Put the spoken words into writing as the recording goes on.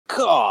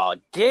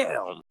God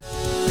damn.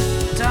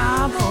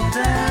 Time for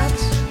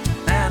Dad's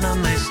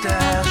Anime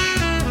Stash.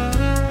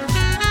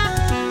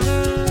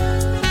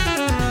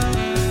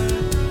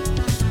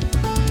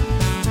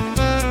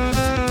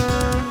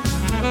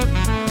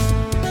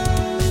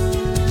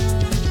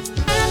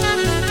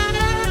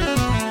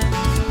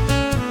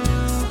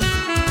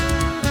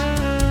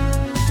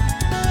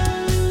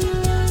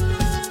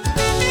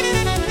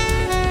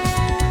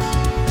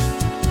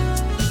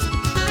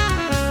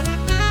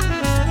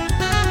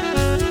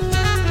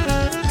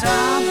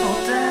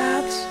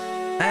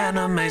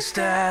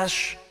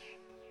 Stash.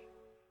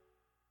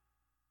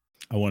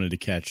 I wanted to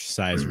catch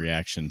Sai's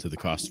reaction to the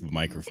cost of a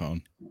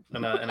microphone.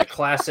 And a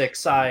classic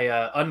Sai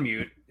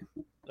unmute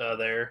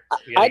there.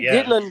 I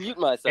didn't unmute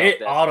myself.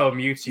 It auto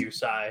mutes you,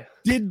 Sai.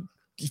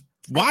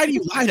 Why do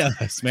you lie to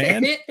us,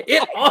 man?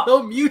 It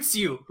auto mutes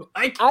you.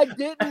 I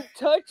didn't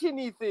touch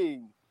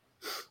anything.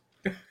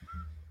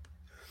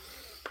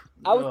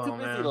 I was too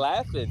busy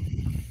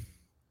laughing.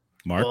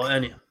 Mark? Well,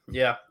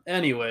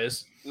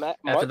 anyways,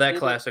 after that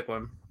classic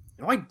one.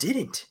 No, I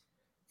didn't.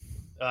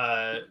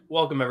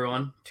 Welcome,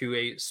 everyone, to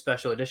a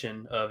special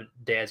edition of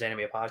Dad's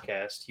Anime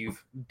Podcast.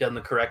 You've done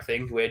the correct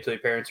thing. You waited till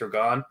your parents were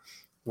gone,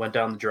 went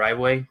down the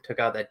driveway, took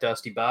out that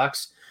dusty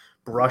box,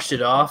 brushed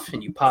it off,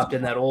 and you popped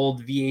in that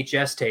old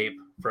VHS tape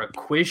for a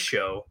quiz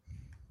show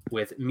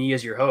with me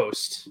as your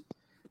host.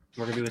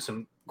 We're going to do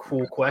some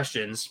cool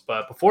questions.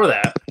 But before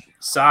that,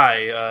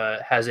 Sai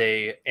has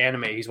a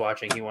anime he's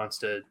watching he wants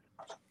to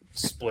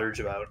splurge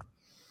about.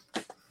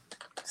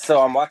 So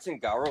I'm watching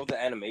Garo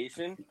the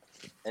animation,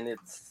 and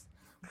it's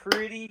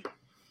pretty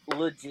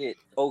legit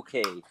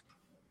okay.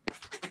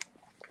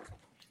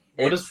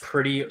 What does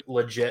pretty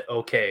legit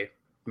okay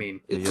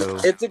mean?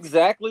 It's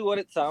exactly what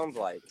it sounds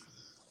like.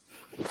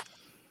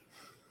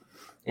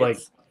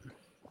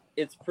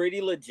 It's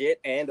pretty legit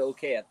and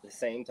okay at the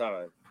same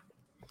time.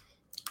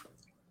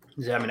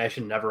 Does that mean I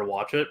should never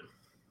watch it?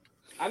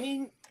 I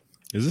mean,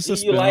 is this a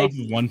spin-off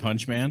of One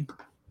Punch Man?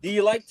 Do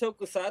you like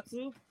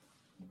Tokusatsu?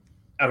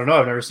 I don't know.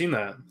 I've never seen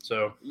that.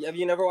 So have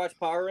you never watched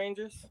Power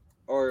Rangers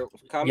or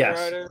Kamen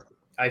Rider?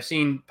 I've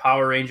seen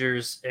Power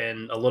Rangers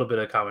and a little bit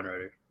of Kamen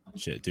Rider.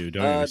 Shit, dude,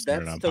 don't even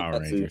start on Power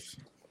Rangers.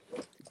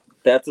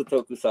 That's a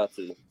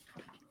Tokusatsu.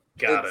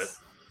 Got it.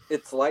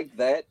 It's like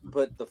that,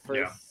 but the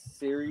first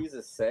series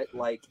is set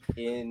like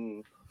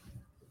in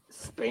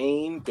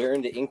Spain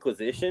during the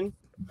Inquisition,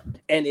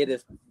 and it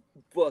is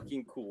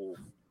fucking cool.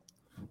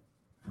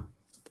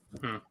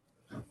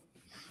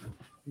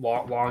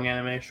 Long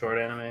anime, short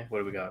anime. What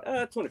do we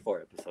got?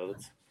 24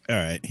 episodes. All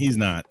right, he's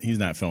not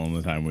filling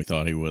the time we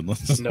thought he would.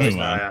 Let's no, he's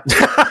not.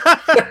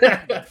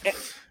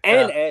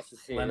 And Ash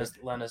is here.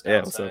 Lennis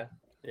outside.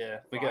 Yeah,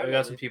 we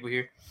got some people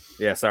here.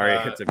 Yeah, sorry,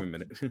 it took me a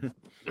minute.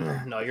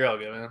 No, you're all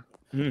good,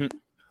 man.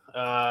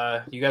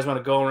 You guys want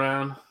to go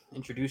around,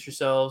 introduce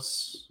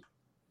yourselves?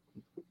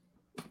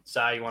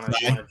 Sai, you want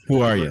to?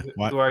 Who are you?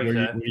 Who are you?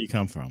 Where do you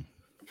come from?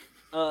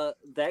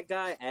 That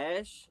guy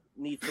Ash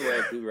needs to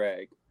wear a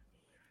do-rag.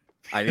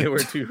 I need to wear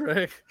a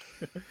do-rag.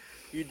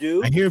 You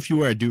do? I hear if you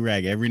wear a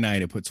do-rag every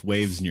night, it puts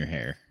waves in your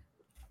hair.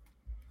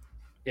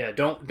 Yeah,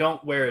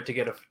 don't wear it to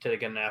get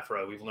an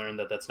afro. We've learned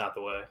that that's not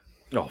the way.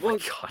 Oh my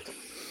god.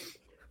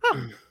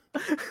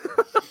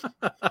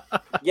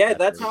 Yeah,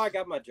 that's how I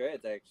got my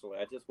dreads. Actually,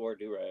 I just wore a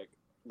do-rag,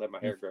 let my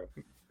hair grow.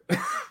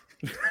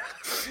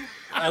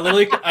 I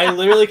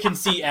literally can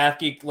see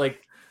Afgeek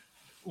like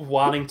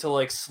wanting to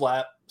like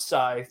slap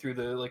Sai through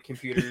the like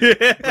computer,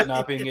 but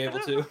not being able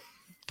to.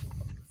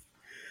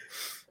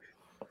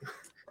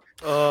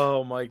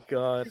 Oh my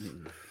god!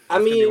 I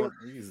mean,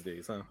 these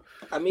days, huh?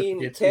 I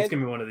mean, it's gonna be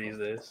one of these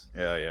days.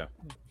 Yeah.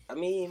 I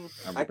mean,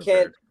 I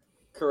can't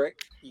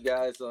correct you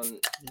guys on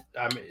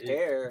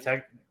hair.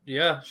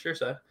 Yeah, sure,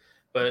 Sai.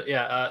 But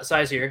yeah,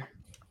 Sai's here,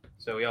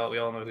 so we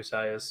all know who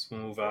Sai is.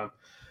 We'll move on.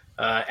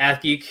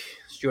 Athgeek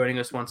is joining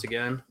us once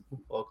again.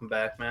 Welcome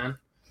back, man.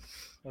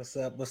 What's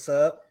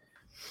up?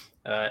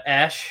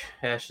 Ash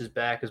is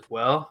back as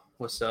well.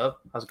 What's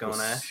up? How's it going,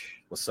 Ash?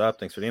 What's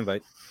up? Thanks for the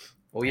invite.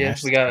 Oh yeah,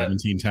 Ash, we got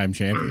 17-time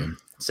champion.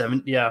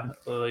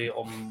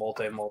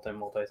 Multi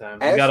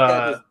time. Ash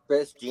got his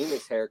best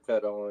genius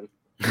haircut on.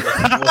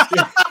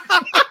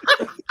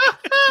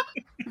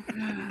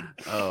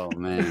 Oh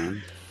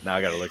man! Now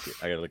I gotta look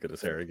at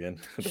his hair again.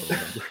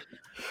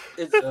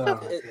 It's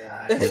not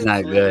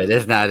good.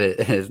 It's not it.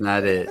 It's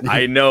not it.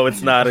 I know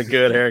it's not a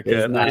good haircut.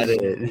 It's not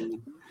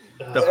it.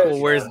 The fool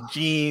wears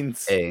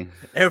jeans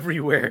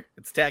everywhere.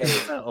 It's tacky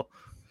as hell.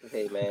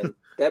 Hey man,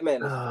 that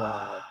man is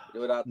wild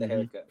without the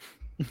haircut.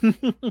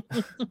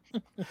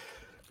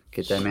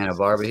 Get that man a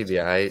barber, he'd be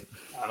all right.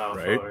 I know,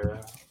 right?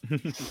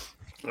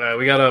 All right,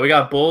 we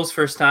got Bulls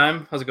first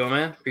time. How's it going,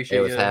 man?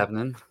 Appreciate what's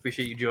happening.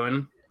 Appreciate you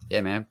joining.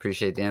 Yeah, man.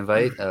 Appreciate the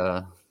invite.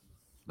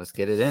 Let's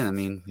get it in. I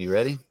mean, you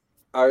ready?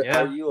 Are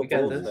you a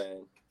Bulls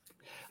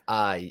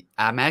fan?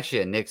 I'm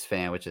actually a Knicks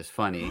fan, which is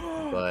funny,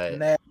 but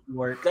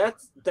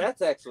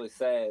that's actually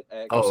sad.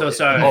 Actually. I'm so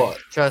sorry. Oh,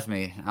 trust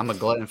me, I'm a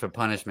glutton for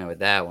punishment with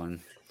that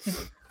one.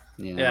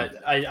 Yeah,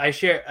 I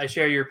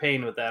share your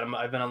pain with that.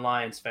 I've been a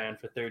Lions fan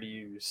for 30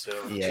 years, so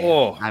yeah.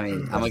 I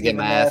mean, I'm gonna get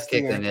my ass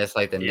kicked in this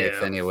like the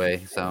Knicks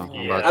anyway. So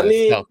I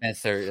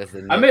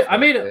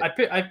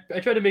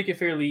tried to make it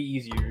fairly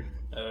easier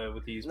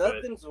with these.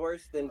 Nothing's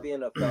worse than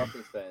being a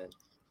Falcons fan.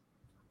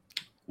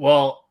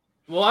 Well,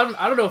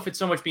 I don't know if it's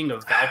so much being a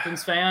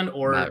Falcons fan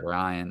or Matt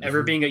Ryan.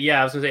 ever being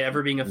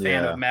a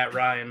fan of Matt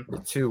Ryan. The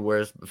two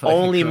worst.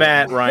 Only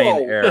Matt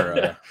Ryan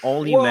era.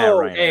 Only Matt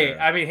Ryan. Hey,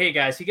 I mean, hey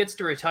guys, he gets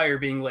to retire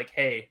being like,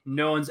 hey,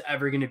 no one's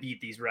ever gonna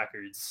beat these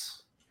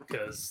records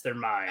because they're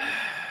mine.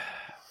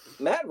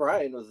 Matt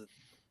Ryan was a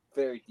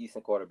very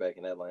decent quarterback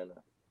in Atlanta.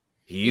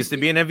 He used to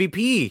be an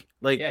MVP.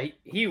 Like,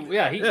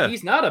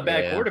 he's not a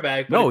bad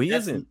quarterback. But no, he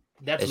isn't.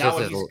 That's not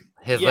what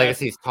his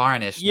legacy's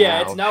tarnished. Yeah,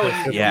 now. it's not what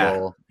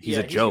he's. He's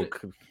a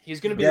joke. He's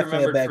going to be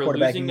remembered for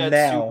losing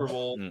that Super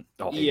Bowl.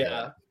 God,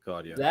 yeah.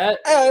 That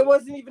it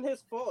wasn't even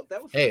his fault.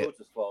 That was the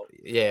coach's fault.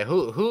 Yeah,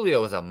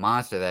 Julio was a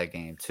monster that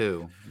game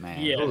too,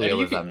 man. Yeah, Julio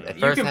you can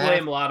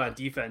blame a lot on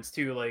defense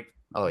too. Like,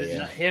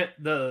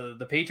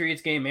 the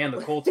Patriots game and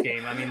the Colts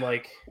game. I mean,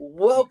 like,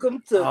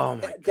 welcome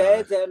to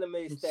Dad's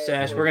Anime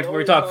Stash.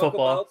 We're talking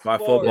football. My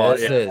football.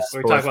 We're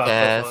talking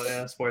about football.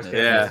 Yeah, sports.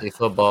 Yeah,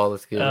 football.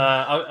 Let's get.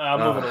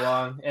 I'll move it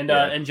along.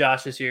 And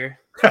Josh is here.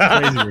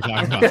 Crazy we're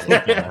talking about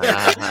football.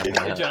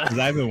 Because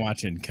I've been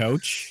watching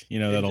Coach. You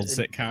know that old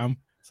sitcom.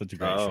 Such a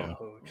great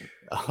show.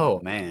 Oh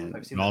man,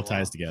 it all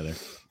ties together.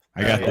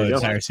 I got the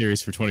entire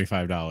series for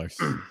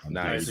 $25.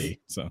 Nice.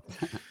 So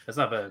that's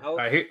not bad. All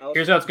right,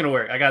 here's how it's gonna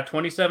work. I got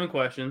 27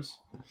 questions.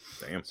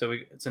 Damn. So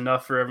it's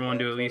enough for everyone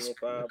to at least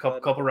a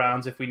couple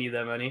rounds if we need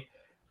that many.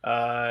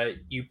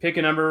 You pick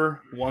a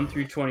number 1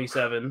 through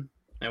 27,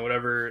 and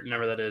whatever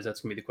number that is,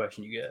 that's gonna be the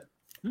question you get.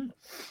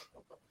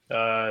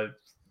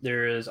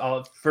 There is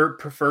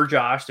for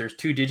Josh. There's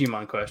 2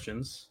 Digimon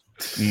questions.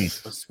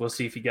 We'll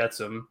see if he gets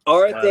them.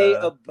 Are they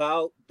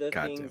about the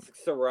things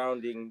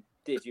surrounding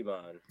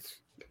Digimon?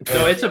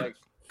 No, it's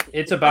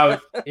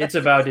about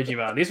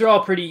Digimon. These are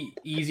all pretty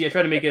easy. I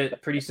try to make it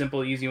pretty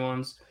simple, easy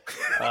ones.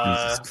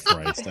 Jesus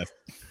Christ!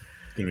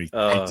 I'm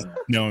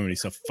gonna be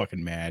so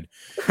fucking mad.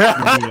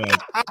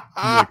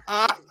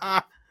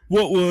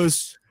 What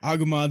was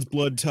Agumon's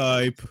blood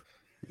type?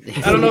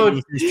 I don't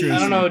know.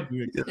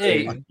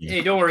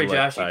 Hey, don't worry,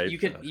 Josh. You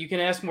can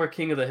ask more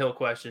King of the Hill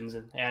questions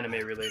and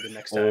anime related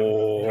next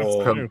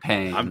time. From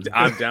pain.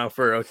 I'm down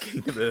for a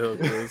King of the Hill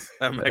quiz.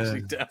 I'm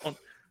actually down.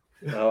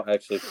 I'll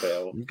actually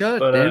fail. God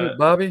damn it,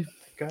 Bobby.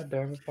 God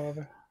damn it,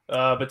 Bobby.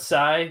 But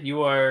Sai,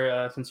 you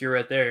are since you're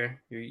right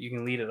there, you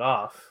can lead it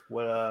off.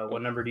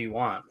 What number do you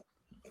want?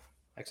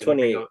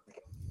 28.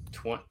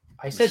 20.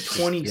 I said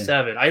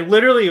 27. I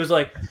literally was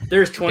like,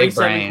 "There's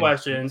 27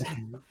 questions.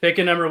 Pick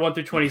a number 1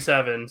 through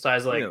 27."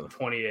 Sai's like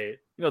 28.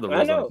 You know the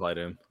rules don't apply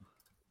to him.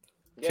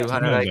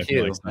 200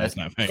 IQ. That's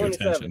not paying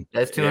attention.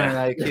 That's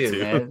 200 IQ,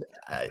 man.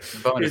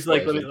 He's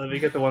like, let me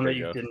get the one that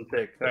you didn't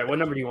pick. All right, what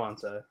number do you want,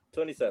 Sai?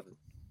 27.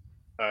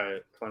 All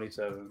right,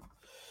 27.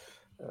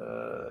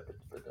 All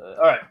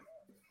right.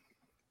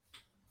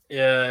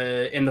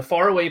 In the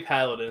Faraway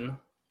Paladin,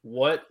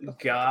 what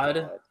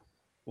god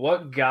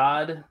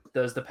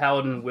does the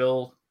Paladin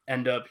will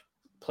end up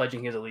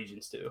pledging his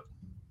allegiance to?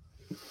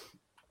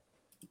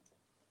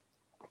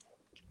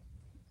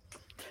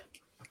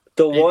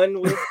 The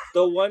one with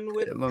the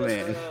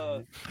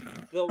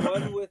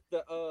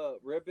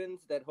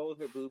ribbons that hold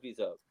her boobies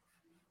up.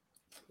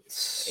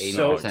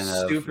 So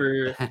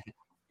super.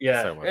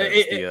 Yeah,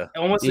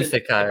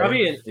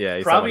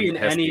 probably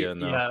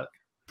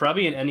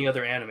in any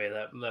other anime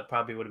that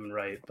probably would have been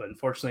right, but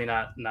unfortunately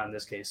not in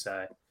this case.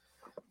 Sai.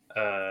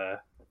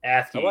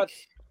 Athgeek.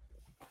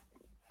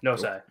 No,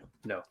 Sai.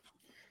 No.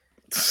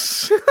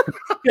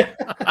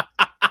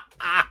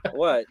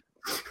 What?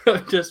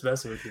 I'm just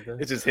messing with you. Man.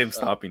 It's just him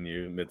stopping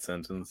you mid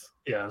sentence.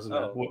 Yeah.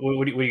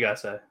 What do you got,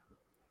 Sai?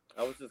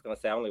 I was just gonna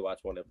say I only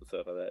watched one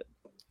episode of that.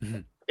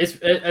 It's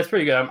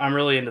pretty good. I'm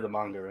really into the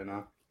manga right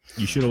now.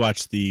 You should have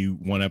watched the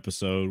one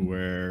episode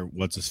where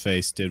what's his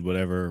face did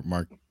whatever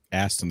Mark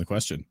asked in the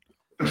question.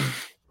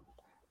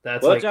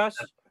 Josh,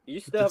 you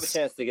still have a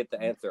chance to get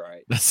the answer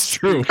right. That's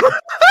true.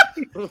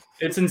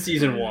 It's in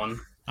season 1.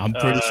 I'm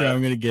pretty sure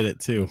I'm gonna get it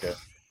too.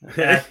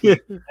 Okay.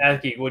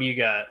 Athgeek, what do you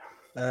got?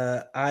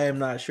 I am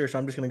not sure, so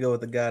I'm just gonna go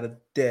with the God of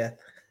Death.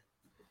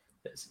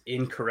 That's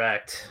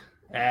incorrect.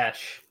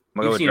 Ash.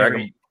 You've seen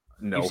every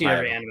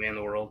anime in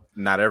the world.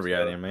 Not every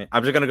anime.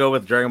 I'm just gonna go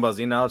with Dragon Ball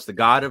Z now. It's the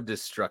God of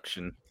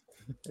Destruction.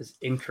 It's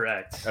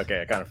incorrect.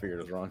 Okay, I kind of figured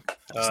it was wrong.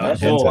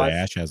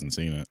 Ash hasn't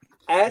seen it.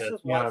 Ash has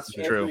watched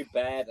every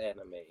bad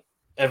anime.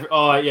 Okay.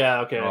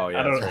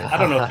 I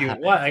don't know if you.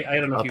 What? I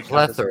don't know if you.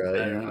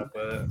 Plethora.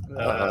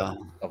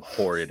 A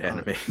horrid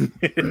anime.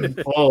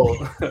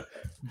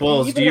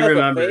 Bulls. Do you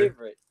remember?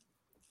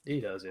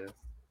 He does, yeah.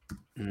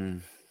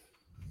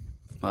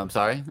 Well, I'm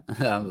sorry.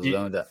 I'm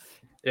zoned up.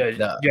 Yeah. Do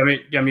you want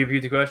me to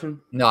repeat the question?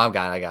 No, I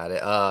got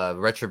it.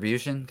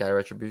 Retribution. Got a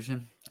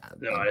Retribution?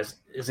 No,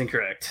 it's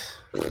incorrect.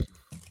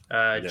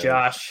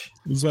 Josh.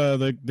 It was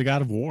the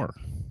God of War.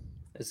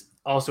 It's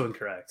also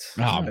incorrect.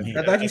 Oh, man.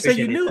 I thought you said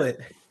you knew it.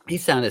 He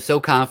sounded so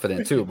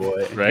confident too,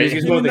 boy. Right?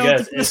 He's I going didn't know to what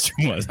guess. the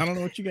question was. I don't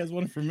know what you guys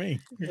wanted from me.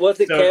 Was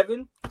it So-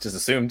 Kevin? Just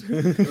assumed.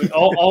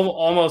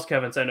 Almost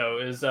Kevin said no.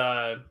 It was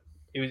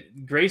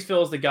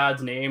Graceville is the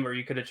god's name, or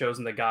you could have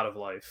chosen the god of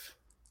life.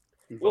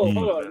 Well,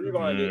 hold on,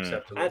 rewind it.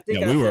 Acceptable. I think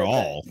Yeah, I we were said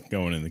all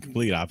going in the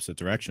complete opposite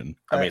direction.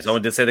 I mean,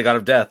 someone did say the god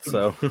of death,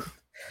 so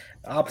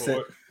Opposite.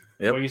 What,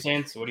 Yep. what are you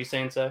saying? What are you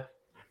saying, Seth?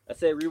 I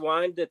said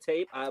rewind the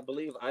tape. I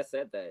believe I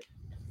said that.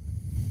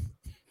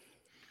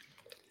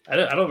 I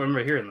don't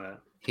remember hearing that.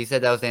 He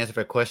said that was the answer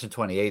for question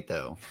 28,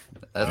 though.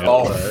 That's Yeah.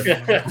 all.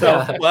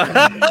 it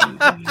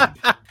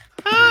was.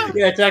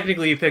 Yeah,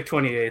 technically you picked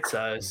 28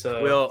 size.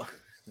 So we'll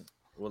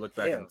look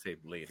back on the tape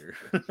later.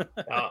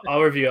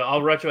 I'll review.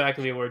 I'll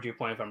retroactively award you a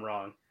point if I'm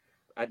wrong.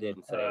 I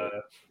didn't say it.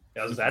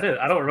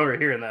 I don't remember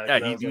hearing that.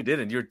 Yeah, you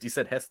didn't. You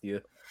said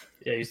Hestia.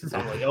 Yeah, you said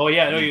something like, oh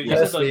yeah, no, you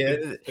Yes, said like yeah.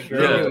 the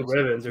girl with the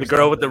ribbons. The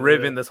girl with the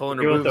ribbon that's holding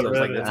her Girl with boobs. I the was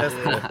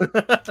like, ribbon.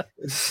 that's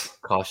Hestia.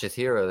 Cautious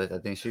Hero. I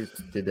think she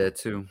did that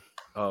too.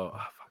 Fuck,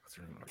 what's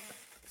her name?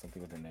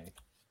 Something with an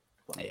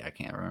A. Hey, I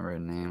can't remember her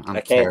name.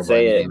 I can't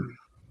say it.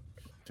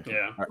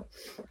 Yeah.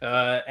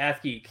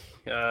 Athgeek.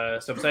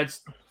 So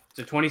besides,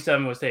 so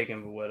 27 was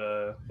taken. But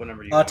what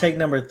number do you? I'll want? take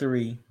number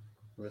 3.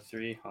 Number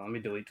 3. Oh, let me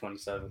delete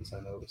 27 so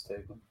I know it was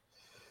taken.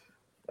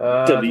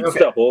 Delete okay.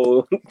 the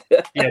whole.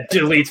 Yeah,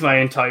 deletes the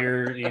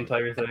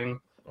entire thing.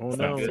 Oh It's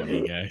no. not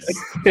funny, guys.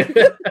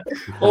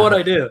 What would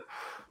I do?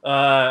 All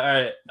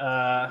right.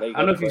 I There you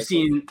don't know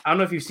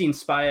go, if you've seen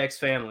Spy X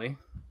Family,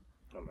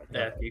 Oh my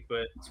God. Athgeek,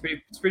 but it's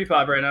pretty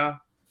popular right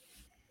now.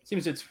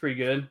 Seems it's pretty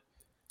good.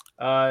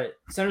 It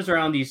centers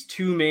around these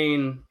two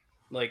main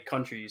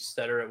countries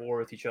that are at war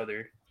with each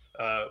other.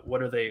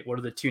 What are they? What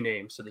are the two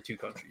names of the two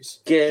countries?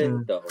 Get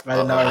Hmm. the I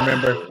did not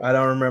remember. I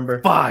don't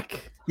remember. Fuck.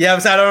 Yeah,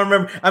 I don't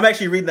remember. I'm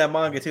actually reading that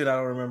manga too, and I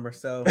don't remember.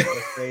 So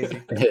that's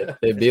crazy.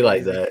 It'd be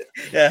like that.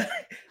 Yeah.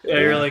 Yeah,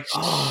 you're like,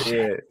 oh,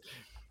 Shit.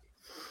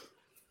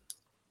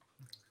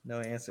 No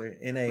answer.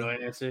 NA. no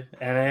answer.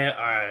 NA.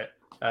 All right.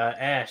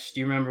 Ash, do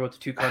you remember what the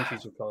two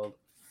countries are called?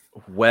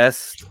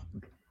 West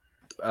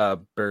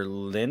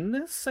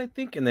Berlinis, I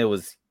think, and there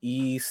was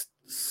East.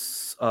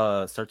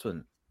 Starts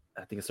with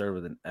I think it started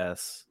with an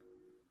S.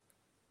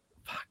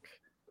 Fuck.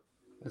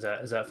 Is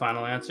that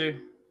final answer?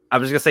 I'm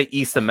just gonna say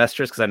East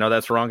Semestris because I know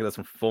that's wrong. 'Cause that's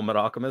from Full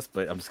Metal Alchemist,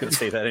 but I'm just gonna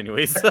say that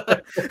anyways.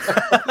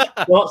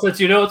 Well, since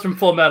you know it's from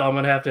Full Metal, I'm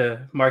gonna have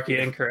to mark you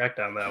incorrect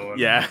on that one.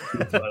 Yeah.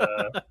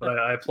 but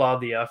I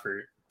applaud the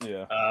effort.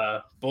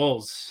 Yeah.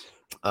 Bulls.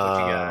 What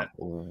you got?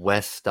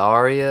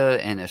 Westaria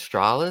and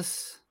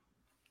Astralis.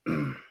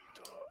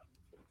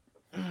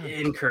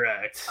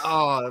 Incorrect.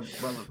 Oh,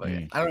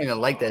 motherfucker. I don't even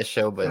like that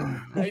show, but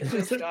I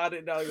just got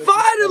it now.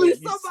 Finally,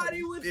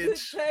 somebody with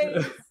this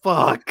tape.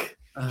 Fuck.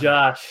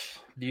 Josh,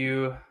 do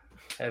you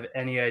have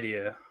any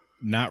idea?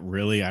 Not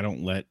really. I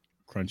don't let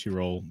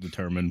Crunchyroll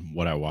determine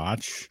what I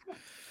watch.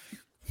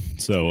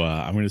 So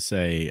I'm going to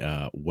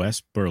say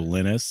West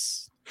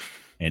Berlinis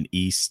and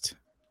East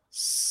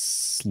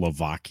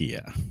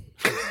Slovakia.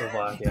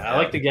 Slovakia. I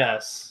like the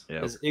guess.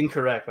 Yeah. It's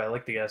incorrect, but I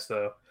like the guess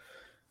though.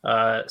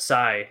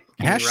 Sai.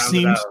 can you Ash round it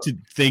seems out? to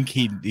think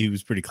he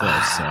was pretty close,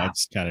 so I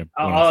just kind of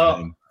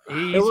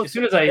As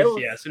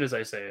soon as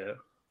I say it.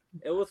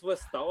 It was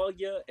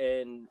Westalia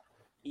and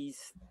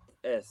East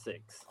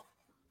Essex.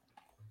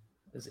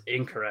 It's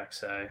incorrect,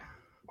 Sai.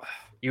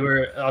 You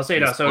were. I'll say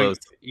it now. It's So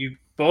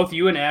close.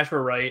 you and Ash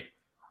were right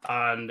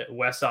on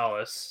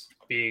Westalis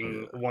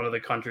being one of the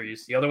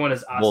countries. The other one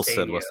is Wolf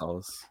said Ostania.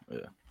 Westalis. Yeah.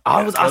 Oh,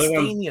 it was The other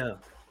one- Ostania.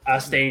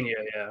 Ostania,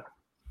 yeah.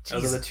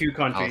 Those are the two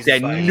countries. See, I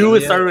Ostania. knew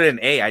it started with an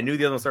A. I knew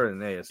the other one started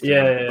with an A. It's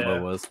Yeah, what yeah, yeah.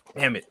 it was.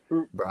 Damn it.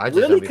 bro, I just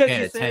Really? don't be 'Cause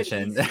paying you said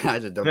attention. East. I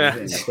just don't be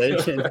paying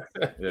attention.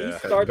 He Yeah.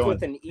 starts Go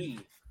with on. an E.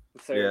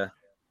 So Yeah.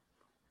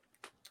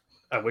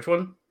 Which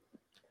one?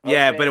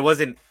 Yeah, Okay. but it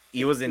wasn't.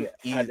 It wasn't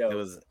Yeah, E. I know. It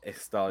was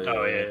Estalia.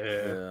 Oh,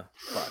 yeah.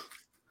 Fuck.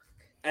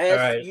 Ash,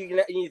 Alright.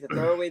 you need to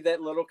throw away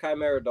that little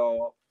Chimera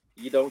doll.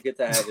 You don't get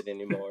to have it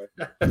anymore.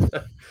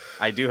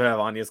 I do have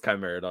Anya's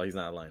Chimera doll. He's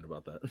not lying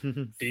about that.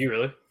 Do you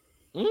really?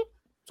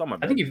 It's on my I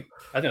bed.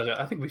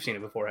 think we've seen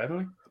it before, haven't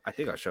we? I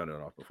think I've shown it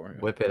off before.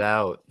 Whip it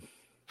out.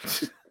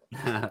 It's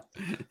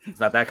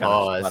not that kind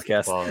Pause. of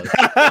podcast. Pause.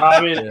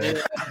 I mean,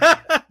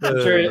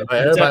 I'm sure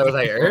Everybody was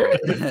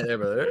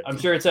like, I'm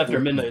sure it's after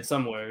midnight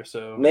somewhere.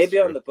 So Maybe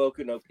on the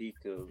Boku no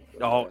Pico.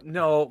 Oh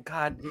no,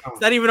 God! It's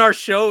not even our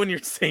show, and you're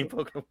saying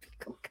Pokemon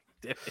Pico. God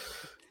damn it.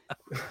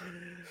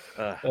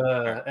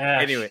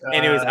 Ash,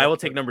 Anyways, I will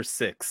take number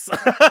 6.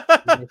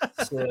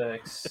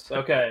 6.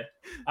 Okay,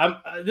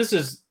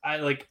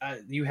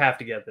 you have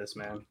to get this,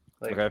 man.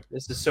 Like, Okay.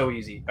 this is so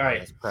easy. All right,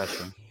 That's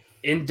pressure.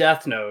 in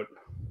Death Note,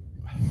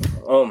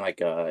 Oh my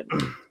God.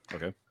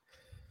 Okay.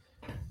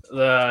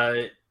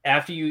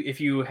 if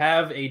you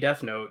have a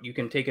Death Note, you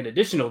can take an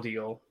additional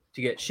deal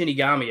to get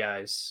Shinigami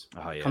eyes.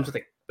 Oh yeah.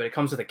 But it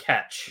comes with a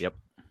catch. Yep.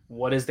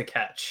 What is the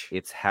catch?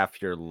 It's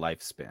half your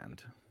lifespan.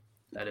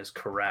 That is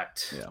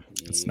correct. Yeah.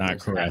 It's not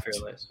It's half correct.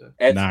 your lifespan.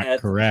 It's, Not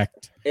it's,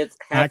 correct. it's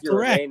half Not your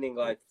correct. remaining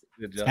life.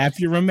 Good job. Half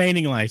your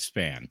remaining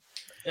lifespan.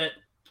 Eh,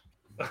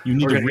 You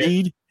need We're to gonna get-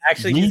 read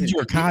actually read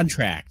your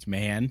contract,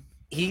 man.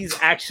 He's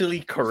actually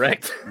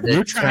correct.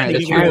 You're trying to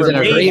the get terms and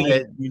your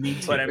agreement. You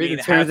need But to. I Read mean, the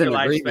half terms the and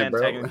agreement, lifespan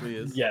bro. technically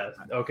is. Yeah.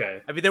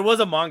 Okay. I mean, there was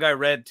a manga I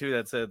read too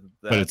that said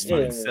that. But it's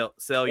fine.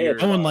 Sell Yeah, your.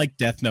 No one liked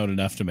Death Note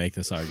enough to make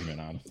this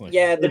argument, honestly.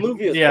 Yeah, the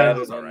movie is Yeah,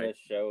 better it's than alright. this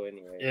show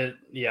anyway.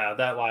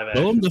 That live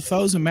Willem action.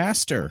 Dafoe's a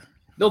master.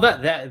 No,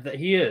 that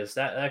he is.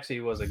 That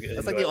actually was a good.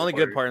 That's like the only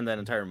good part in that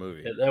entire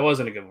movie. That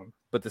wasn't a good one.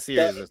 But the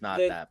series is not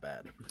that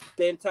bad.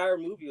 The entire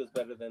movie was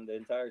better than the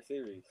entire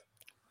series.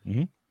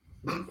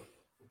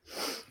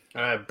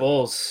 All right,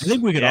 Bulls. I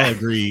think we could all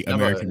agree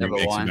Number- American number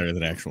remakes one. are better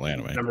than actual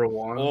anime. Number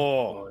one.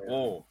 Oh, yeah.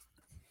 oh.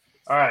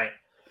 All right.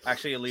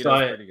 Actually, Alita's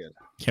So pretty good.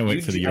 Can't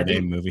wait for the Your I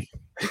think- Name movie.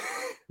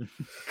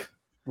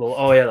 Well,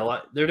 oh yeah,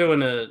 they're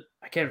doing a.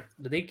 I can't.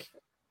 Did they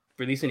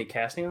release any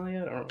casting on it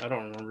yet? I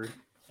don't remember.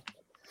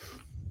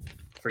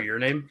 For Your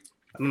Name,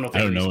 I don't know. If I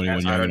don't know they anyone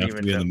released I young don't enough to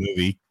even be in the know.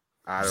 movie.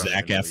 I don't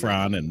Zac even know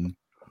Efron and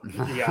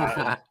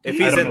Yeah. If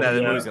I he's don't in that, know,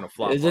 the yeah. movie's gonna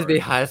flop. It'd just be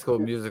hard. High School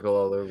Musical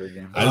all over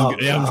again. I'm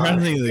trying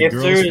to think of the If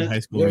girls there from is- High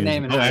School Your Musical.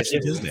 Name and Oh, I- Ashley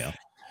Tisdale.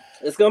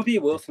 It's gonna be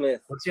Will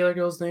Smith. What's the other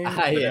girl's name?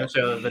 Yeah.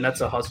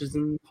 Vanessa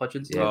Hutchinson.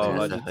 Hutchinson. Yeah, Oh,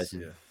 Vanessa Hutchins,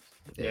 Hudgens.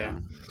 yeah. Yeah.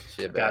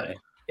 Shit, Got bad.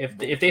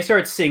 it. If they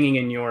start singing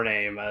in Your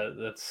Name,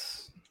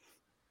 that's.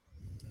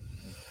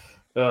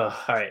 All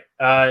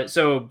right.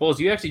 So Bulls,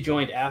 you actually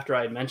joined after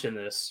I mentioned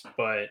this,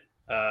 but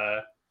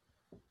I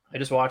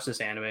just watched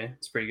this anime.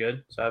 It's pretty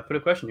good. So I put a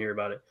question here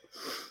about it.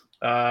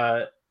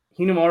 Hinamaru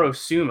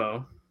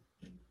Sumo.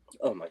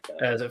 Oh my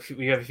god!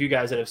 We have a few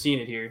guys that have seen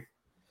it here.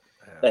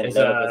 And It's,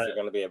 none of us are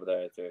gonna be able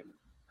to answer it.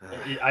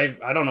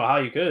 I don't know how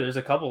you could. There's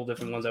a couple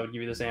different ones I would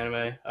give you this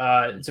anime.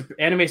 It's an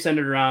anime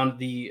centered around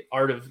the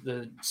art of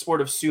the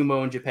sport of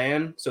sumo in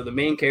Japan. So the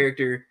main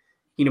character,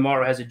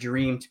 Hinamaru, has a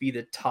dream to be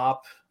the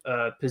top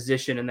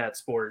position in that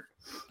sport.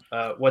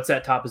 What's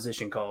that top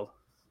position called?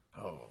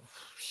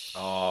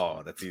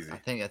 Oh, that's easy. I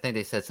think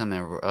they said something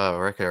in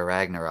Record of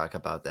Ragnarok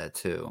about that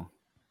too.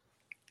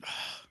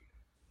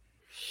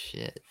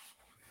 Shit.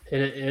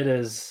 It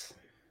is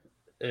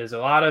a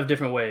lot of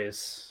different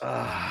ways.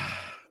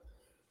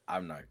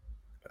 I'm not.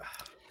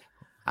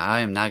 I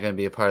am not going to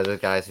be a part of the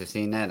guys who've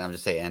seen that. I'm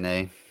just saying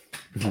NA.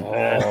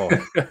 Oh,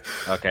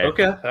 okay.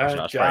 Okay. All right,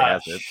 Josh probably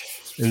has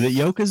Josh. Is it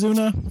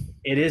Yokozuna?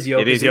 It is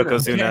Yokozuna. It is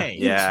Yokozuna. Okay.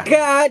 Yeah.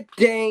 God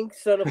dang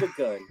son of a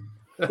gun!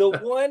 The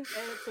one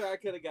answer I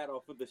could have got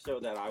off of the show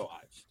that I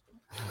watched.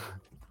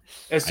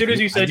 As soon as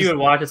you I said you just-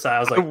 would watch it, I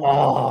was like,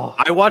 oh.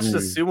 I watch the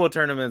sumo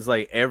tournaments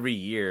like every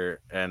year,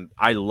 and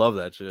I love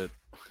that shit.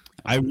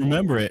 I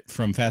remember it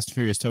from Fast and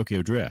Furious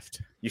Tokyo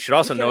Drift. You should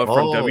also know it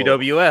from Oh.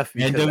 WWF.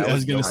 Yeah, because that I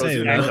was gonna say,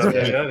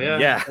 Yokozuna.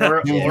 Yeah. Yeah.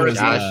 Or, He or, was,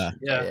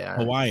 yeah.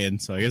 Hawaiian,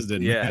 so I guess it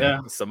didn't. Yeah. Yeah.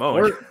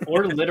 Simone.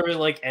 or literally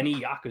like any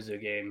Yakuza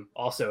game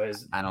also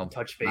has I don't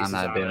touch I'm bases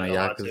not on big it on a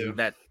lot Yakuza. too.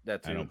 that I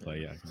too. don't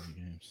play Yakuza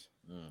games.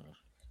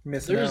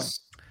 Missing out.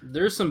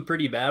 There's some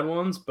pretty bad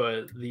ones,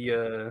 but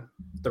the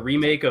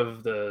remake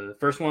of the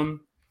first one,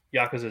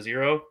 Yakuza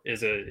 0,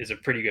 is a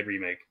pretty good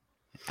remake.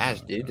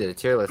 Ash, you did a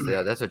tier list.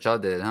 Yeah, that's what y'all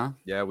did, huh?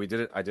 Yeah, we did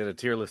it. I did a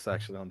tier list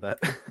actually on that.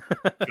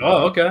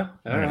 Oh, okay. All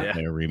I don't right.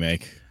 play a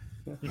remake.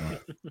 I don't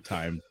have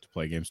time to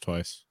play games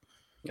twice.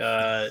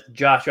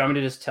 Josh, you want me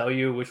to just tell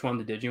you which one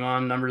the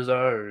Digimon numbers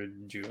are, or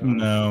did you?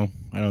 No,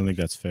 I don't think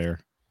that's fair.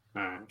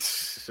 All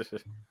right.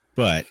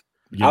 But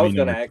give I me was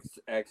gonna number,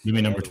 ask give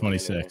me number another one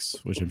anyway.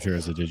 26, which I'm sure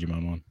is a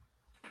Digimon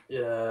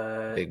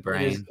one. Big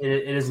brain.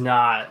 It is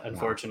not,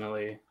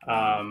 unfortunately.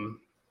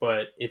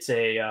 But it's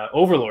a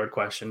Overlord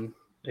question.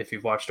 If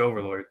you've watched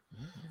Overlord,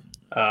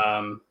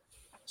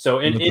 so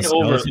in With the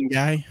Overlord, skeleton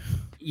guy.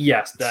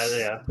 yes,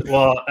 that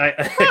Well, I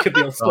could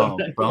be Oh,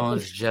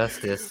 Bones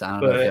Justice. I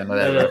don't know but if you know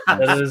that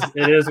reference.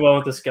 it is one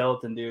with the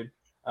skeleton dude.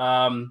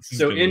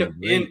 So gonna go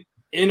great.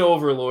 in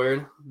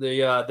Overlord,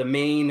 the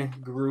main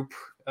group,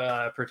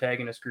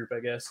 protagonist group, I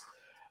guess,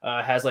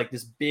 has like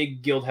this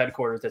big guild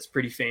headquarters that's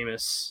pretty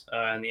famous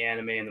in the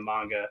anime and the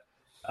manga.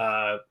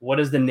 What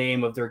is the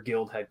name of their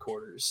guild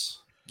headquarters?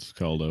 It's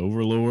called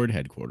Overlord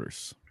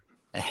Headquarters.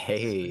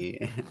 Hey,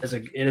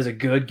 It is a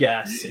good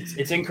guess.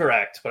 It's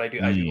incorrect, but I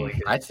do like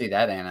it. I'd see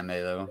that anime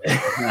though.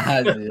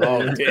 That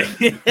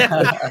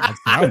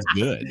sounds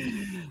good.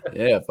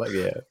 Yeah, fuck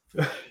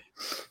yeah.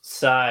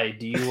 Sai,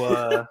 do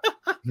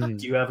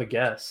you have a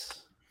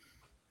guess?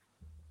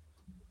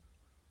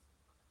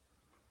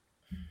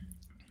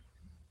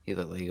 He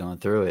looked like he going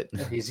through it.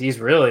 He's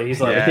like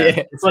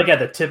Yeah. it's like at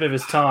the tip of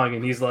his tongue,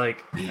 and he's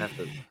like,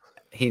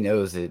 He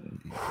knows it.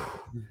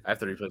 I have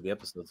to replay the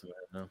episodes. So I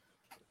don't know.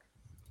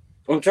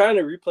 I'm trying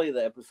to replay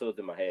the episodes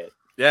in my head.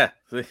 Yeah,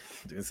 doing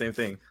the same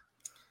thing.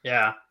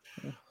 yeah.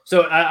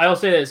 So I'll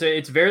say that. So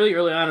it's very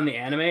early on in the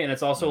anime, and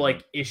it's also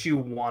like issue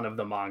 1 of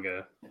the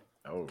manga.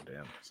 Oh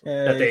damn!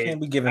 Yeah, that you they-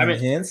 can't be giving I him mean-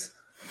 hints.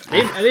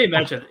 They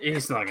mentioned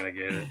he's not gonna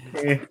get it.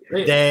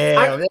 Damn.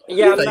 Yeah, I'm He's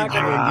not like,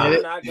 gonna "Ah." get it.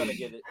 I'm not gonna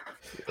get it.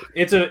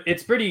 It's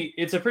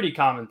a pretty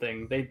common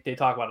thing. They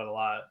talk about it a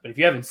lot, but if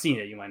you haven't seen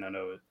it, you might not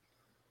know it.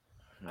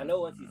 I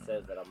know once he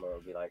says that, I'm gonna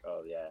be like,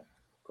 oh yeah,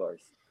 of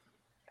course.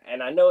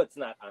 And I know it's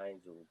not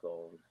Angel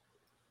Gold.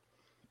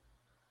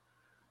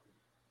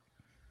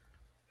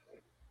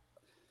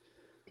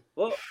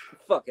 Well,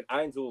 fucking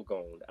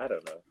Einzulgond. I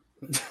don't know.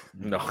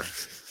 No.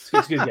 It's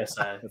a good guess,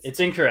 Si. It's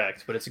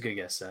incorrect, but it's a good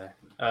guess, Si.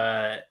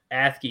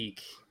 Athgeek,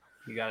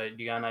 you got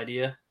an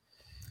idea?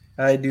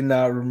 I do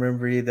not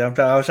remember either.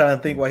 I was trying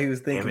to think what he was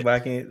thinking, Damn it.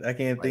 but I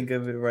can't think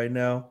of it right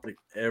now. Like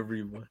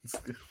everyone's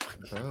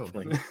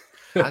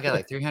Bro, I got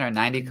like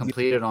 390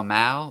 completed on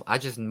Mal. I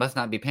just must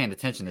not be paying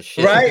attention to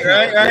shit. Right.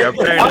 Yeah,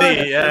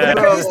 apparently, yeah.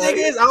 The craziest thing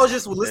is, I was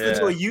just listening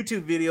to a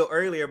YouTube video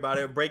earlier about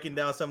it, breaking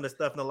down some of the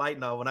stuff in the light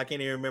novel, and I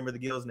can't even remember the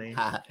guild's name.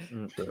 I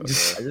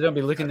just don't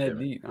be looking that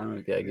deep. I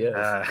don't know, I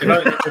guess.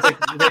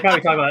 They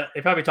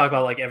probably talk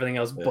about like everything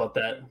else but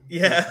that.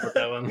 Yeah. But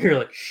that one. You're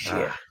like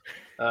shit.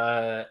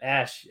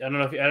 Ash, I don't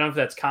know if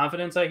that's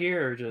confidence I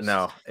hear or just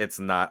No, it's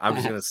not. I'm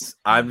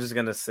just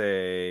gonna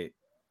say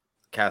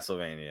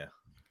Castlevania.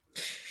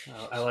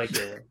 I like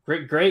it.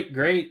 Great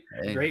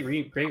anime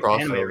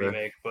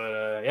remake,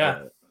 but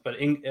but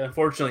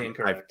unfortunately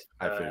incorrect.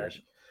 I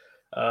figured.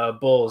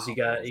 Bulls, you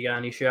got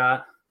any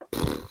shot?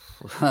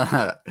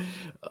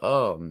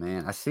 Oh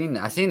man, I seen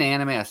the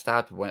anime. I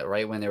stopped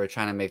right when they were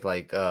trying to make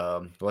like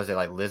was it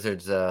like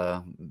lizards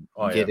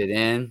get it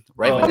in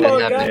right when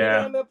that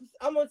happened.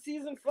 I'm on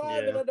season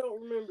 5 and I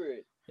don't remember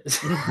it.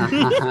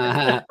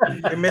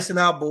 You're missing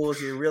out,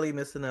 Bulls. You're really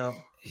missing out.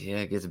 Yeah,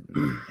 it gets.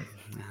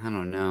 I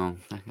don't know.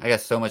 I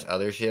got so much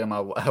other shit on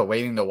my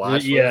waiting to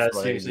watch. Yeah,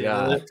 list. seriously.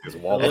 God.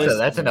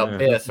 That's an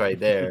abyss right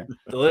there.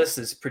 The list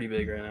is pretty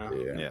big right now.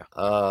 Yeah.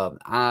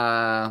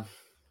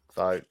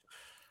 Sorry.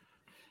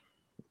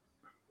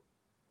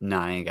 No,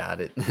 I ain't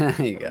got it. I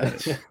ain't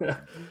got it.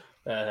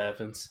 That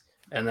happens.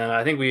 And then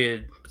I think we had.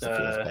 It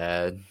feels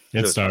bad.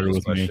 It started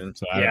with me.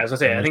 So I was gonna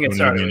say I think it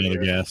started with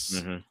another you. guess,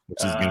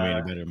 which is gonna be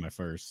any better than my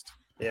first.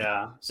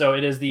 Yeah. So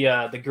it is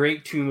the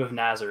Great Tomb of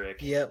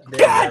Nazarick. Yep.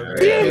 God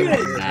damn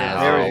it!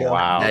 There we go.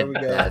 Wow. There we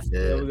go. That's it.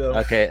 There we go.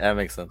 Okay, that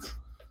makes sense.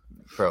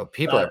 Bro,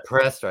 people are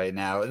pressed right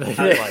now. They're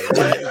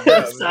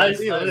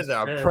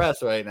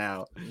pressed right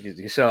now.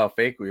 You show how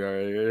fake we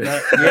are.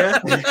 Yeah.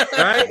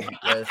 Right.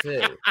 That's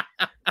it.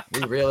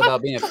 We real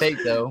about being fake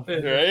though.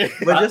 Right?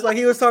 But just like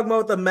he was talking about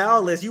with the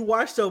Mal list, you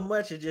watch so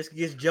much, it just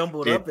gets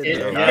jumbled up in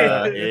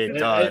there. It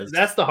does.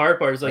 That's the hard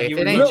part. Is like If you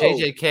it ain't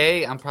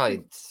JJK, I'm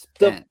probably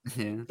spent.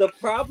 The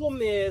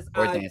problem is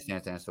Or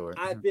Dance Sword.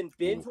 I've been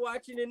binge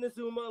watching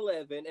Inazuma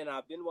 11 and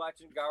I've been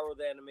watching Garo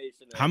the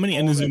Animation. How many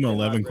Inazuma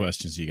 11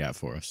 questions you got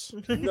for us?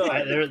 No,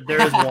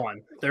 there is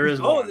one. There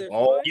is one. there's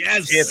one?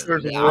 Yes. There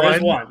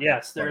is one.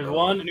 Yes, there is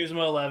one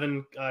Inazuma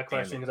 11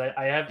 question because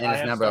I have. And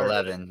it's number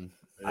started. 11.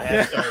 I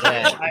have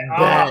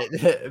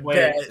started. Wait,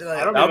 I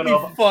don't That'd even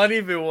know. be funny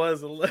if it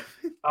was 11.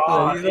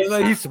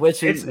 He's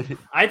switching.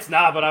 It's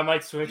not, but I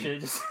might switch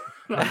it.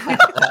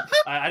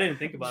 I didn't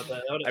think about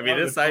that.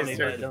 This size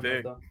turns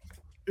big.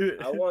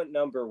 I want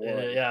number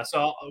 1. Yeah.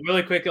 So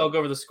really quick, I'll go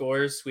over the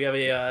scores. We have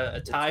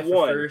a tie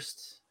for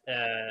first.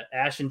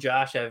 Ash and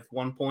Josh have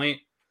 1 point.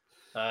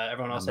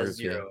 Everyone else has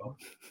 0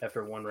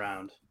 after one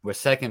round. We're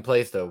second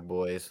place though,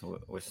 boys.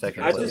 We're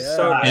second I place. just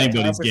thought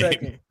Anybody's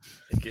game.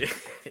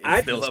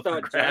 I just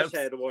thought Josh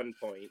had 1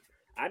 point.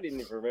 I didn't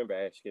even remember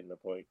Ash getting a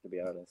point, to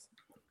be honest.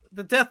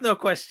 The Death Note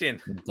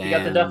question. You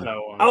got the Death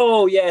Note one.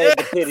 Oh yeah,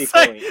 the pity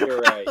point. You're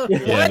right.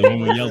 Yeah, the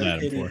one we yelled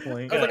at him for.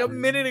 That was like a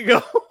minute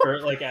ago.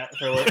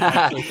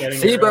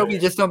 See, bro, we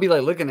just don't be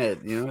like looking at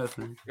it, you know.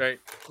 Right.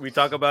 We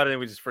talk about it and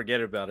we just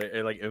forget about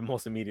it, like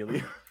almost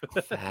immediately.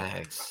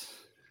 Facts.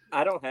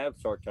 I don't have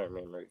short-term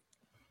memory.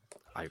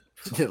 like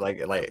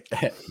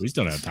We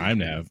still don't have time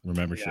to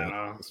remember shit.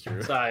 That's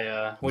true.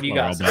 So, what do you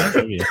We're got? all bad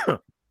trivia.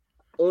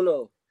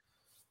 Uno.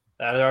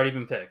 That had already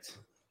been picked.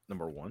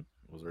 Number 1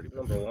 was already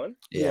Number 1.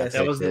 Yeah,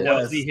 That was the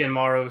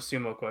Hinmaru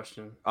sumo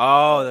question.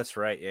 Oh, that's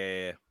right.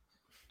 Yeah.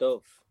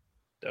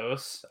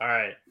 Dose. All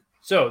right.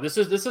 So this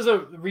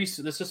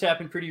just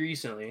happened pretty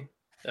recently.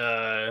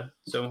 So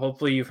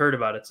hopefully you've heard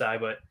about it, Sai.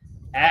 But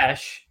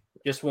Ash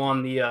just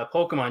won the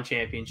Pokemon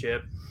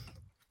Championship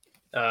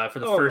for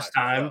the first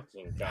time.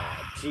 God,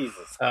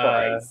 Jesus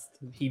Christ!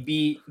 He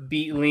beat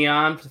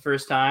Leon for the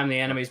first time. The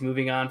anime's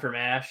moving on from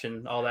Ash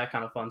and all that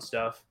kind of fun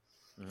stuff.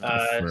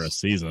 For a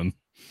season.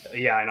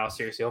 Yeah, I know.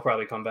 Seriously, he'll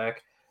probably come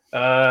back.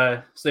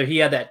 So he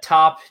had that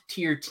top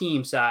tier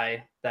team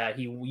side that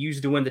he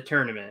used to win the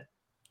tournament.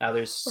 Now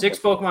there's 6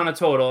 Pokemon in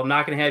total. I'm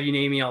not going to have you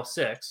name me all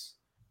 6.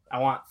 I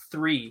want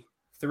 3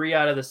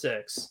 out of the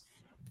 6.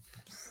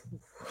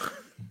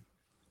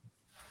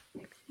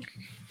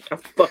 I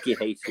fucking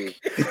hate you.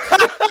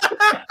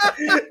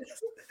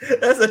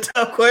 That's a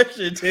tough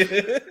question,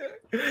 too,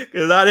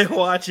 because I didn't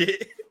watch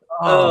it.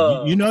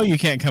 You know you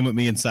can't come at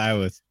me inside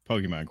with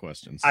Pokemon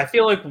questions. I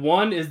feel like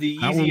 1 is the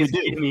How will we easiest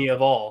do? to me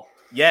of all.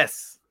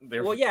 Yes.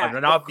 Well, yeah,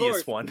 an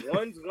obvious one.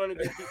 One's going to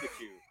be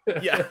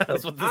Pikachu. Yeah,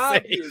 that's what they say.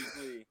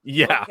 Obviously.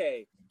 Yeah.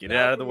 Okay. Get it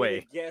out of the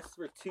way. Guess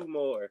for 2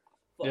 more.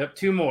 Fuck. Yep,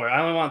 2 more.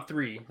 I only want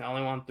 3.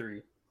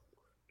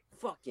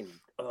 Fucking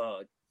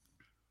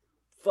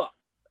fuck.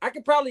 I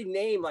could probably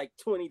name like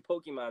 20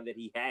 Pokemon that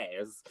he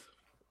has.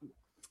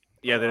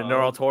 Yeah, they're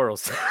Neural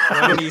Tauros.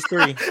 One of these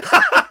 3.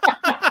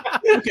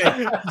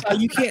 Okay,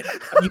 you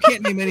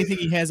can't name anything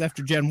he has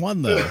after Gen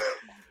 1 though.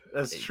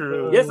 That's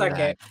true. Yes, I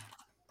can.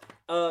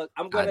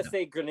 I'm gonna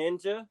say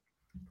Greninja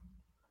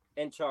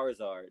and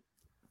Charizard.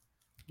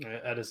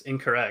 That is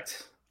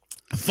incorrect.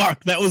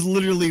 Fuck, that was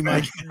literally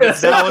my.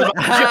 Charizard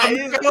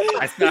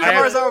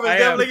was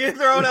definitely getting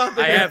thrown out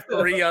there. I have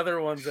 3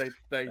 other ones.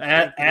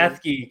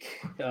 Athgeek.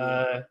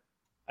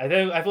 I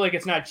feel like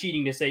it's not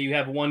cheating to say you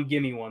have one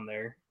gimme one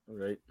there.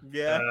 Right.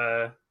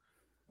 Yeah.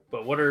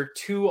 But what are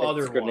 2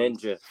 other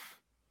ones? Greninja.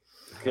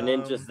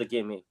 Greninja's the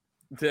gimme.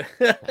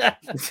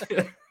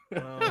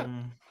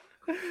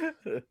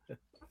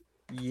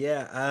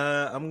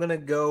 I'm gonna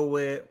go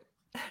with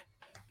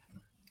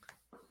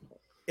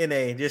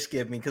NA. Just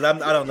skip me because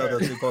I don't know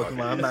those 2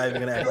 Pokemon. I'm not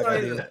even gonna act like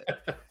I do.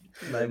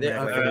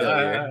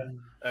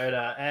 All right,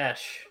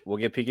 Ash. We'll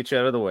get Pikachu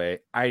out of the way.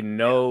 I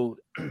know.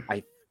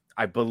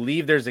 I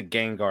believe there's a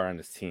Gengar on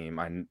this team.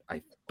 I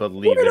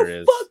believe there is. Where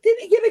the fuck did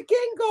he get a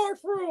Gengar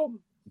from?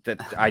 That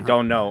I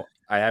don't know.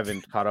 I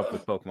haven't caught up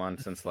with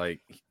Pokemon since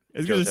like. I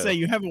was gonna say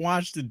you haven't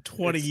watched in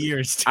 20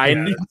 years.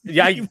 Damn,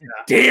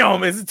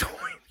 it's 20.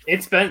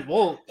 It's been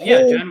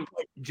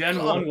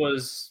Gen 1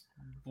 was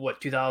what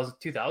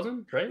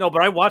 2000, right? No,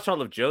 but I watched all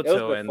of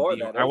Johto and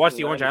I watched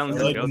the Orange Islands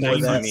and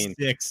Johto. I mean,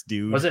 96,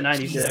 dude. Was it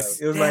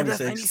 96? It was 96.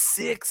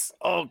 96.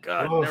 Oh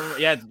god,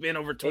 it's been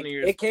over 20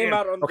 years. It came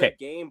out on the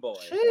Game Boy.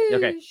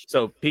 Okay,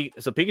 so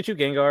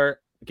Pikachu,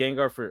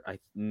 Gengar for I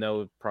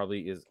know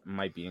probably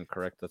might be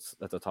incorrect. That's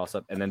a toss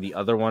up. And then the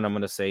other one I'm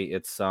gonna say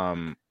it's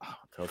tells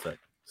that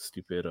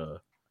stupid I'm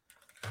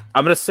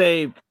gonna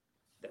say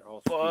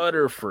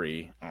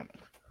Butterfree.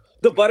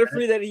 The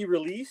Butterfree that he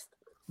released.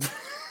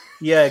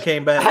 Yeah, it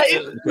came back. I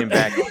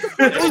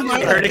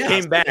heard it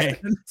came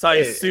back, so I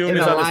assume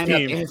it's on his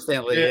team.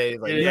 Instantly,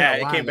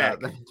 it came back.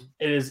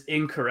 It is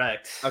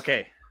incorrect.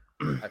 Okay,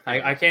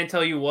 I can't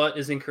tell you what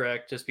is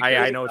incorrect just because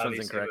I know which one's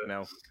incorrect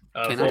now.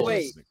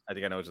 Wait, I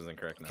think I know which one's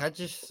incorrect now. Can I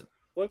just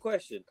one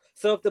question?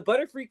 So if the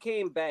Butterfree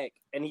came back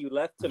and he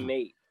left to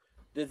mate,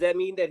 does that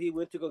mean that he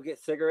went to go get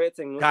cigarettes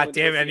and? God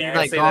damn it! You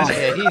like, say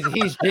that. Yeah,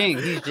 he's Jing.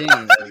 He's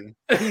Jing.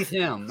 He's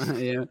him.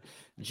 You know,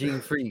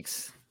 Jing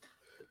freaks.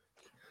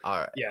 All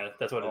right. Yeah,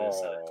 that's what it is.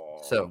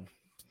 So,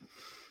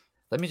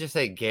 let me just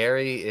say,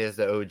 Gary is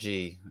the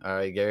OG. All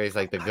right, Gary's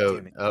like the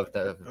goat of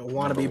the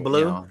wannabe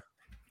blue. I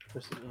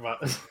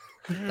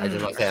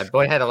just want to say that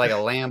boy had a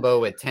Lambo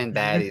with 10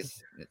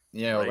 baddies.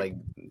 Like.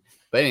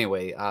 But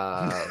anyway,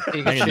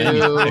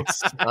 Pikachu.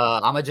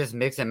 I'm gonna just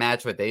mix and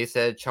match what they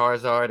said: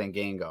 Charizard and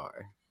Gengar.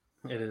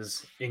 It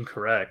is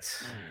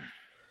incorrect.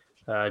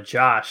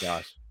 Josh.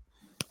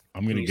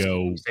 I'm gonna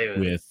go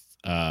with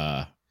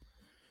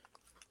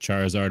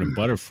Charizard and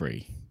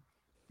Butterfree,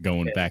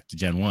 going back to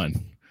Gen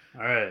 1.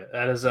 All right,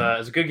 that is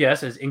a good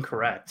guess. It is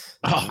incorrect.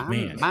 Oh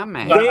man, my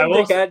man!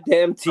 The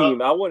goddamn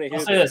team. I want to hear.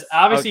 I'll say this.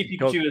 Obviously,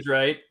 Pikachu is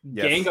right.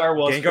 Yes.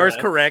 Gengar is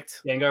correct.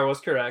 Gengar was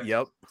correct.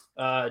 Yep.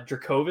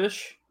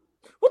 Dracovish.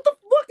 What the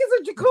fuck is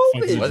a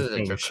Dracovish? What is a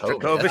Dracovish?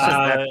 Dracovish is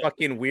that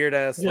fucking weird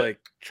ass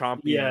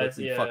chompy. Yeah.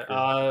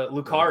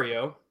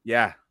 Lucario.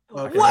 Yeah.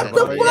 Okay. What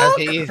the fuck?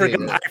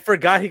 I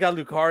forgot he got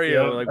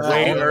Lucario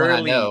way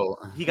early.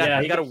 He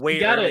got it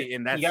way early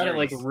in that. He got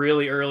it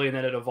really early, and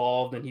then it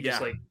evolved, and he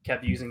just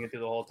kept using it through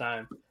the whole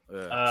time.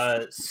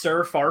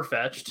 Sir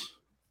Farfetch'd.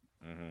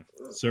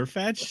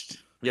 Sirfetch'd?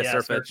 Yeah,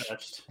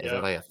 Sirfetch'd. Is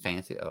it like a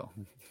fancy? Oh,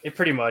 it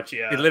pretty much,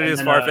 yeah. It literally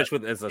is Farfetch'd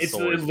with as a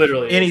sword. It's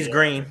literally, and he's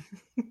green.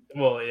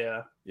 Well,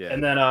 yeah.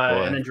 And then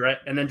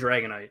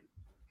Dragonite.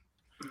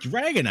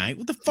 Dragonite?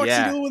 What the fuck's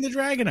he doing with the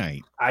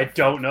Dragonite? I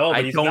don't know.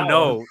 I don't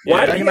know.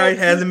 Dragonite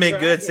hasn't been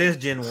good since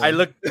Gen 1. I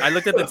looked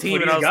at the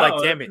team and I was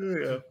like, damn it.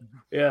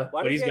 Yeah,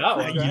 but he's got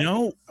one. You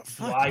know,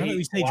 fuck, now that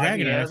you say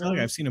Dragonite, I feel like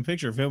I've seen a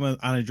picture of him on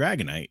a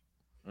Dragonite.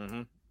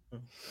 Mm-hmm.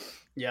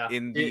 Yeah.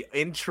 In the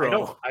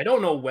intro. I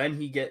don't know when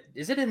he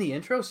is it in the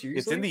intro? Seriously?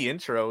 It's in the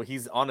intro.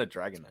 He's on a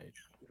Dragonite.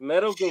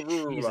 Metal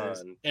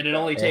Garurumon. And it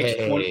only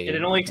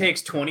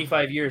takes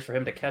 25 years for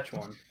him to catch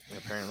one.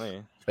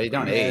 Apparently. But you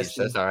don't age.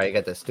 That's all right. You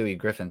got the Stewie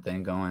Griffin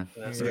thing going.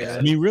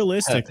 I mean,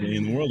 realistically,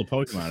 in the world of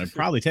Pokemon, it'd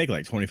probably take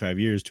like 25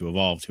 years to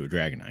evolve to a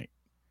Dragonite.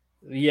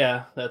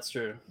 Yeah, that's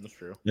true.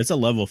 That's a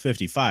level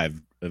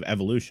 55 of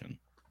evolution.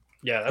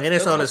 Yeah. And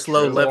it's on a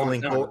slow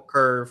leveling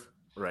curve.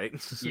 Right?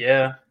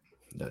 Yeah.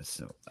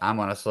 I'm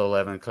on a slow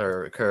leveling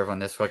curve on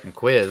this fucking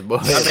quiz, boy.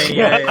 I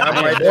mean,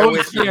 I'm right there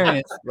with you.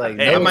 I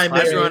might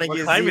miss run and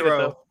get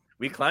 0.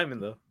 We climbing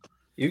though.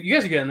 You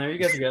guys are getting there.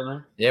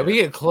 Yeah, we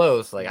get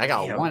close. Like I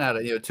got 2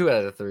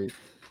 out of 3.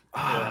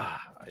 I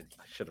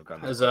should have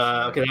gone.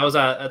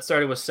 That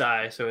started with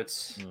Psy, so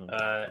it's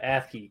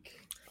Athgeek.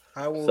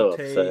 I will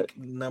take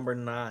number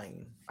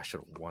 9. I should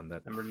have won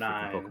that. Number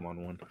 9.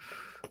 Pokemon one.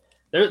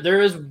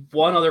 There is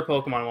one other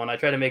Pokemon one. I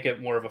try to make it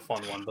more of a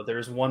fun one, but there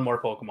is one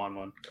more Pokemon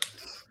one.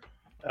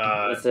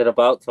 Is it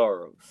about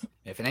Tauros?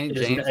 If it ain't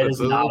James with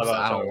boobs,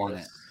 I don't want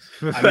it.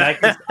 I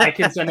mean, I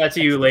can send that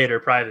to you later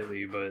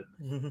privately, but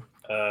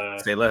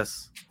say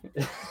less.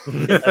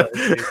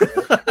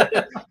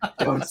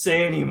 Don't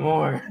say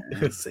anymore.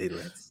 Say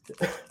less.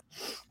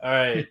 All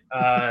right.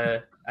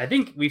 I I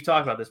think we've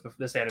talked about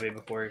this anime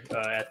before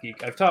at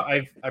Geek. I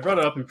brought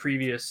it up in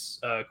previous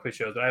quiz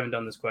shows, but I haven't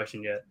done this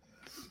question yet.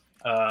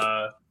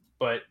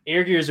 But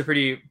Air Gear is a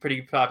pretty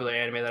popular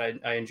anime that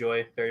I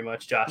enjoy very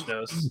much. Josh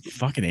knows.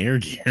 Fucking Air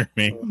Gear,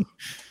 man.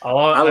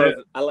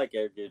 I like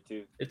Air Gear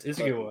too. It's a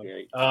good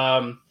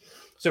one.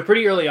 So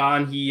pretty early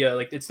on, he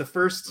it's the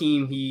first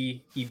team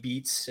he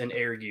beats in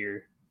Air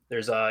Gear.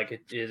 There's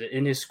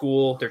in his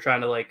school. They're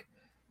trying to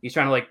he's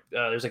trying to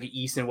there's like an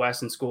East and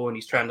West in school, and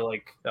he's trying to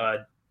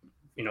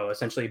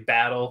essentially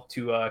battle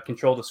to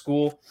control the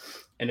school.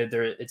 And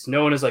it's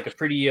known as like a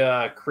pretty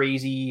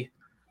crazy.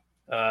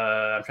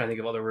 I'm trying to think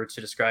of other words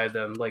to describe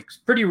them. Like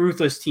pretty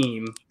ruthless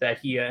team that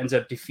he ends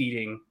up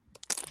defeating.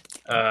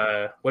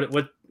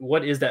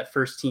 What is that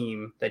first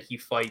team that he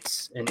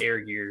fights in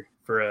Air Gear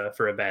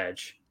for a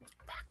badge?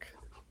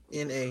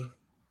 NA.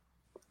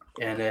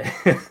 I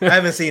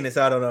haven't seen it,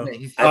 so I don't know.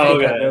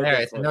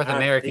 It's a North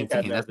American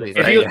team. That's what he's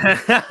saying.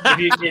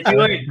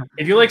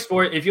 If you like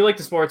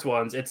the sports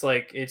ones, it's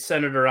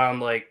centered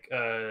around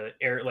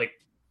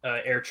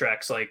air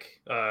treks,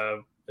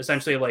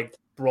 essentially like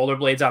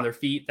rollerblades on their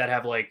feet that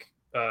have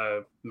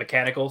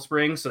mechanical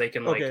springs, so they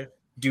can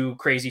do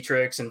crazy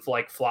tricks and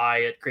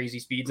fly at crazy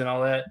speeds and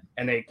all that.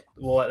 And they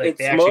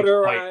actually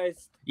motorized.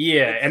 Fight.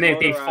 Yeah, and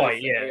they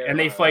fight. Yeah, and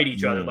they fight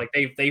each other. Like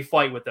they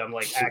fight with them,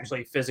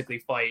 actually physically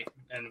fight,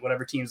 and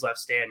whatever team's left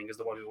standing is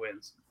the one who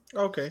wins.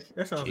 Okay,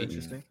 that sounds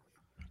interesting.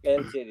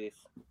 And titties.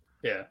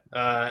 Yeah,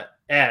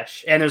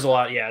 Ash, and there's a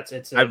lot. Yeah,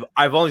 it's.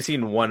 I've only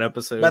seen one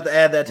episode. About to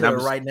add that to it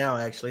right now.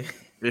 Actually,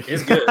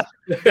 it's good.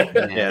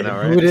 Yeah, no,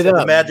 right. Boot it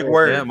up. Magic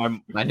word. Yeah,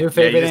 my new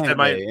favorite.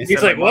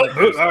 He's like, what?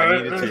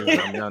 I'm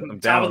Top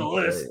down of the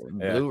list.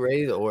 Yeah.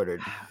 Blu-rays ordered.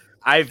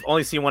 I've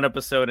only seen one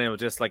episode, and it was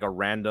just like a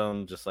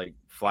random,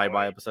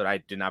 flyby episode. I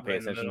did not pay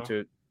attention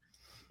to it.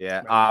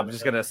 Yeah, I'm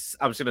just gonna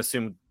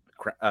assume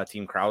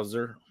Team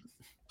Krauser.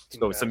 Let's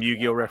go with some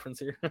Yu-Gi-Oh reference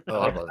here. I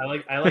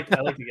like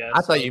the guess.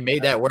 I thought you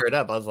made that word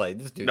up. I was like,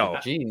 this dude is a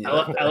genius.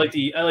 I like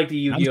the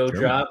Yu-Gi-Oh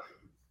drop.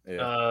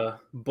 Yeah.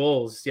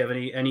 Bulls, do you have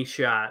any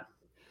shot?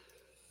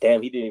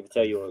 Damn, he didn't even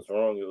tell you it was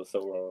wrong. It was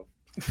so wrong.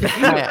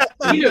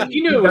 You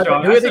knew it was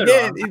wrong. Do it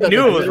again. I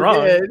knew it was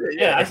wrong.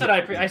 Yeah, I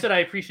said I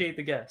appreciate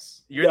the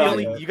guess. You're the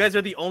only. You guys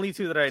are the only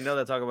two that I know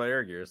that talk about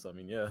Air Gear. So I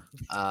mean, yeah.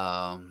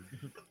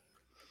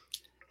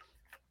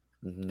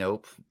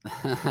 Nope.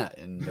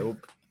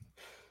 Nope.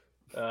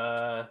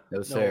 No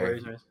sir.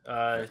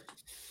 Worries,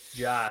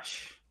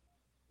 Josh.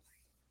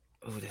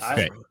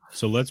 Okay,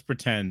 so let's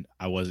pretend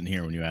I wasn't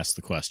here when you asked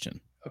the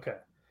question. Okay.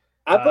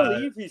 I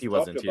believe he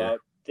wasn't about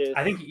here. this.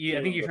 I think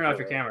you turned off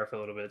your camera for a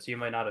little bit, so you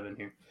might not have been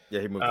here.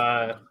 Yeah, he moved.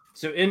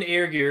 So in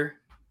Air Gear,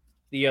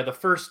 the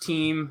first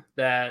team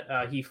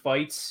that he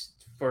fights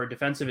for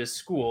defense of his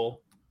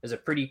school is a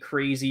pretty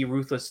crazy,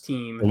 ruthless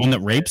team. The one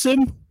that rapes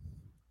him?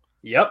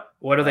 Yep.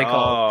 What are they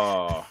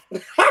called?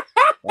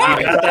 Wow,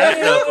 you got that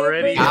stuff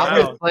already.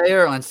 Wow.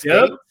 Player on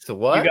skates. Yep. So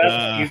what?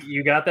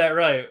 You got that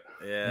right.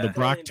 Yeah. The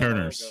Brock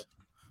Turners.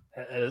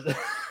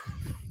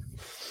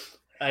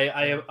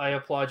 I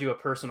applaud you a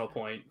personal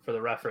point for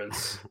the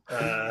reference,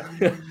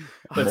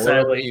 but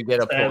sadly you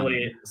get a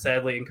point.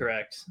 Sadly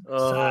incorrect.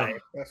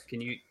 Can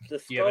you? The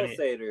do you have any?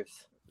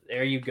 Skullsaders.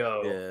 There you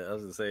go. Yeah, I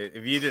was gonna say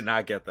if you did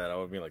not get that, I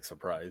would be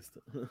surprised.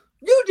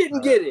 You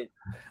didn't get it.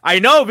 I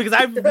know because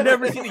I've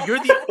never seen it.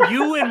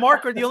 You and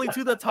Mark are the only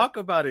two that talk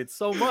about it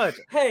so much.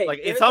 Hey,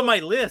 it's on my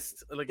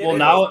list. Well,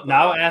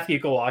 now Ath,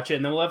 you can watch it,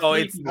 and then we'll have.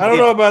 I don't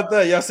know about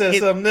that. Y'all said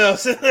something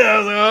else.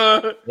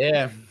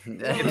 Yeah,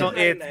 That's not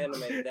an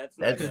anime.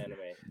 That's an anime.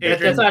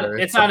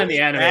 It's not in the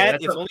anime.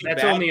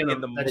 That's only in the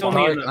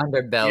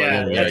underbelly.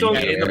 Yeah, that's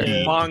only in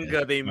the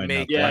manga they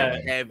make.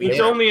 Heavy.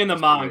 It's only in the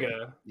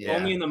manga. Yeah.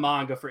 Only in the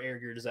manga for Air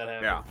Gear does that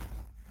happen. Yeah.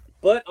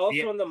 But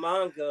also in the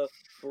manga,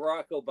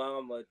 Barack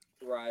Obama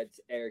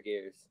rides Air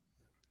Gears.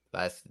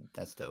 That's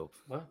dope.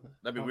 What?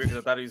 That'd be weird because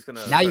I thought he was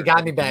gonna. Now you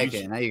got me back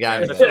in. Now you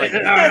got me. I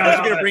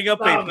was gonna bring up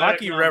a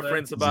hockey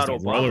reference about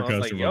Obama. Roller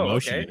coaster of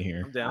emotion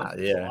here. I'm down.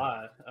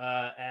 Yeah.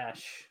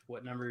 Ash,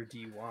 what number do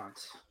you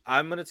want?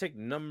 I'm gonna take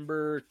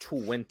number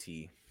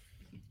 20.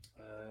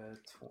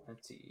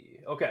 20.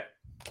 Okay.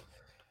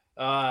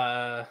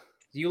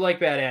 You like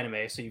bad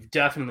anime, so you've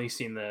definitely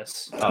seen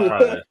this. Oh,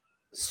 probably.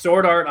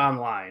 Sword Art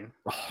Online.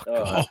 Oh,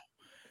 God.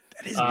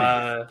 That is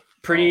bad.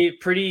 Pretty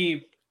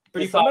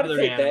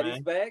popular anime. Daddy's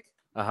back?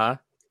 Uh-huh.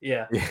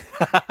 Yeah.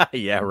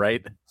 Yeah,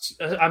 right.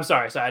 I'm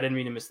sorry. I didn't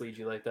mean to mislead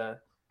you like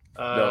that.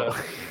 No.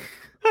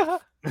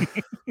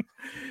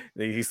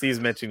 He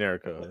sees mentioning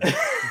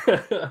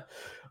Erica.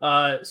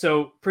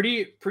 So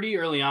pretty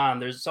early on,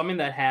 there's something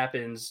that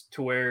happens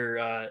to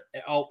where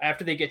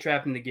after they get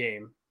trapped in the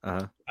game,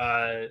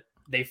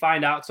 they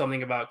find out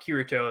something about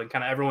Kirito, and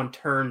kind of everyone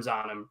turns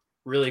on him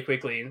really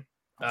quickly.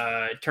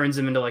 It turns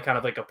him into kind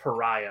of a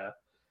pariah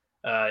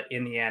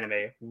in the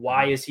anime.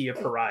 Why is he a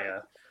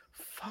pariah?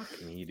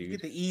 Fuck me, dude. You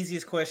get the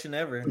easiest question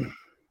ever.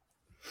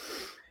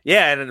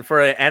 Yeah, and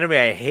for an anime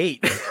I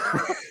hate.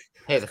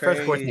 Hey, the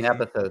first 14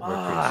 episodes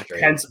were pretty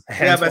straight. Hence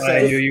why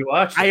you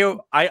watched.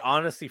 I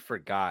honestly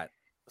forgot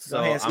So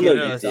Go ahead, I'm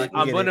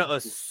Skip. gonna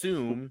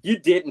assume You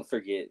didn't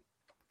forget.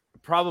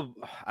 probably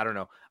I don't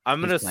know. I'm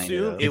gonna He's playing it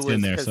assume up. it It's was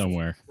in there 'cause,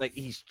 somewhere. like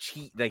he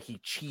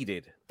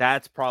cheated.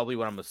 That's probably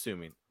what I'm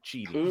assuming.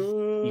 Cheating.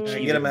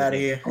 Mm, Get him out of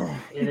here.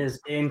 It is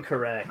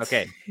incorrect.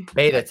 Okay.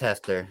 Beta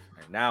tester.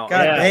 Now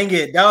God Yeah. dang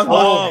it. That was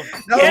Oh,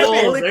 that was damn the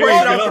it. only There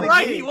question you I go. was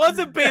right. gonna He get. was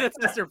a beta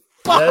tester.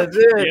 Fuck. That's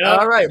it. Yep.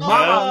 All right, Mama,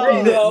 I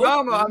made it. No.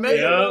 Mama, I made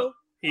it. Yep.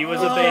 He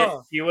was a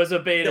beta. He was a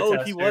beta No,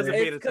 tester. he was a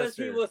beta it's because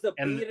he tester. was a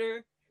And-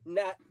 beater,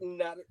 not.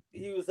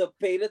 He was a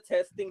beta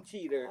testing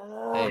cheater.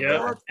 Hey,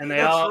 Yep. bro. And they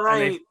That's all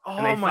right. and they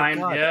Oh my find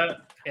god. yeah.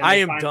 and I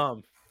they am find-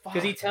 dumb.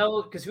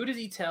 Because who does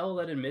he tell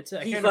that admits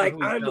it? I He's can't like,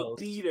 remember who he I'm a tells.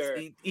 beater.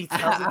 He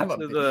tells I'm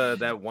it a to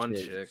that one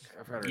bitch. chick.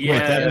 I've heard her Yeah. Wait,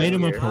 that made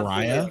him a yeah.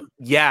 pariah?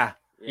 Yeah.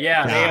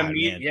 Yeah, they God,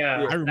 meet. man.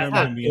 Yeah, I remember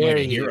How him being like dare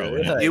a you. hero.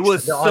 Like, It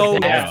was the so-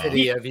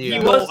 audacity He- of you. he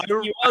No, was-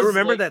 I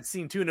remember like- that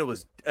scene too, and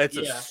it's a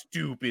Yeah.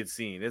 stupid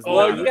scene. It's Oh,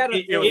 not, you gotta-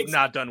 it was it's-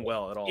 not done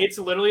well at all. It's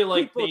literally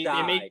like People they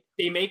died.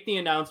 make the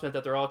announcement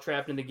that they're all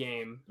trapped in the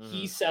game.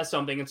 He Mhm. says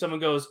something, and someone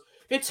goes,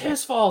 "It's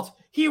his fault.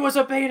 He was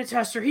a beta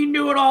tester. He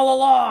knew it all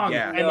along."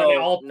 Yeah. and then they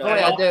No, all. no. Oh, and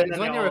yeah, all- dude, and then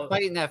when they they were all-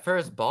 fighting that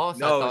first boss,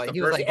 No, I it was thought the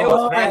he was first like, boss.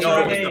 oh, No, crap, it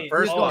was he the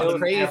first was one. going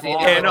crazy. Yeah,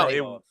 They're yeah, no,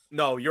 like-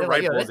 no, you're they're right,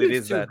 like, yo, Bulls. that It dude's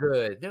is too that.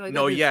 good. They're like,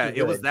 No, that dude's yeah, too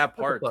it was good. that What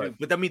the part fuck? too.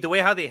 But I mean, the way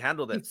how they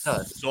handled it He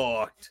sucks.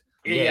 sucked.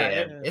 Yeah,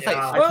 it's like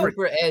yeah.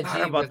 super edgy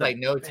about with that. like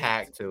no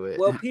tact to it.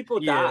 Well,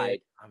 people Yeah.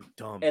 died, I'm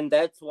dumb. and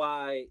that's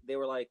why they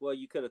were like, "Well,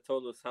 you could have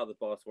told us how the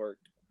boss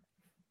worked."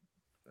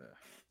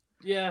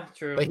 Yeah,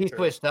 true. But he true.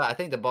 switched up. I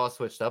think the boss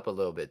switched up a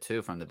little bit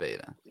too from the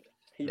beta.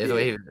 He Is the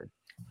way did. he-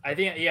 I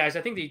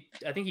think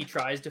I think he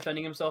tries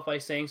defending himself by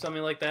saying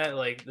something like that,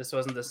 like this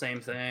wasn't the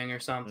same thing or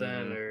something,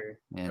 Mhm. or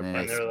and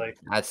and they're like,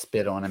 I'd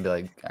spit on him and be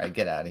like, all right,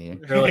 get out of here.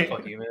 they're like,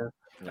 "Fuck you, man."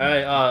 All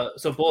right,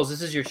 so Bulls,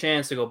 this is your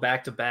chance to go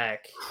back to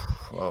back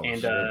Whoa,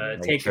 and shit.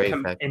 Like, take straight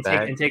com- back to and back.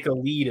 take and take a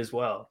lead as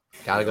well,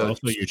 Gotta go Also,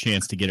 your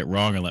chance to get it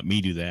wrong and let me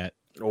do that.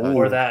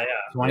 or that,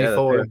 yeah.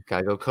 24.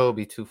 Gotta go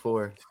Kobe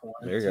 2-4.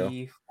 There you go.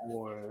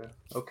 24.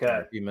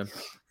 Okay. You, man.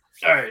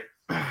 All right.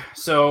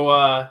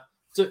 So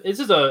this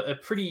is a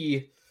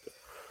pretty.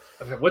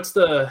 Okay,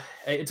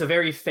 it's a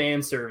very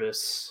fan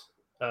service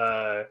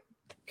kind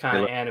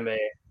of anime.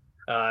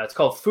 It's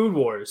called Food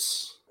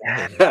Wars.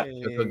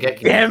 Go get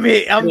Damn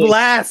it! I'm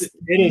last.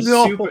 It is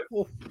No.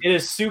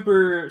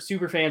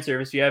 super fan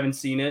service. If you haven't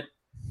seen it,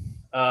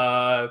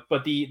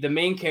 but the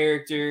main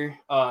character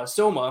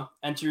Soma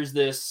enters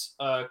this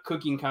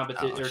cooking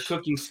competition or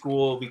cooking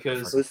school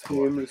because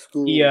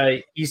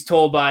he's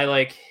told by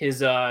like his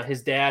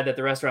dad that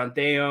the restaurant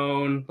they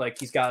own, like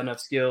he's got enough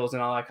skills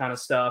and all that kind of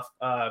stuff.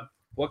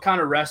 What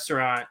kind of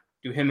restaurant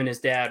do him and his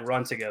dad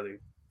run together?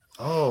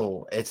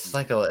 Oh, it's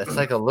like a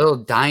little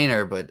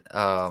diner, but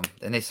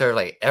and they serve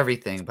like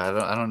everything, but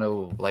I don't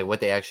know like what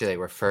they actually like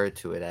refer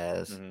to it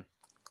as. Mhm.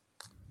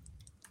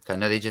 I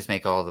know they just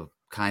make all the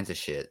kinds of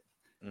shit.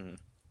 Mhm.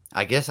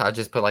 I guess I'll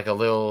just put like a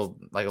little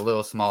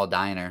small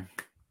diner.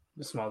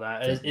 The small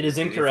dad. It is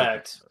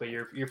incorrect, but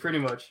you're pretty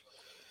much.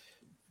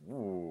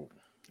 Ooh.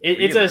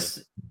 It's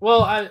Really?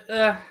 well.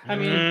 I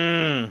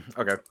mean,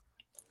 Okay.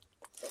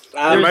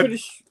 I'm There's- pretty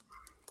sure.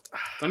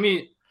 let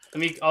me.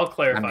 I'll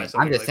clarify I mean,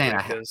 something. I'm just really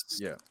saying, quick, 'cause-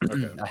 Yeah.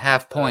 Okay. A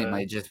half point Uh,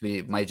 might just be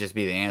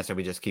the answer.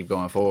 We just keep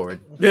going forward.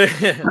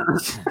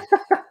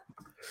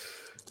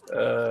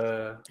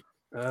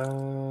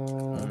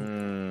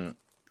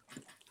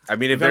 I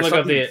mean, if Don't there's look up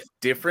something the-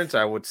 different,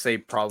 I would say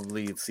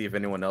probably see if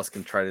anyone else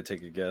can try to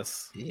take a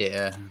guess.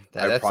 Yeah,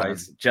 I that's probably,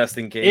 just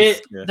in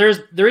case. Yeah.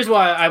 The reason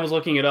why I was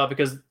looking it up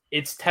because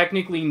it's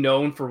technically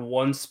known for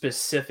one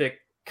specific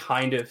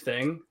kind of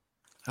thing.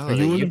 oh, Are the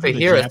you looking for the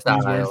Yukihira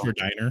Japanese word style. for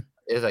diner?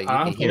 It's like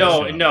Huh?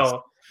 Yukihira.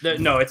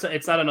 No,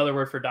 it's not another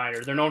word for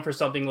diner. They're known for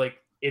something like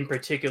in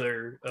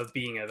particular of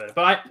being of it.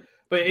 But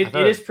it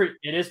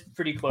is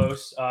pretty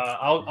close.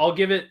 I'll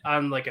give it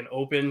on like an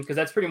open because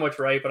that's pretty much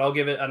right. But I'll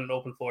give it on an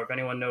open floor if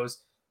anyone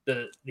knows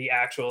the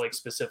actual like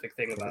specific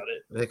thing about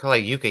it. They call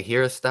it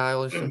Yukihira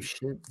style or some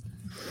shit.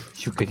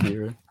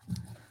 Yukihira.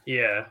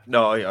 Yeah.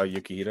 No,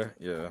 Yukihira.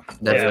 Yeah.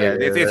 That's Yeah, what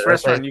it It's is.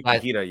 restaurant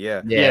That's- Yukihira.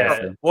 Yeah.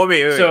 Yeah. Well,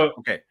 wait. So-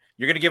 Okay.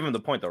 You're going to give him the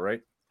point, though, right?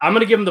 I'm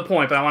gonna give him the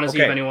point, but I want to see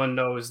if Okay. anyone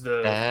knows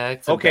the.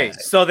 Back to Okay. back.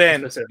 So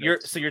then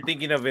Specifics. you're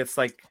thinking of it's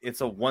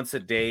a once a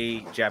day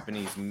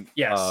Japanese.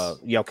 Yes.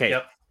 Yeah. Okay.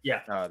 Yep.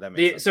 Yeah. That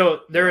makes sense.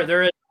 So they're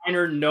a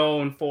diner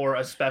known for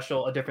a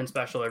different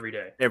special every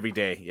day. Every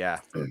day. Yeah.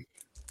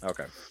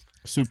 Okay.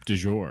 Soup du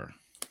jour.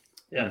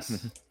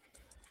 Yes.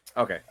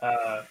 Okay.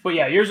 But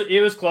yeah,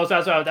 it was close.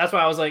 That's why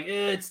I was like,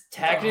 it's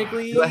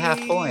technically Do a half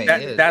point.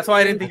 Yeah. That's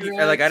why I didn't think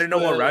I didn't know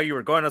what But- route you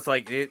were going. It's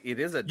like it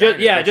is a diner.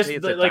 Yeah, They just say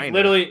it's a like diner.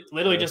 literally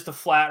Yeah. just a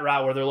flat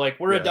route where they're like,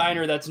 we're Yeah. a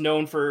diner that's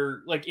known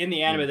for like in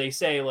the anime they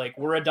say like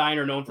we're a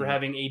diner known for Mhm.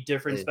 having a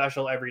different Yeah.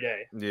 special every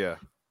day. Yeah.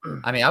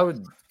 I mean, I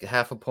would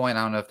half a point.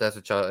 I don't know if that's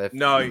what y'all. If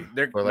No, or like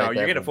you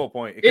that, get a but- full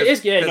point. It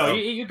is you Because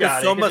got it.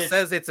 'cause Soma it's-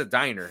 says it's a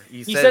diner.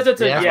 he says it's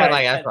a Yeah,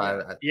 yeah, that's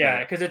why. yeah,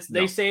 because it's they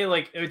No. say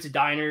like it's a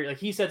diner. Like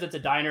he says it's a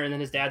diner, and then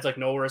his dad's like,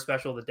 no, we're a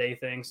special of the day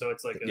thing. So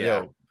it's like a, Yeah.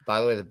 Yo, By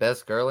the way, the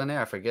best girl in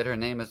there, I forget her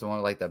name, is the one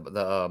with like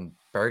the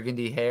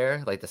burgundy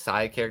hair, like the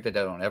side character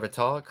that don't ever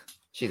talk.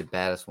 She's the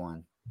baddest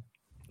one.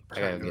 I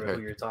gotta get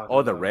her.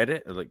 Oh, the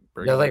Reddit, like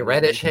yeah, like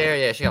reddish hair.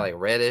 Yeah, she got like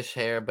reddish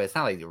hair, but it's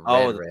not like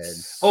red.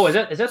 Oh, is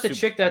that the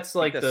chick that's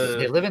like the?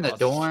 They live in the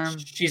dorm.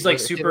 She's like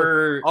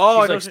super.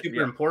 Oh, she's like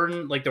super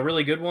important, like the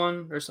really good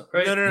one, or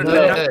something. Right?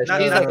 No.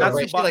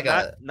 She's like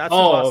a not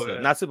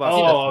Tsubasa.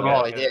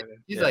 Oh, yeah.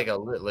 She's like a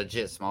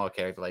legit small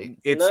character. Like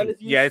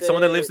it's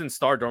someone that lives in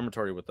Star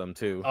Dormitory with them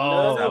too.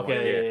 Oh,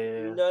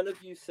 okay. None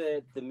of you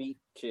said the meat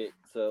chick.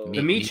 So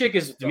the meat chick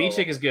is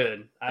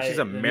good. She's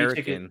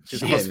American.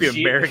 She's supposed to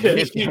be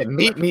American.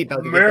 Meat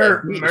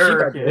American.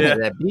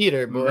 That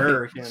beater, boy.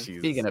 American.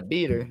 Speaking of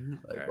beater,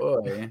 like,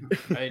 boy.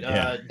 Right,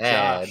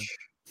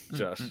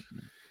 Josh.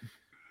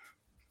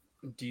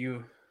 What do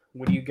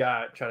you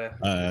got? Try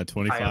to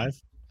 25.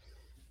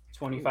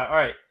 25. All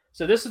right.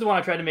 So this is the one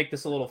I tried to make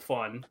this a little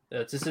fun.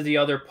 This is the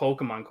other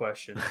Pokemon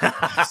question.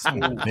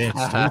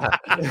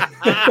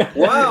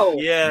 Wow.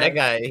 Yeah. That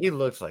guy, he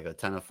looks like a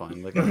ton of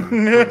fun. Look at him.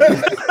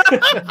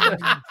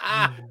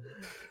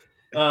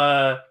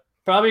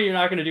 Probably you're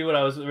not going to do what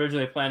I was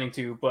originally planning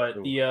to, but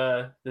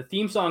the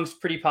theme song's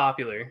pretty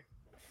popular,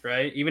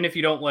 right? Even if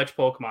you don't watch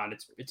Pokemon,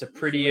 it's a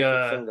pretty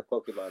sing the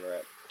Pokemon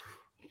rap.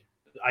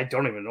 I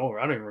don't even know.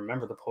 I don't even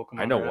remember the Pokemon.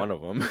 I know rap. one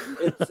of them.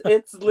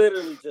 It's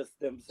literally just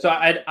them. So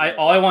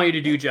all I want you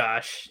to do,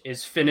 Josh,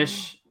 is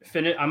finish.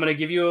 I'm going to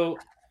give you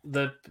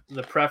the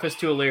preface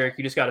to a lyric.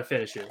 You just got to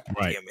finish it.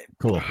 Right.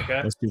 Cool.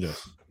 Okay. Let's do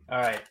this. All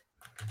right.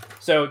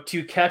 So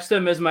to catch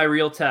them is my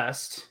real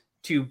test.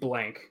 To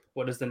blank.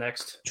 What is the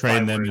next?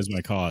 Train them is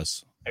my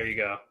cause. There you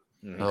go.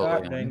 And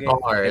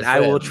I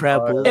will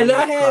travel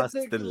across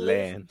the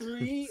land,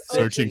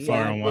 searching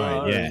far and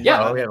wide.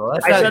 Yeah. Okay, well,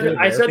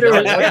 I said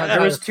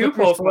there was two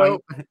Pokemon.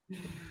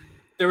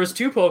 There was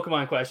two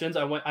Pokemon questions.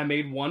 I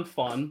made one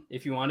fun.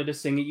 If you wanted to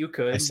sing it, you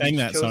could. I sang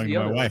that song to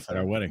my wife at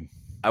our wedding.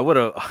 I would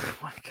have. Oh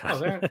my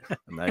god!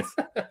 Nice.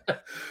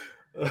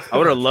 I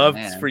would have loved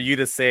for you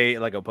to say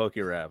like a Poke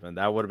Rap, and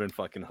that would have been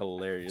fucking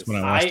hilarious. That's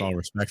when I lost all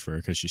respect for her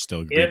because she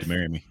still agreed to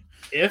marry me.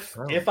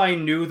 If I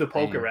knew the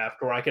Poke Rap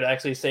where I could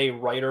actually say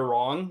right or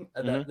wrong,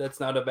 that's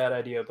not a bad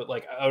idea. But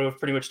like I would have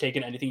pretty much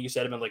taken anything you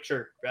said and been like,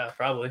 sure, yeah,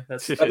 probably.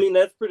 That's I mean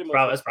that's pretty much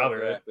that's probably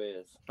right.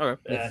 Is.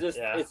 Okay.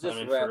 It's just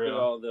rapping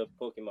all the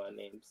Pokemon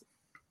names.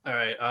 All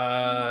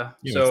right.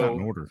 It's so not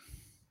in order.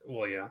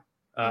 Well, yeah.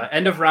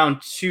 End of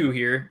round 2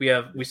 here.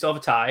 We still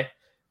have a tie.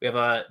 We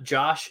have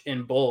Josh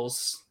and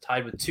Bulls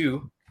tied with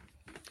 2.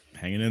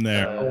 Hanging in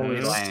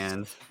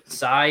there.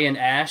 Sai and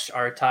Ash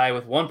are tied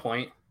with 1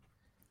 point.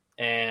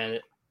 And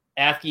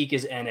Athgeek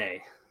is NA.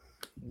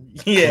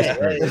 Yeah.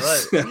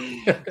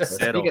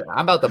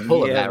 I'm about to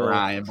pull him, Matt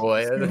Ryan,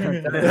 boy.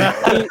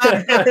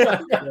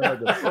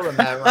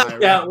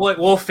 Yeah,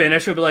 we'll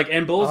finish. We'll be like,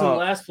 and Bulls in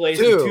last place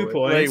with 2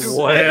 points. Wait,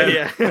 what?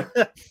 Yeah.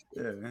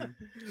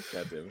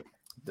 God damn it.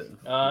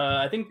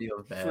 I think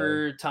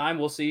for time,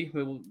 we'll see.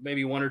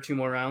 Maybe 1 or 2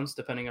 more rounds,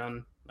 depending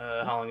on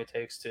how long it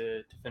takes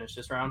to finish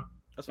this round.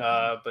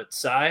 But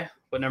Sai,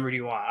 what number do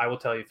you want? I will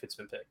tell you if it's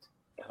been picked.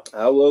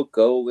 I will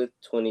go with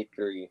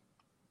 23.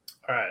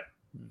 All right.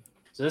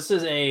 So this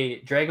is a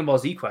Dragon Ball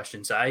Z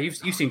question, Sai. You've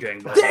seen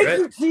Dragon Ball Z, right? Thank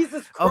you,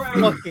 Jesus Christ.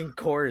 Of fucking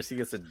course, he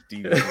gets a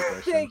D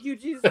question. Thank you,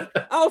 Jesus.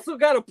 I also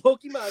got a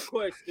Pokemon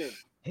question.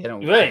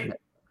 Wait.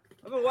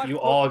 You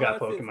all got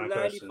Pokemon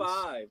questions.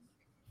 95.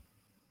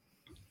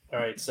 All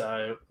right,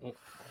 so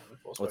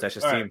what's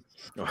Ash's team?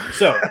 Right.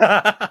 So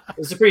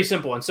it's a pretty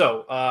simple one.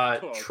 So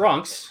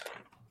Trunks,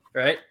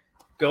 right,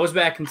 goes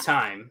back in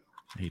time.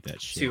 I hate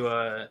that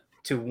shit.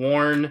 To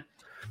warn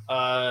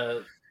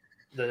the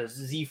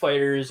Z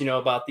fighters,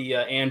 about the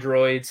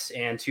androids,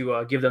 and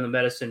to give them the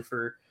medicine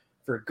for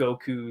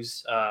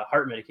Goku's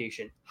heart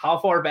medication. How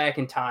far back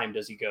in time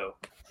does he go?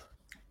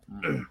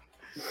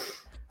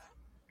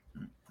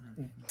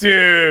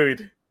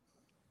 Dude.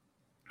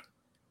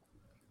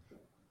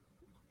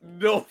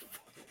 No.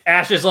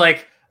 Ash is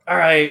like, all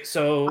right,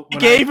 so I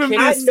gave him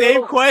the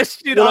same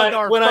question on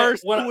our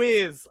first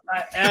quiz.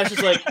 Ash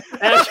is like,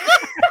 Ash,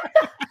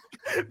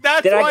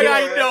 that's why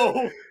I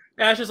know.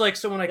 Ash is like,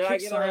 so when I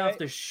kicked Sai off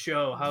the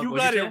show, how you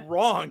got it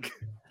wrong?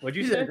 What'd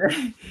you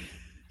say?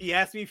 He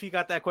asked me if he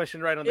got that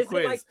question right on the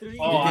quiz. Like you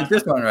get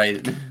this one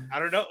right. I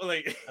don't know.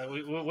 Like,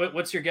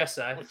 what's your guess,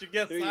 Sai? What's your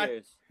guess, 3 Sai?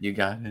 years. You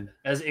got it.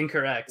 As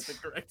incorrect. That's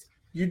incorrect.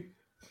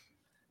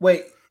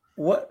 Wait,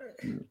 what?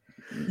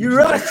 You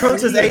realize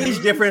Trunks'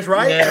 age difference,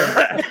 right?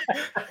 Yeah.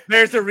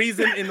 There's a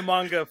reason in the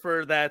manga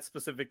for that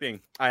specific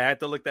thing. I had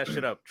to look that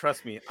shit up.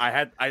 Trust me. I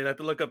had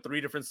to look up 3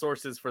 different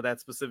sources for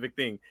that specific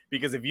thing.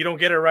 Because if you don't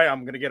get it right,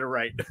 I'm gonna get it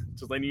right.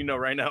 Just letting you know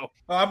right now.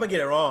 Oh, I'm gonna get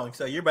it wrong.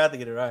 So you're about to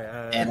get it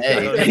right.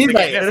 He's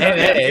like,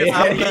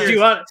 do you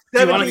want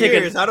to take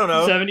years? I don't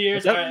know. 70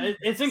 years? Right.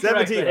 It's incorrect.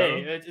 But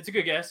hey, it's a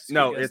good guess.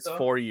 It's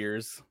 4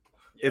 years.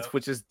 Yep.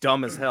 Which is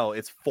dumb as hell.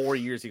 It's 4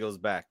 years he goes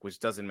back, which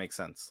doesn't make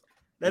sense.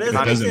 That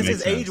doesn't make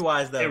sense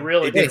age-wise, though. It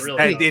really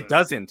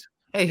doesn't.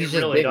 Hey, he's It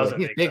just really big. doesn't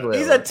He's make big. sense. Lil.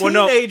 He's a Well,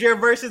 no. teenager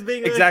versus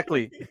being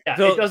Exactly. Yeah,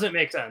 So- it doesn't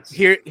make sense.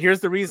 Here's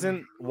the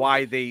reason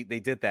why they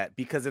did that,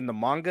 because in the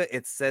manga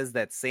it says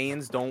that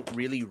Saiyans don't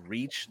really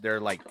reach their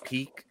like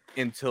peak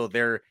until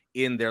they're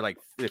in their like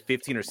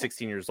 15 or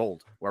 16 years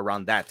old, or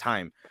around that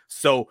time.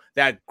 So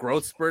that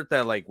growth spurt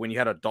that like when you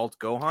had adult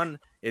Gohan,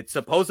 it's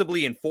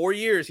supposedly in 4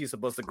 years he's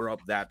supposed to grow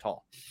up that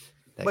tall.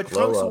 That But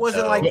glow Trunks up,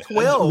 wasn't though. like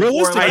 12.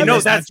 Realistically, or I know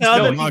That's that's the still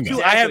other manga. thing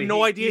too. I have Exactly.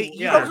 no idea. He-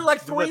 He yeah. was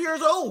like 3 But-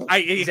 years old.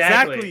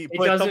 Exactly. It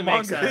But doesn't the make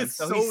manga sense. is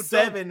So so he's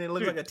 7 and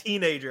looks like a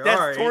teenager. That's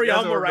All right, that's what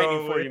Toriyama we're writing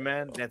going for with. you,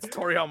 man. That's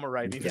Toriyama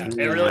writing. Yeah, for it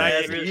you. really- But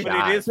it really-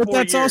 but it is. But 4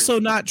 that's years. also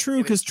not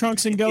true because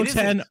Trunks and It isn't.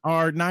 Goten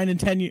are 9 and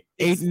 10, 8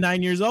 and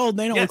 9 years old.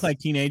 They don't Yes. look like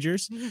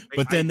teenagers,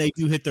 but then they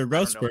do hit their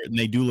growth don't know. spurt and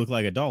they do look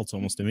like adults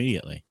almost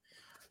immediately.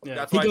 Yeah.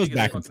 That's He why I goes think it's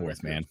back and fucking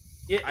forth, weird. man.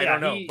 Yeah, I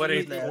don't know, but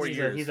it's 4 he's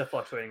years. a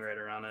fluctuating rate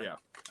around it. Yeah.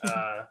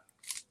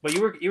 But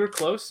you were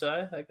close,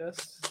 I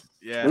guess.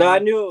 Yeah. No, I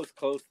knew it was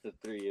close to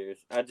 3 years.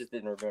 I just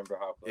didn't remember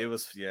how close. It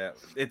was, yeah.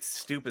 It's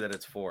stupid that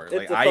it's 4. It's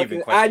Like a I fucking-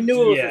 even I questioned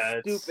knew it was Yeah, a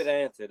it's- stupid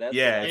answer. That's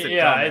Yeah, what it's I- a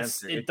Yeah, dumb it's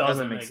answer. it It doesn't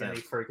doesn't make make any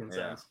sense. freaking Yeah.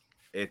 sense.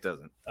 It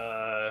doesn't.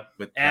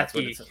 But that's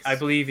what it Atki, says. I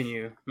believe in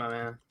you, my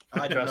man.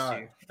 I do trust not,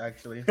 you.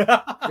 actually. You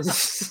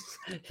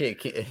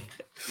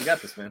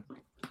got this, man.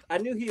 I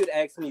knew he would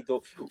ask me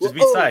though. Just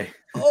be oh, Sai.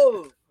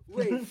 oh,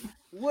 wait.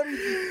 What did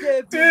you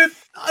get? Dude, at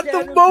the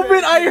Shadow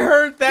moment I Dragon.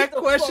 heard that Get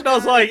the question, fuck I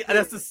was outta like, here.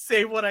 "That's the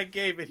same one I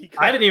gave," and he.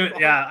 I didn't even.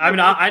 Yeah, I mean,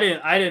 I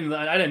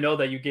didn't know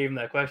that you gave him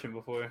that question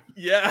before.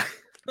 Yeah.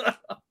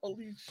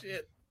 Holy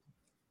shit.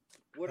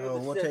 What are Oh,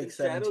 the we'll 7 take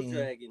Shadow 17.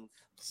 Dragons?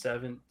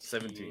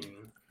 17.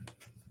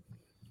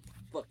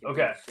 Fucking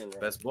Okay. Shinra.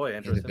 Best boy, He's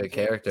Andrew. a big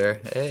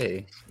character.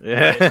 Hey.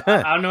 Yeah.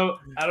 I don't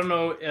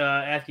know.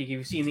 Atki,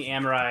 you've seen the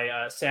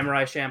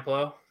Samurai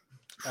Champloo?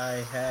 I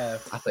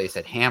have. I thought you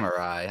said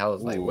Hammerai. I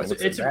was like, Ooh, what's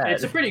It's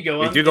it? a pretty good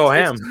one. They do go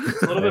It's- ham.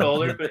 It's a little bit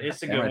older, but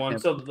it's a good Samurai one.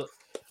 Champloo. So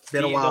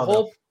Been a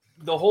while.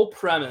 the whole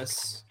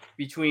premise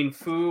between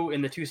Fu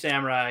and the two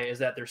samurai is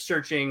that they're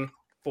searching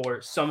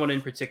for someone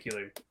in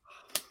particular.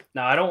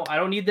 Now I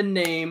don't need the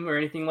name or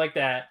anything like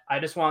that. I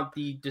just want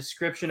the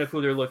description of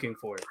who they're looking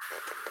for.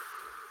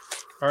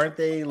 Aren't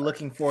they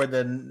looking for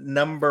the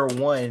number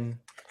one?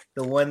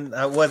 The one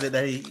was it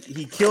that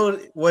he killed?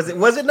 Was it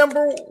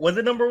number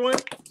one?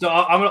 So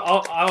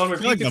I'll I feel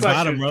repeat like the the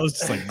question. bottom row's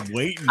just like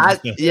waiting.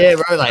 Yeah,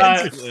 bro. Like,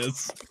 Answer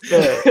this.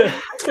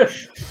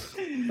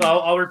 So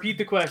I'll repeat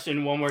the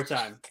question one more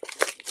time.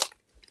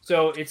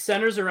 So it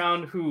centers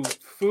around who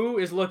Fu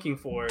is looking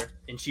for,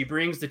 and she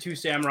brings the two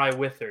samurai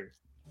with her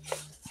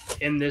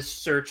in this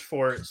search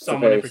for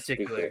someone in Very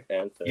particular. stupid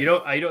answer.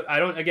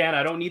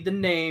 I don't need the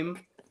name,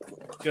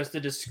 just a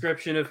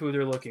description of who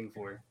they're looking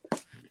for.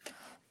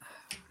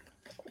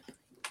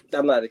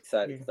 I'm not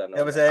excited. 'Cause I know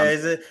That was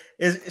that.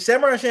 is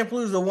Samurai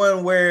Champloo the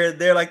one where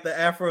they're like the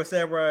Afro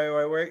Samurai,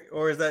 right?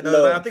 Or is that no?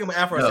 No. I think I'm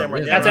Afro No,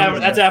 Samurai. yeah.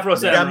 That's Afro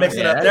Got Samurai. mixed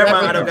it up. Yeah, Never that's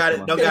mind. I don't Afro got it.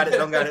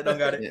 Samurai. Don't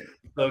got it.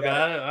 So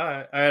got it.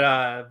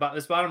 All right.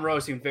 This bottom row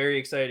seemed very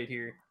excited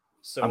here.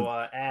 So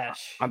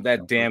Ash. I'm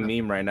that damn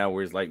meme right now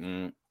where he's like,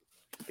 Right.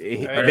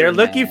 they're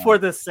looking for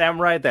the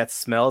samurai that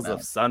smells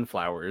of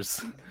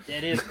sunflowers.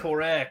 That is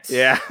correct.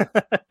 Yeah.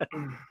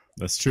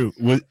 That's true.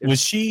 Was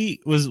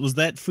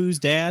that Fu's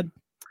dad?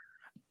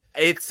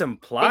 It's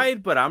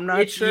implied, but I'm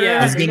not sure. yeah,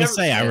 I was they gonna never-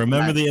 say I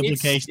remember the it's-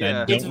 implication.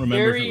 yeah. I don't It's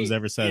remember if it was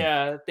ever said.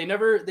 Yeah, they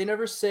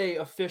never say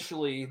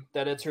officially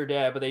that it's her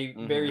dad, but they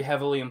very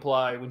heavily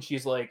imply when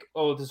she's like,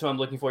 "Oh, this is who I'm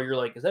looking for." You're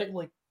like, "Is that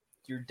like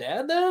your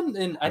dad then?"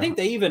 And I think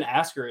they even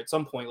ask her at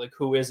some point, like,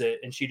 "Who is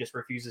it?" And she just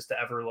refuses to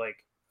ever like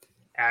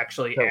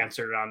actually So-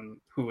 answer on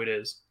who it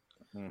is.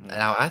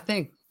 now I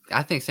think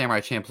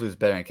Samurai Champloo is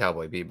better than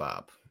Cowboy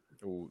Bebop.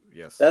 Ooh,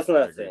 yes. That's I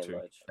not agree saying too.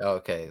 much.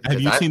 Okay. Have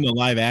 'cause you I- seen the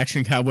live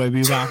action Cowboy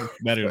Bebop?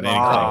 Better than anything.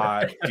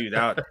 Ah, dude,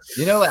 that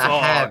You know what? I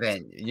Fuck.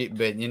 haven't.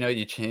 But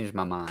you changed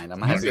my mind. I'm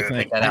gonna have Here's to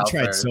the check thing, that I out.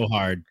 tried first. so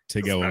hard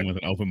to go in with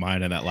an open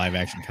mind on that live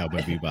action Cowboy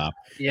Bebop.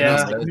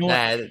 Yeah, like, you know what?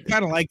 That-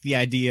 Kind of like the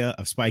idea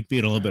of Spike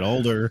being a little bit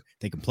older.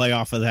 They can play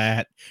off of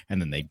that,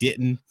 and then they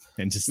didn't,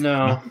 and just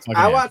No. nothing fucking I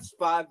happened. watched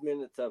 5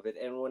 minutes of it,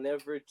 and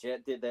whenever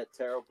Jet did that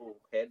terrible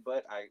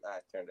headbutt, I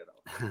turned it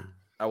off.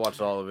 I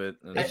watched all of it.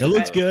 and It It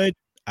looks I- good.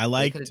 I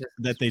liked could've just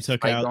that they took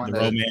Spike out going the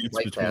to romance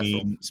White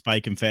between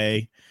Spike and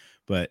Faye,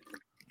 but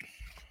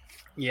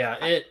yeah,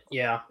 I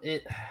don't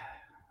It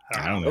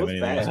know was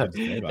anything bad. else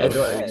to say about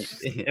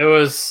It it.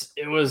 was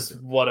It was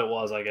what it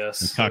was, I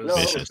guess. It's cock No, it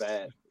vicious. was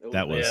bad. It was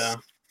That was Yeah.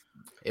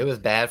 It was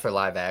bad for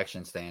live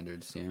action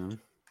standards,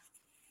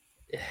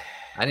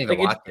 I didn't even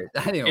Like, watch it.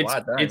 I didn't even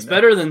watch that. It's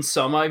better than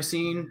some I've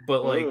seen,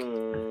 but like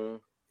Mm.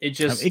 it I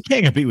just mean, it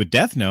can't compete with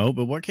Death Note,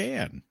 but what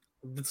can?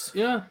 it's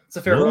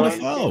a fair Willem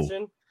point. Dafoe.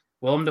 Kenshin?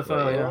 Willem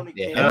Dafoe, yeah. Rurouni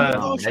Yeah, Kenshin?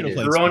 Uh, should have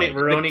played Veroni Spike.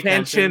 Veroni the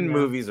Kenshin yeah.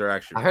 movies are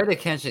actually. I heard the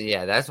Kenshin.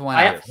 Yeah, that's one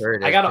I I've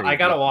heard. gotta is pretty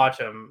good. watch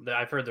them.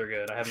 I've heard they're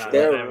good. I have not.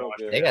 They're I haven't real watched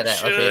good. them. They got that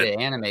Should. updated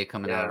anime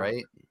coming out, Yeah.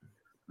 right?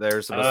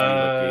 They're supposed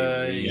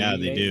to be. Yeah,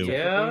 they do.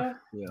 Yeah,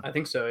 Yeah. I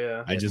think so.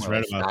 Yeah. I just more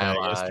read like about that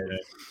stylized. yesterday.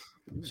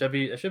 Should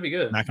be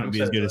good. Not going to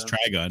be as good as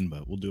Trigun,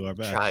 but we'll do our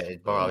best. Try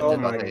it, bro. Oh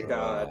my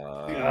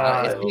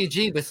god. It's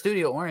PG, but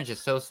Studio Orange is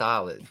so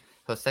solid.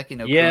 Hoseki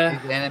no Yeah.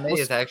 Kuki's anime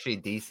is actually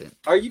decent.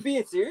 Are you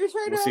being serious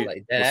right now? We'll see.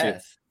 Like We'll see.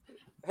 that.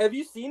 Have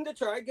you seen the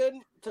Trigun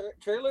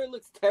trailer? It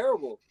looks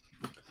terrible.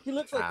 He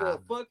looks like a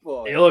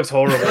fuckboy. It looks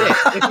horrible.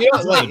 If you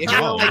don't like, you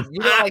don't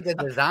like the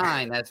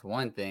design, that's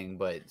one thing.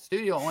 But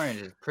Studio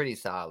Orange is pretty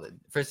solid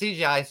for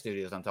CGI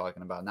studios. I'm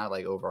talking about, not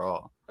like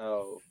overall.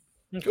 Oh,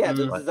 yeah.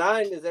 The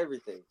design is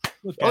everything.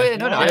 Okay. Oh yeah,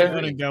 no, I'm I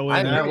going to go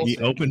I in agree.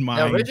 the open The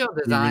mind. original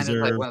design is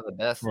like reserve one of the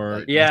best. for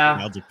Like, Yeah.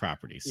 nostalgic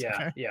properties. Yeah,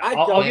 Okay. yeah. I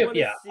I'll don't give wanna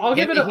yeah. see I'll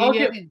give it.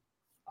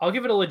 I'll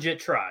give it a legit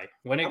try.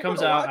 When it I'm comes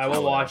gonna out, I watch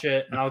will it. watch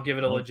it and I'll give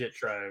it a legit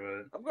try.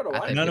 But I'm gonna I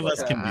watch think None it. of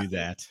us can I do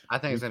that. I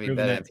think it's We've gonna be proven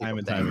better that than time people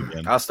and time think.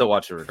 again. I'll still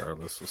watch it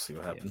regardless. We'll see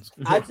what happens.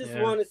 I just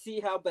Yeah. want to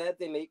see how bad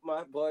they make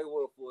my boy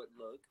Wolfwood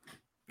look.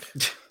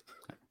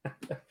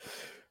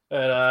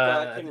 But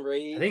I can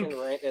rage think-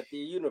 and rant at the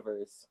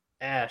universe.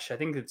 Ash, I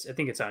think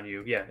it's on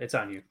you. Yeah, it's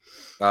on you.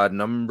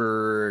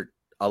 Number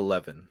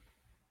 11.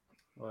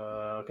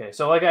 Okay,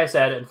 so like I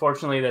said,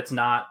 unfortunately, that's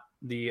not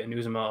the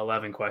Anuzuma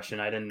 11 question.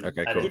 I didn't.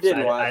 Okay, I cool. You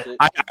didn't watch it.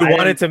 I I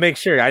wanted didn't- to make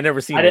sure. I never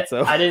seen I it, didn't,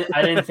 so I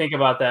didn't think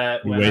about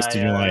that. You when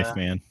wasted I, your life,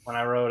 man. when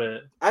I wrote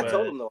it. I but-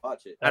 told him to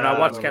watch it. And I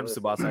watched Um, Captain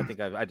Tsubasa. I think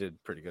I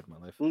did pretty good in my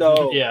life.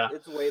 No, Yeah.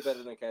 it's way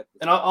better than Captain.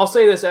 And I'll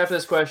say this after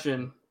this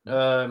question,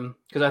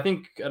 because I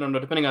think I don't know.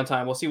 Depending on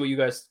time, we'll see what you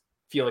guys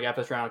feel like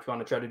after this round. If you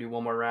want to try to do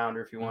one more round,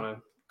 or if you want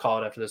to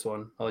call it after this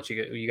one, I'll let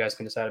you guys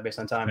can decide it based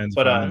on time. Depends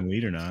But if I'm in the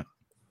lead or not.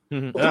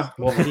 yeah,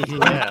 well,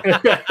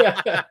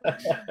 Yeah.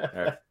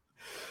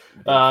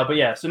 All right. but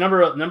yeah, so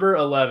number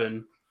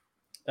 11.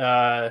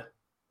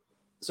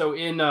 So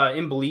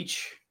in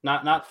Bleach,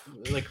 not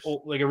like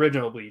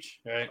original Bleach,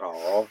 right?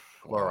 Oh,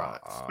 Clorox.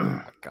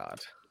 Oh God.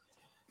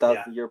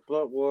 that's your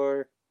blood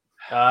war.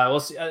 We'll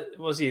see.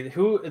 We'll see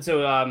who.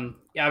 So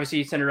yeah,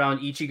 obviously centered around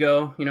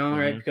Ichigo,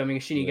 right, becoming a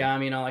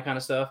Shinigami and all that kind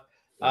of stuff.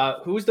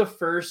 Who's the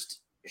first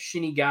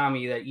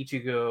Shinigami that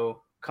Ichigo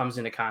comes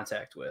into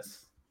contact with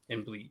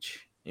in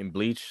Bleach? In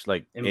Bleach,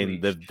 like In in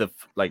Bleach. the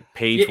like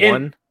page Yeah, in-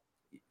 one.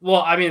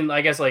 Well, I mean,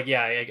 I guess I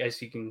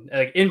guess you can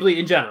like in Bleach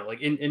in general,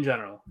 like in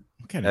general.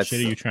 What kind of That's-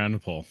 shit are you trying to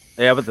pull?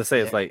 Yeah, but to say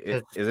it's Yeah,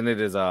 like, isn't it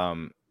his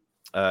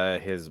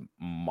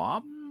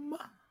mom?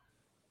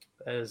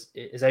 Is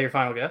that your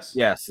final guess?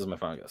 Yes, this is my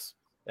final guess.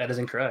 That is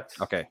incorrect.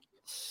 Okay.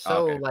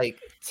 So Okay. like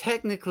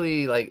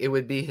technically, like it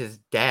would be his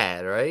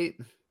dad, right?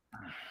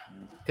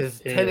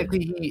 Because Yeah.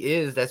 technically he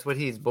is. That's what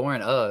he's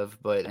born of.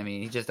 But I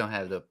mean, he just don't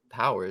have the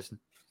powers.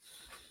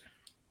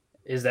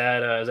 Is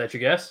that your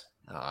guess?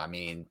 I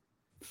mean,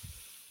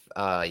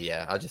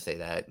 yeah, I'll just say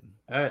that.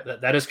 All right,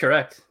 that is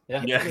correct.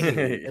 Yeah, Yeah.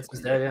 That's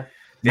his dad. Yeah.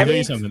 I'll tell you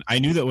mean- something. I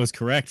knew that was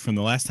correct from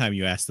the last time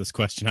you asked this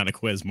question on a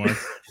quiz, Mark.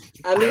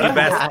 I mean, I've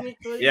asked-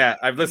 technically- Yeah,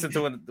 I've listened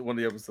to one of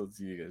the episodes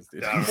you guys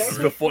did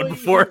technically before. he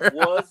Before.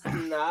 was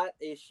not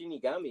a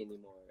Shinigami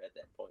anymore at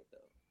that point, though.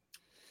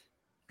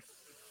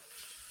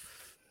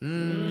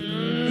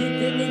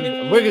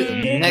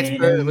 Next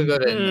person, we go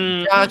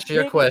to Josh.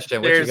 Your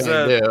question. What you There's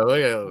gonna do?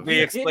 We're gonna- We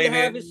He explain didn't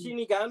have it. his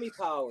Shinigami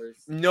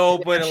powers. No,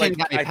 He but like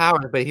got any I-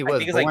 powers, but he was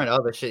think it's like- born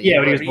of a shit. Yeah,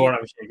 but he was He- born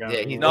on a Shinigami.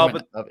 Yeah, he's No, born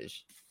but- of a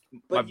shit.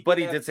 my you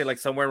buddy can did have- say like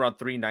somewhere around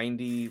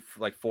 390,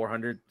 like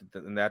 400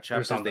 in that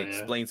chapter. something, They yeah.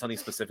 explain something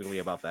specifically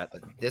about that.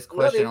 This Well,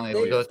 question they-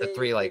 only goes they- to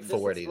 3 like just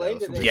 40 though.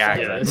 explained so- it Yeah,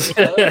 in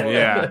exactly. the blood war.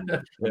 Yeah.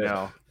 You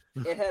know.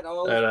 It had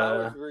all his But,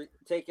 powers were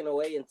taken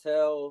away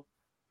until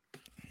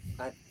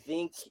I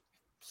think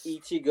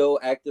Ichigo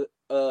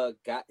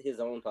got his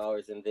own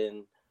powers, and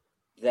then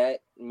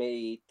that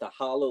made the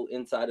hollow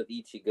inside of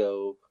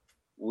Ichigo,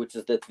 which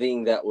is the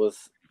thing that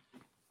was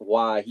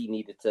why he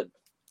needed to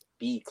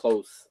be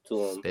close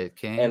to him Spit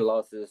King. and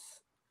lost his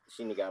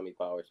Shinigami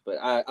powers. But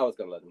I was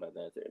gonna let him have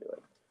the answer anyway.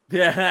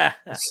 Yeah.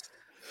 All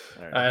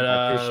All right. right,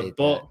 I appreciate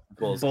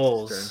Bulls'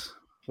 Bulls.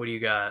 What do you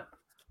got?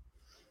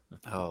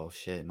 Oh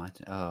shit,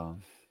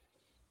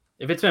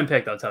 If it's been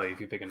picked, I'll tell you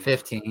if you pick it.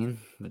 15.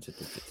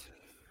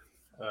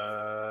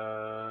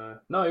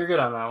 No, you're good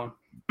on that one.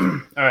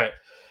 All right.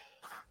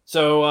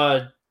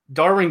 So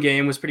Darwin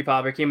Game was pretty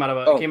popular. Came out in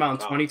God.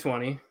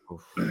 2020.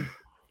 Oof.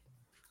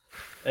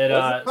 It,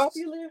 Was it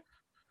popular?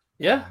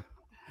 yeah.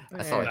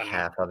 I saw like Yeah.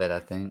 half of it, I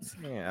think.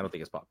 Yeah, I don't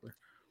think it's popular.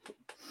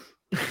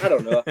 I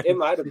don't know. It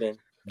might have been.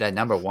 That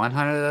number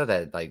 100 though,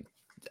 that like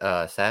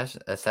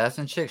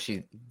assassin chick,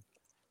 she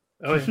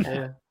Oh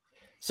yeah.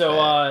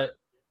 So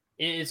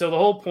so the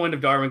whole point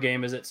of Darwin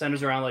Game is it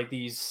centers around like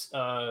these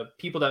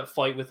people that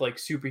fight with like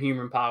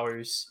superhuman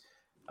powers.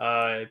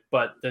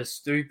 But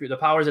the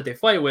powers that they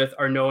fight with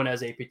are known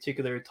as a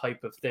particular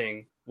type of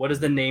thing. What is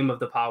the name of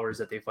the powers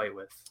that they fight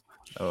with?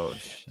 oh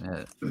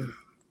shit.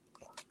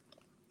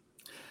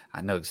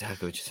 I know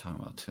exactly what you're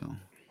talking about too.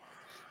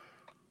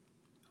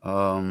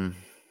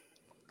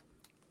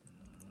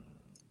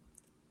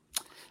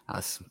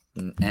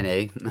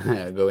 NA.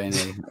 Go NA.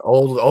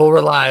 Old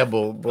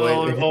reliable boy.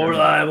 Old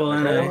reliable,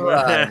 Old NA.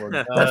 reliable.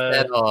 Dust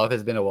that off.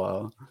 It's been a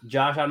while.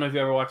 Josh, I don't know if you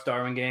ever watched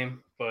Darwin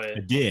Game, but I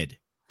did.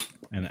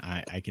 And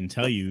I can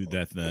tell you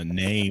that the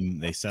name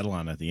they settle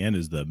on at the end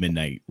is the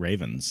Midnight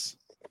Ravens.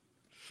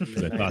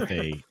 Because I thought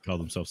they called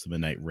themselves the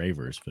Midnight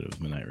Ravers, but it was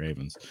Midnight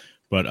Ravens.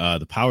 But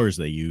the powers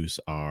they use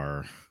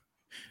are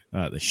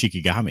the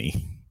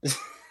Shikigami.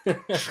 It's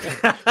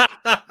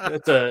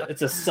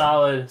a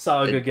solid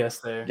good guess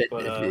there.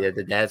 But,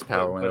 the dad's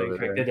power went over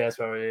there. The dad's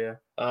power,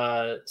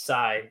 yeah.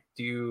 Sai,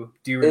 do you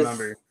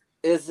remember?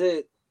 Is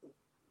it?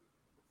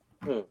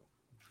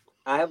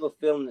 I have a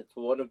feeling it's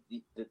one of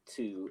the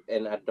two,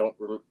 and I don't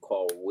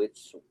recall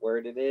which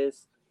word it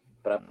is,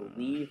 but I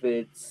believe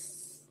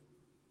it's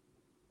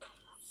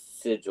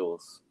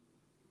sigils.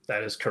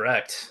 That is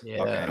correct.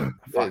 Yeah.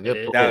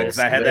 Because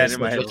I had that in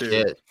my head too.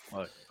 It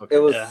was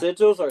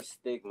sigils or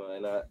stigma,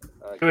 and I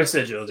it was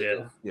sigils,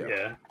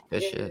 yeah.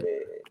 Good shit.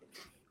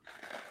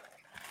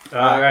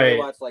 All right. I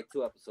watched like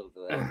 2 episodes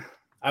of that.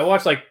 I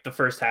watched like the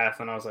first half,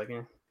 and I was like,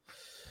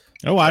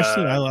 I watched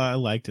it. I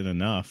liked it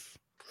enough.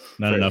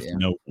 Not enough to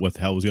know what the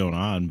hell was going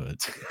on,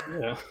 but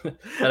yeah,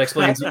 that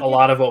explains a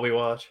lot of what we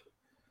watch.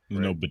 There's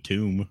no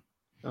Batum.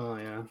 Oh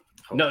yeah,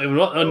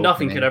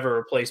 nothing could ever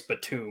replace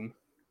Batum.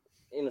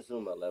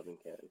 Inazuma 11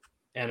 can.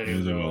 And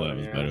Inazuma 11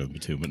 is better than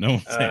Batum, but no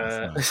one's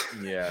saying it's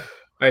not. Yeah.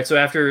 All right, so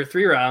after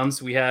 3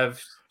 rounds, we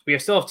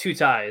still have 2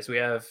 ties. We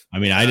have. I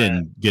mean, I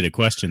didn't get a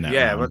question that.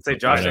 Yeah, round, let's say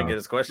Josh didn't get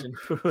his question.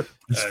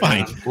 It's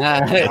fine.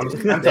 Damn,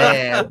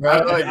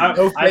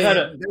 bro. I've had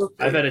a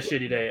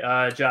shitty day.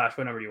 Josh,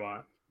 what number do you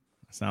want?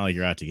 It's not like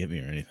you're out to get me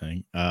or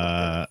anything.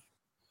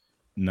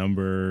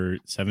 Number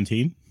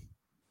 17.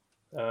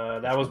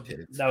 That was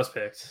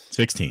picked.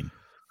 16.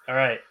 All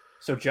right.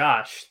 So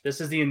Josh,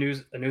 this is the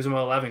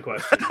Inazuma 11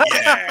 question.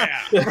 Yeah.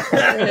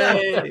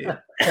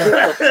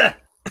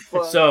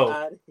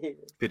 So,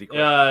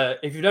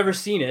 if you've never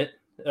seen it,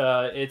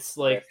 it's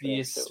like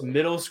this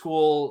middle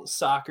school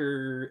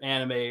soccer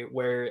anime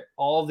where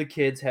all the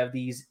kids have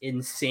these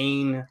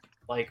insane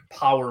like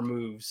power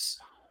moves,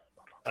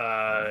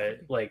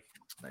 like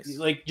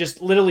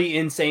just literally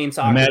insane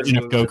soccer. Imagine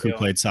if moves Goku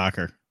played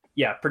soccer.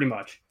 Yeah, pretty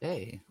much.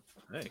 Hey.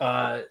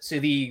 So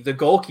the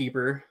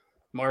goalkeeper,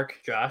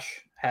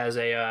 Josh, has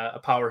a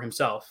power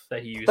himself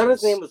that he uses. I thought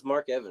his name was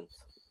Mark Evans.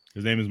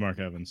 His name is Mark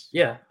Evans.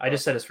 Yeah, I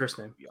just said his first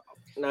name.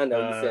 No,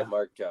 you said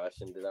Mark Josh,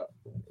 and did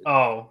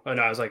Oh no,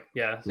 I was like,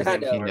 yeah.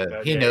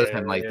 He knows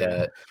him like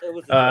that.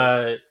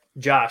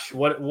 Josh,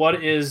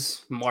 what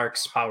is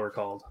Mark's power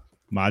called?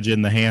 Majin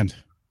in the hand.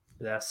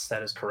 Yes,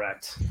 that is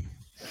correct.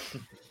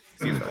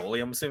 He's a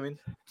goalie, I'm assuming.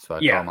 So I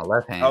call him a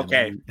left hand.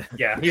 Okay.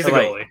 Yeah, he's a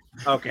goalie.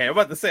 Okay, I'm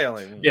about to say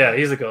yeah,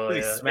 he's a goalie.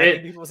 He's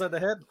smacking people upside the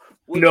head.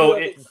 No,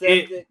 it's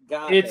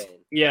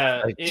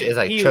yeah. It's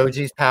like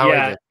Choji's power.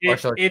 Yeah,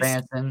 partial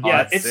expansion.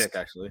 Yeah, it's sick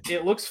actually.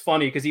 It looks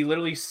funny because he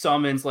literally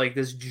summons like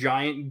this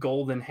giant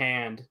golden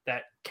hand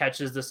that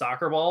catches the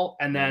soccer ball,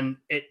 and then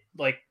it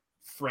like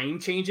frame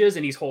changes,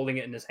 and he's holding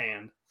it in his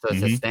hand. So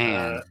it's a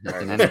stand.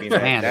 That's been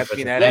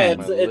added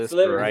on my list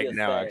right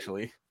now.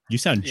 Actually, you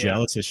sound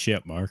jealous as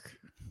shit, Mark.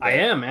 I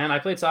am, man. I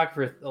played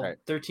soccer for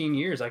 13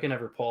 years. I can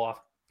never pull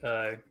off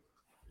Majin.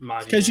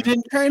 Because you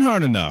didn't train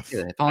hard enough.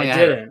 I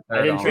didn't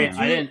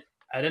train.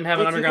 I didn't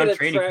have an underground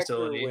training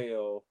facility.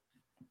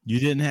 You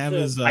didn't have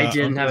his. I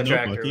didn't have a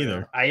tractor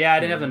either. I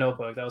didn't have the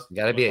notebook. That was. You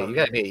gotta be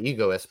an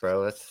egoist,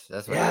 bro. That's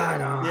what. Yeah, I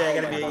know. Yeah, I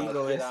gotta be an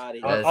egoist.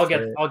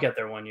 I'll get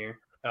there one year.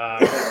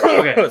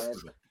 Okay.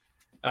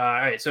 All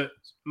right. So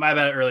my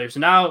bad earlier. So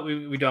now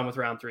we're done with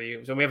round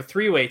 3. So we have a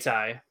 3-way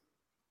tie.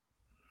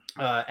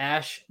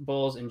 Ash,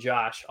 Bulls, and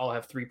Josh all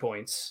have 3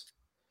 points.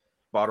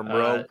 Bottom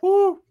row.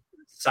 Woo!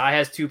 Sai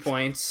has 2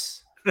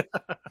 points.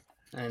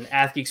 And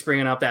Athgeek's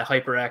bringing up that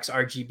HyperX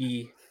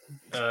RGB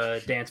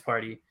dance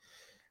party.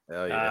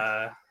 Hell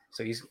yeah.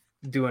 So he's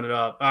doing it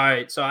up. All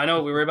right. So I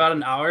know we were about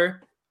an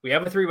hour. We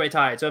have a 3-way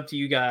tie. It's up to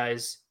you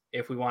guys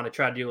if we want to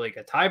try to do like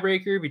a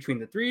tiebreaker between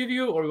the 3 of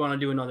you, or we want to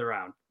do another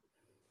round.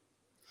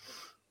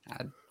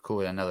 Cool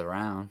with another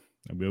round.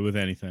 I'm good with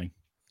anything.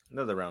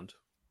 Another round.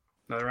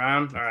 Another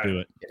round? All right. Do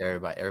it. Get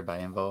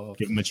everybody involved.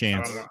 Give them a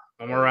chance.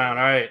 One more round.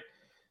 All right.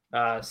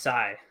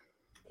 Sai.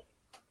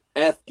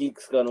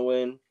 Athgeek's gonna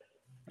win.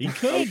 He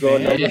could.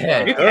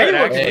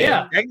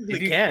 Yeah.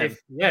 Technically can.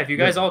 If you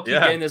guys all keep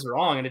getting this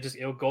wrong, and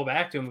it'll go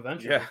back to him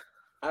eventually. Yeah.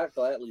 I'd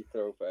gladly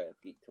throw for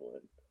Athgeek to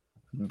win.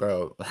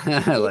 Bro,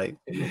 like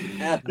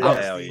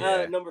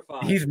number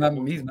 5. He's my.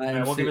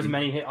 Right, we'll give as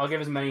many. I'll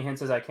give as many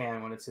hints as I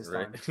can when it's his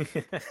time.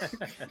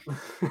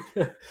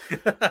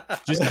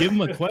 Just give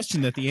him a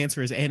question that the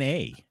answer is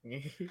NA.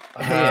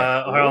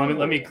 All right,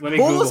 let me.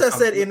 Bulls has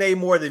said NA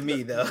more than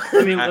me though.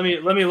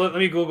 let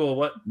me Google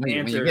what.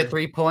 When you get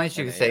 3 points,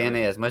 you can say NA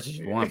as much as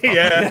you want.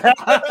 Yeah.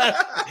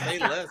 Say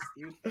less,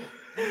 dude.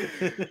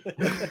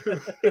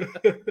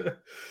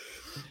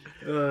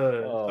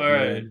 All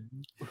right.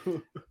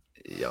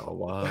 Yo,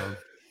 wow.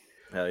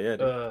 Hell yeah.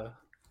 Dude. All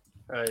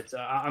right. So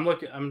I'm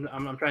looking.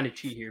 I'm trying to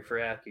cheat here for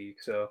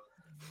Athgeek. So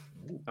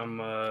I'm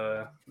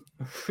we're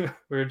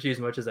gonna cheat as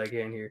much as I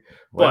can here.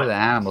 What are the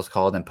animals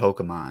called in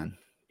Pokemon?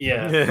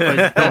 Yeah,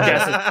 but don't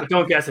guess it. But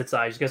don't guess its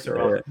size. Guess it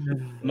wrong.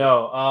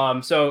 No.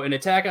 So an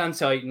Attack on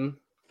Titan.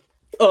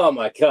 Oh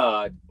my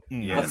god. I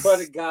Yes. swear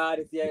to God,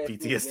 if you ask me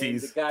to name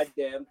PTSDs. the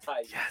goddamn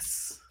Titan.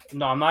 Yes.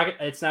 No, I'm not.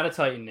 It's not a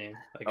Titan name.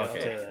 Like, I'll Okay.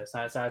 tell you that. It's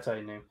not a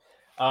Titan name.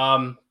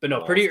 But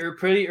no, pretty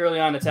early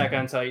on Attack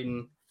on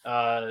Titan,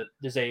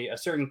 there's a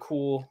certain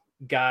cool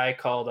guy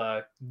called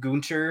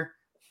Gunter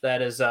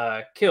that is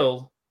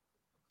killed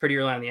pretty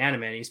early on in the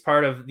anime. And he's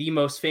part of the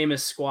most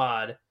famous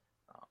squad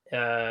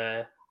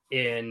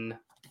in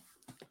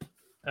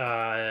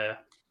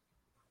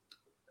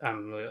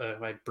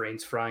my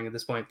brain's frying at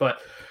this point,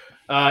 but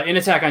in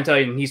Attack on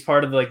Titan, he's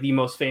part of like the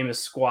most famous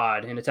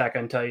squad in Attack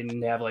on Titan.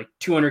 They have like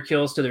 200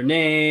 kills to their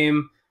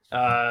name.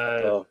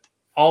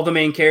 All the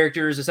main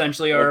characters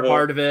essentially are a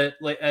part of it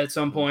at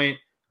some point.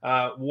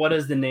 What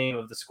is the name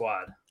of the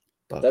squad?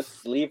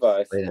 That's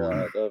Levi's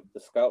squad of the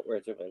Scout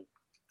Regiment.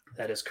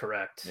 That is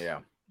correct. Yeah.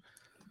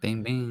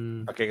 Bing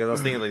bing. Okay, because I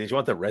was thinking, like, did you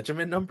want the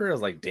regiment number? I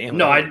was like, damn.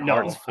 No, I that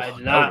no, was I hard.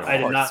 did not. That I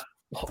did was not.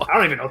 I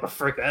don't even know what the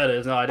frick that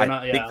is. No, I did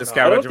not. I Yeah, think the no. scout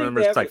I don't regiment think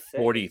number they is like ever say.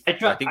 40. I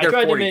I think I they're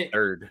tried to make-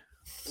 43rd. No, I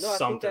think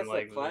Something that's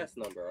like a class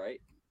number,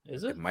 right?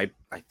 Is It it? might.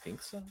 I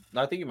think so.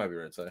 No, I think you might be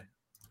right. Say.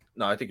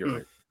 No, I think you're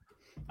right.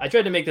 I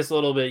tried to make this a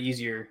little bit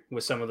easier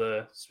with some of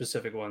the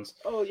specific ones.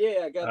 Oh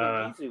yeah, I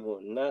got the easy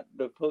one, not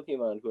the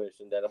Pokemon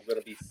question that I'm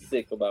gonna be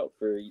sick about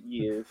for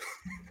years.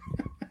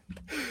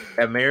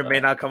 That may or may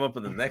not come up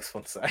in the next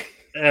one. Say.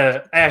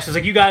 Ash is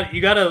like, you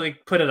gotta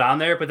like put it on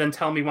there, but then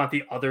tell me you want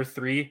the other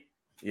three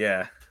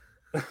Yeah.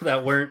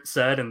 that weren't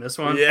said in this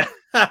one. Yeah.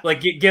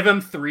 Like give him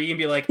three and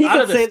be like, He out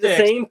could of the say six, the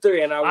same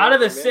three, and I out of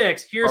the won't remember.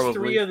 6, here's Probably.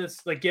 3 of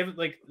this. Like give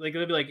like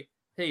it'll be like,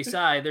 hey,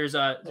 Sai, there's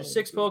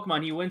 6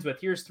 Pokemon he wins with.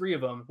 Here's 3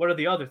 of them. What are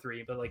the other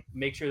 3? But like,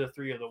 make sure the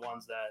 3 are the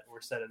ones that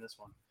were said in this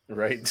one.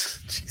 Right.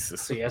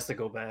 Jesus. So he has to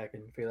go back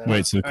and figure that out.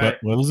 Wait, so All right.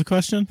 what was the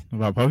question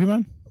about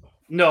Pokemon?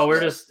 No,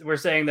 we're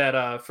saying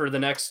that for the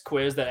next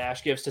quiz that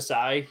Ash gives to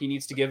Sai, he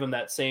needs to give him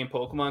that same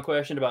Pokemon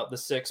question about the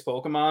 6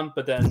 Pokemon,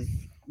 but then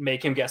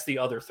make him guess the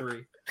other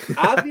 3.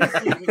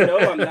 Obviously, you know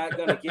I'm not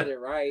gonna get it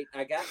right.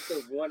 I got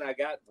the one I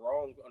got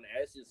wrong on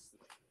Ash's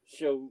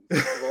show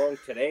wrong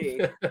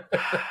today.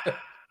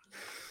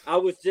 I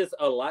was just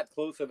a lot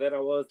closer than I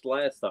was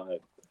last time.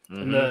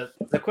 And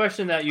the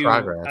question that you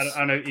Progress.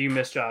 I know you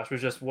missed, Josh,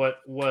 was just what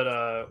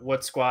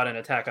squad in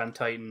Attack on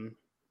Titan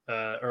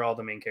are all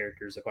the main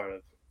characters a part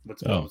of?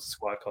 What's the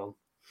squad called?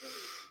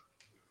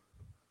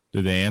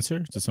 Did they answer?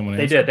 Did someone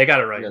They answer? did. They got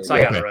it right. Yeah, So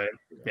I got it right.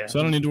 Yeah. So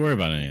I don't need to worry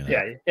about any of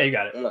that. Yeah, you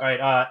got it. All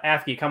right,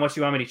 Afki, how much do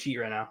you want me to cheat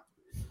right now?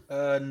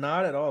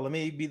 Not at all. Let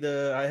me be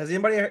the. Has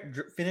anybody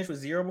finished with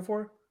 0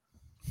 before?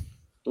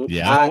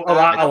 Yeah.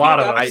 A lot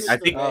of us. I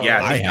think. Oh,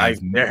 Yeah. I have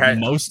there had.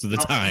 most of the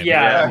time.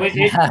 Yeah.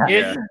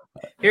 Yeah.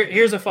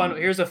 Here's a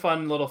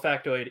fun little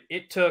factoid.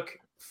 It took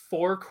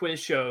 4 quiz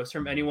shows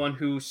from anyone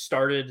who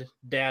started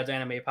Dad's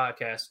Anime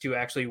Podcast to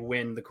actually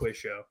win the quiz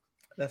show.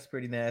 That's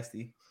pretty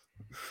nasty.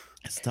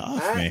 It's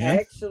tough, I man.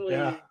 actually,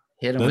 Yeah.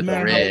 Hit him Doesn't with the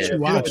matter how red. much you Hit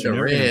him watch, with you're the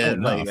never gonna red.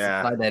 know Like, enough. Yeah.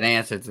 apply that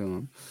answer to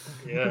him.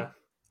 Yeah.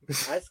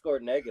 I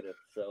scored negative.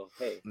 So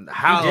hey,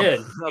 How He did.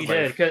 I was He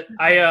like, did. Cause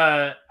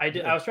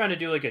I was trying to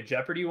do like a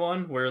Jeopardy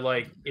one where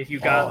like if you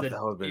got that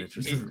would've been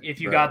interesting.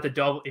 if you Right. got the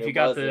double if It you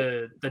got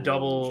wasn't. the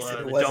double It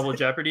the wasn't. double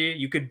Jeopardy,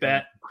 you could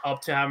bet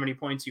up to how many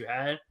points you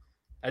had.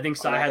 I think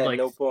Sai I had had like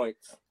no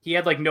points. he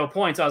had like no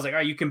points. I was like, all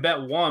right, you can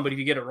bet 1, but if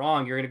you get it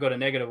wrong, you're gonna go to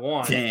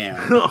 -1.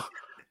 Damn.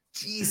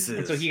 Jesus.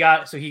 And so he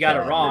got it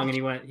Savage. wrong,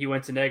 and he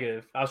went to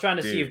negative. I was trying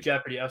to see if Dude.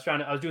 Jeopardy. I was doing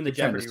the Turn the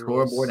Jeopardy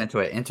scoreboard rules. into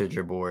an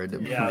integer board.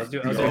 Yeah, I was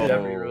doing Oh.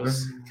 Jeopardy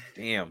rules.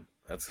 Damn.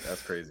 That's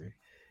crazy.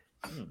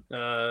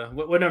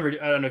 What number?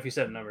 I don't know if you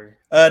said a number.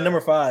 Number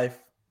 5.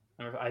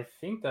 I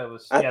think that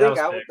was. I yeah, think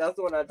that was picked. that's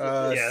the one I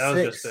just. Yeah, that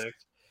was just 6.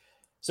 picked.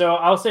 So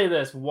I'll say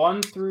this: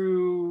 1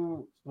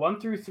 through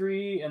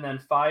 3, and then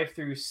 5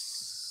 through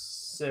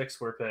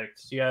 6 were picked.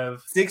 So you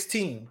have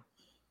 16.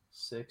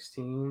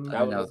 16.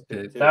 That was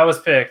good. That was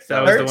picked.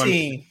 That was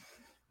 13.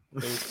 the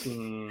one.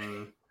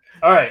 13.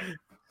 All right.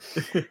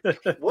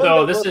 What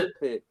So the this other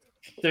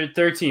pick?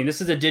 13.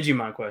 This is a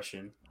Digimon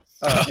question.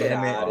 Oh, Get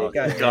damn outta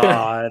it. here.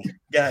 God.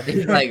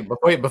 He's like,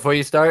 before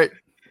you start,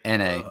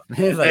 NA.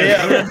 He's like,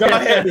 Yeah, go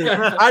ahead. I did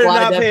Slide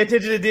not that- pay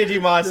attention to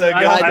Digimon, so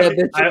I- go I- ahead.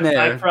 that bitch in there.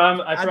 I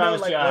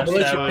promise like, Josh. I'll I'll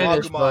let that you would-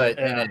 finish, but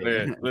Yeah.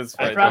 NA. Let's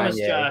I fight promise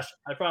yeah.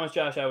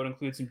 Josh I would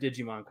include some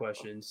Digimon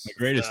questions. My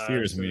greatest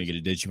fear is so I'm going to get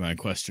a Digimon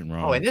question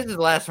wrong. Oh, and this is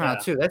the last round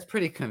Yeah. too. That's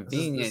pretty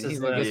convenient. this is He's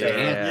gonna the- get the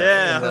yeah. answer.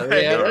 Yeah, So, I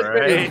yeah, know, that's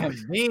pretty right?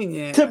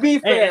 convenient. To be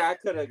fair, Hey. I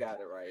could have got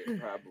it right,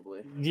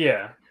 probably.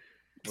 Yeah.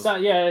 So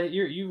yeah,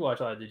 you watch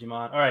a lot of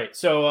Digimon. All right.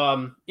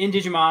 So in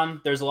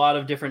Digimon, there's a lot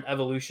of different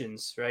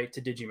evolutions, right,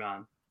 to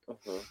Digimon.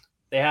 Uh-huh.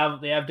 They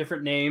have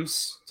different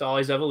names to all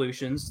these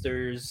evolutions.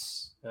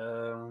 There's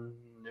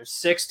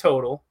 6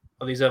 total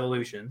of these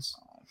evolutions.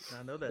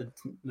 I know that.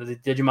 The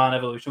Digimon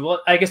evolution.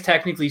 Well, I guess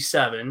technically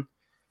 7.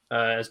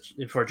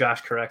 Before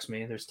Josh corrects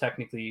me, there's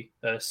technically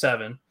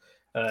 7.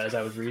 As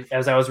I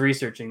was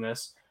researching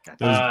this.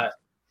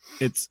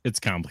 It's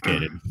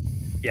complicated.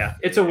 Yeah,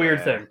 it's a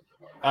weird thing.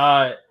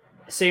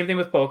 Same thing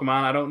with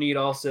Pokemon. I don't need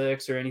all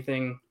 6 or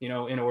anything, in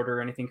order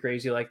or anything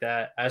crazy like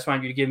that. I just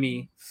want you to give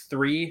me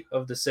 3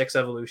 of the 6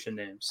 evolution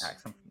names.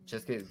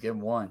 Just give him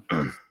one.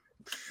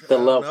 The I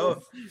don't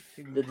levels.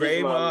 know. The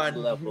Digimon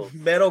levels.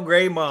 Metal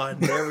Greymon.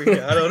 There we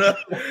go. I don't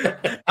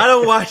know. I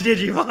don't watch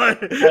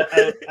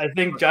Digimon. I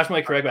think Josh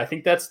might correct, but I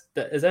think that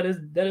is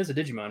a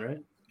Digimon, right?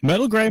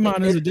 Metal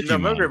Greymon is a No,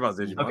 Digimon. Metal Greymon's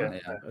Digimon.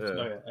 Okay.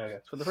 Yeah. Okay.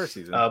 For the first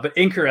season. But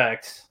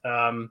incorrect.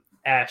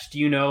 Ash, do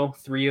you know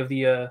 3 of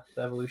the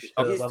evolution?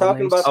 He's level talking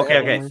names? about the Okay.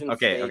 evolution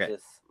Okay.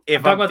 stages. If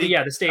I'm talking about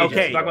think- the stages.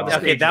 Okay, I'm talking about the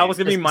okay, stages. that was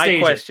gonna be The my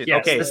stages. question. Yes,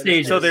 Okay, the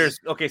stages.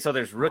 so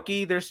there's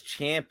rookie, there's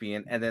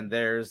champion, and then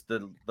there's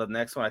the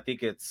next one. I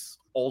think it's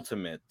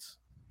ultimate.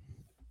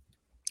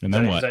 And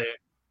then what?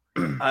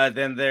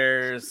 Then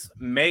there's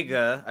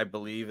Mega, I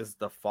believe, is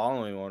the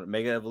following one.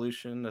 Mega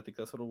Evolution, I think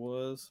that's what it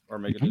was, or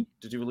Mega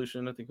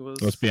Digivolution, I think it was.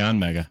 What's beyond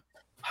Mega?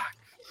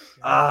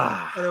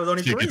 There was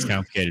only Shit gets 3.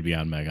 complicated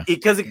beyond Mega.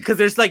 Because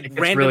there's like It's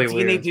random really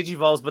DNA weird.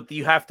 Digivolves, but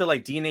you have to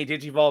like DNA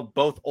Digivolve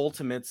both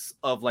ultimates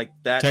of like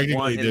that one.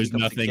 Technically, and there's they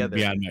come nothing together.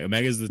 beyond Mega.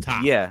 Mega's the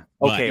top. Yeah.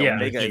 But Okay. Yeah.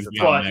 Omega is the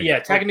Beyond top. But Mega. yeah,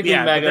 technically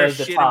Yeah, but Mega there's is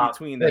the shit top. in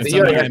between. Yeah, that. but you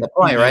already got the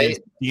point, right?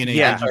 DNA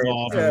Yeah.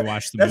 Digivolve. Ever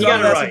watched the That's movie? why got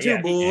it that's right, two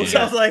yeah. bulls. Yeah.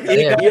 I was like,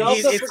 Yeah. He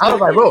also It's- forgot I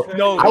was like, whoa, in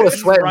I training. was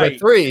sweating right.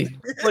 with 3.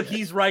 But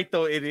he's right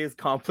though. It is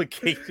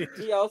complicated.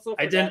 He also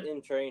I forgot didn't-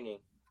 in training.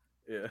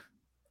 Yeah.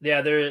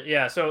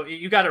 Yeah, so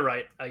you got it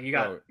right. You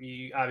got Oh.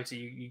 you obviously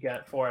you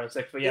got 4 out of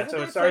 6. But yeah, Isn't so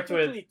there it starts with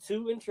technically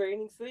 2 in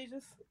training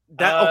stages.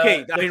 That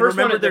okay. the I mean, first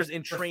one remember is there's the-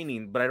 in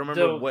training, but I don't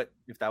remember so- what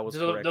if that was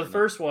correct. the or not.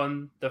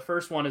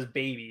 first one is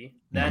baby,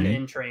 then Mhm.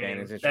 in training, Then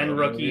it's in then training,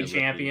 rookie, yeah, rookie,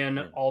 champion,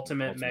 yeah.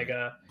 ultimate, Ultimate.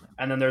 mega,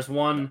 and then there's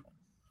one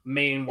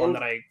main one And-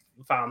 that I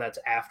found that's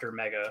after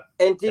mega.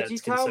 And That's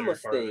Digitama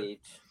considered part of it.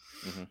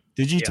 stage.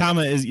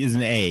 Digitama is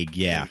an egg.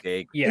 Yeah.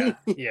 Okay.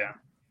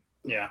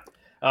 Yeah.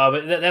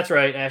 But that's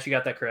right, Ash. You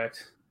got that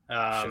correct. So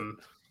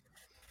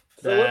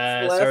what's the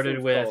That last started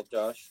one's with- called,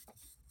 Josh?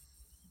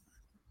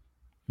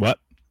 What?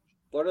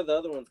 What are the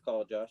other ones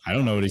called, Josh? I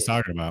don't know what he's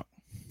talking about.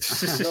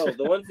 No,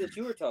 the ones that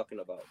you were talking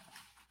about.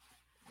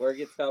 Where it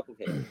gets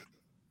complicated.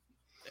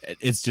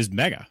 It's just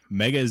Mega.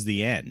 Mega is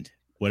the end.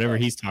 Whatever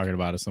he's talking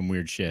about is some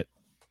weird shit.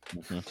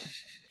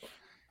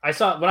 I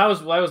saw when I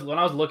was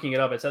looking it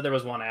up. It said there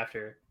was one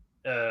after.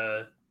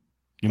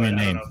 Give me a but I don't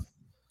name. know.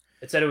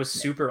 It said it was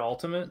Super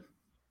Ultimate.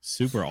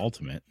 Super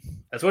Ultimate.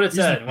 That's what it Here's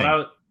the said. When I thing.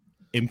 was,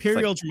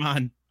 Imperial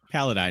Dramon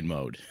Paladine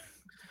mode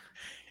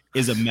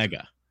is a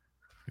Mega.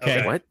 Okay.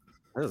 Okay. What?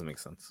 That doesn't make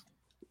sense.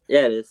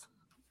 Yeah, it is.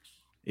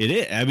 It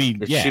is. I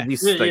mean, It yeah. should be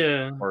Yeah, like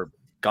yeah. or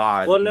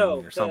God. Well, no,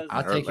 or something.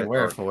 because- I'll take your or-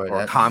 word for it. Or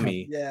That's-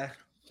 Kami. yeah.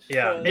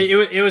 Yeah,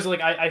 it was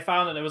like I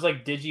found it. It was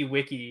like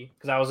DigiWiki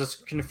because I was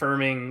just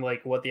confirming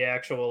like what the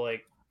actual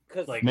like.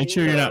 Like, Make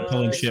sure you're not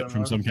pulling uh, shit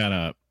from some kind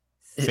of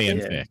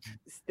fanfic.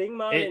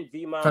 Stingmon It- and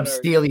Vmon From are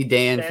Steely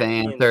Dan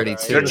fan champions,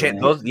 32. They're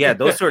right?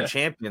 those two are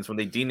champions. When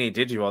they DNA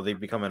Digivolve, they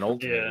become an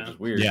ultimate, Yeah. which is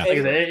weird. Yeah. Like,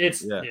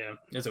 it's Yeah.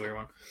 it's a weird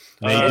one.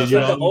 They Uh, Digi-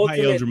 digivolve the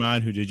ultimate-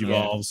 Dramon, who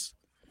digivolves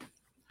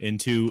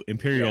into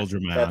Imperial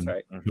Dramon, That's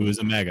right. who is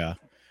a Mega.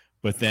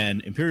 But then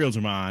Imperial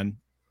Dramon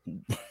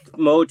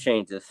Mode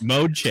changes.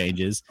 mode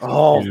changes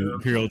Oh, to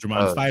Imperial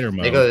Dramon Oh, Fighter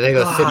mode. They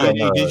go God, Sicko they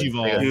mode.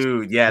 Digivolve. They go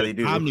dude, yeah, they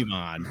do.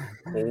 Omnimon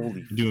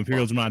Holy, do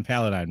Imperial Dramon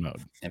Paladine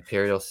mode.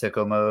 Imperial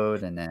Sicko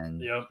mode, and then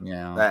Yep. you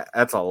know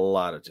that's a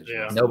lot of Digimon.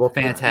 Yeah. Noble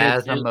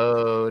Phantasma It-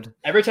 mode.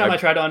 Every time I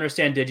try to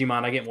understand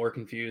Digimon, I get more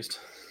confused.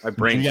 My You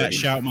brain's got already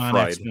Shoutmon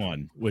fried.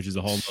 X1, which is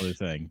a whole other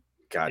thing.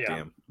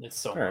 Goddamn. It's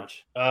so Alright.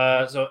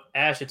 much. So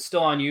Ash, it's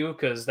still on you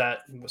because that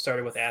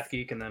started with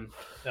Athgeek and then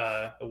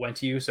it went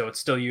to you, so it's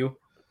still you.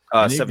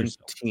 Neighbors.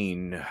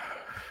 17. I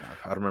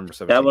don't remember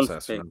 17. That one's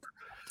last big. one.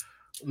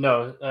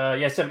 No,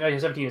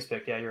 17 is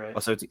picked. Yeah, you're right. Oh,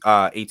 17,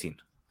 18.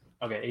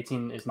 Okay,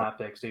 18 is not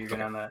picked, so you're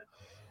good on that.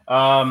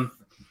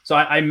 So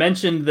I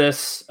mentioned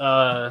this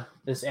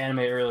this anime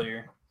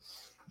earlier.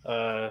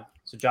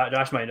 So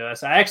Josh might know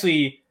this. I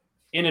actually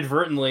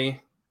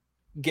inadvertently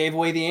gave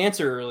away the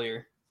answer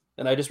earlier,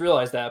 and I just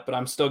realized that, but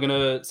I'm still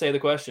gonna say the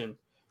question.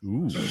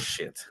 Ooh.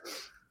 Shit.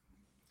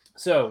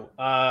 So,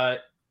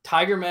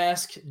 Tiger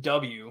Mask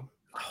W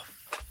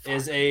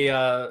is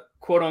a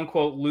quote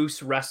unquote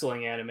loose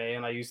wrestling anime,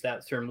 and I use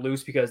that term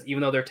loose because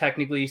even though they're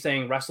technically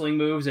saying wrestling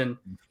moves and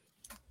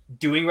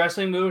doing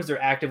wrestling moves,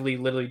 they're actively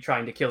literally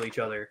trying to kill each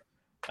other,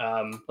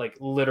 like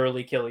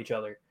literally kill each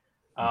other.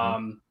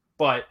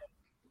 But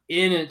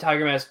in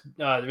Tiger Mask,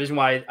 the reason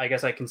why I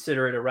guess I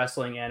consider it a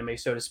wrestling anime,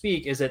 so to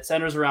speak, is it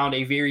centers around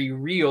a very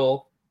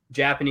real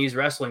Japanese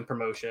wrestling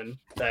promotion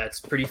that's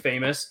pretty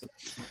famous.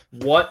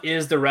 What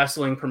is the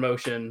wrestling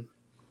promotion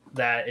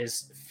that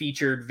is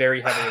featured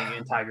very heavily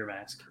in Tiger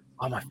Mask?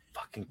 Oh my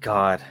fucking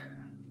god.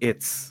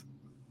 It's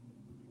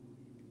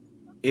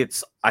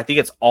I think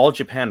it's All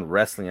Japan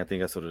Wrestling. I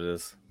think that's what it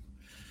is.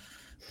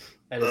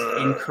 That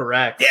is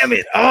incorrect. Damn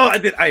it. Oh,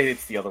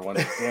 it's the other one.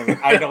 Damn it.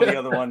 I know the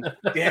other one.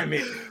 Damn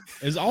it.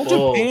 Is All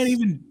Bulls. Japan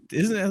even?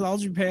 Isn't All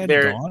Japan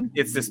There, gone?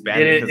 it's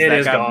disbanded It- because it that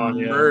is got gone,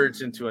 yeah.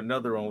 merged into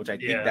another one, which I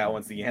think Yeah. that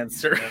one's the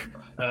answer.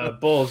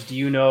 Bulls, do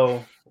you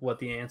know what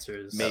the answer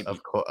is? Maybe.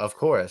 Of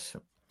course,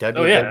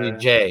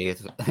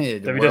 WWJ.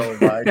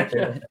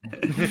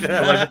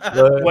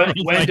 When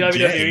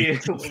WWE,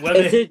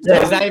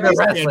 it's not even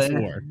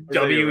wrestling.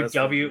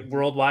 WW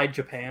Worldwide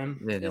Japan.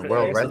 Yeah,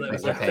 World Wrestling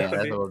Japan.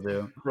 That's what we'll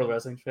do. World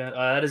Wrestling Japan.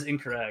 That is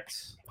incorrect.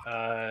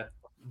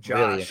 Josh.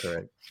 Really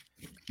incorrect.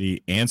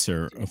 The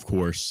answer, of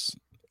course,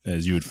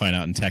 as you would find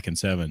out in Tekken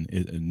 7,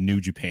 is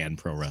New Japan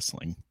Pro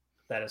Wrestling.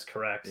 That is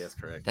correct. Yes,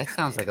 correct. That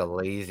sounds like a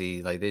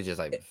lazy, like they just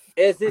like.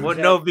 Well,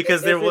 no,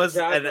 because there was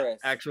an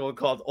actual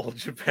called All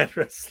Japan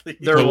Wrestling.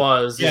 There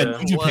was, yeah.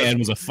 New Japan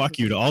was a fuck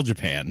you to All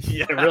Japan.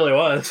 Yeah, it really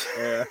was.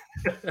 Yeah.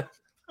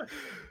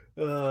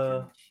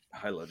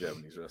 I love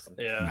Japanese wrestling.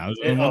 Yeah.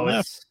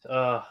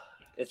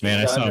 Man,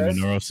 I saw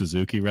Minoru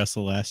Suzuki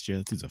wrestle last year.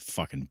 That dude's a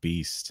fucking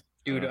beast.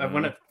 Dude, when I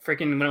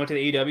went to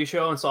the AEW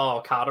show and saw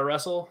Okada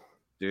wrestle.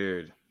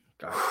 Dude,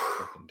 God,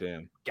 fucking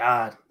damn.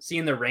 God,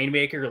 seeing the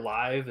Rainmaker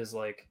live is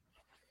like.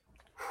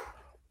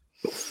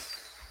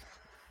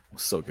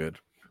 So good.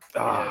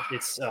 Yeah,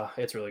 it's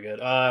really good.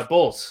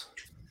 Bulls.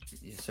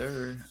 Yes,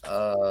 sir.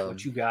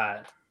 What you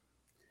got?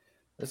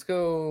 Let's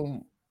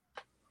go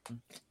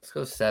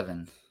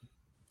 7.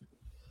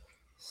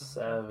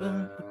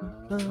 7.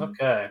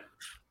 Okay.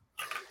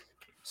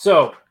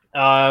 So,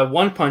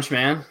 One Punch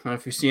Man. I don't know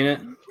if you've seen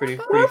it.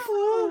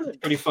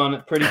 Pretty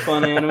fun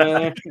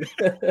anime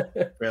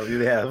there. Rarely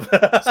they have.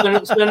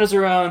 Centers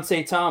around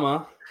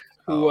Saitama,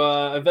 who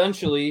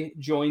eventually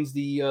joins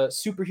the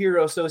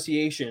Superhero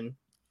Association,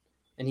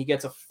 and he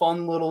gets a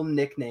fun little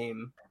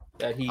nickname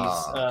that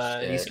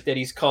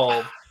he's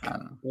called.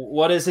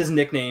 What is his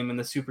nickname in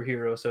the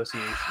Superhero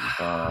Association?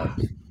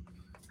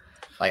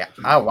 Like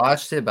I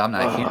watched it, but I'm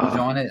not huge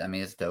on it. I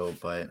mean, it's dope,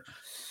 but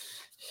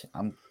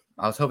I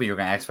was hoping you were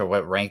gonna ask for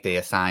what rank they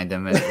assigned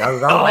him. I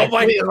was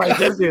like,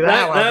 just do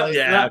that one.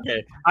 Yeah,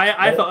 okay.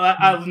 I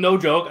thought, no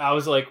joke. I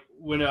was like,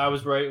 when I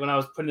was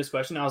putting this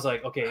question, I was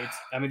like, okay,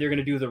 I'm either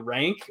gonna do the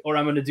rank or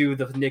I'm gonna do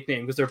the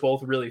nickname because they're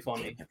both really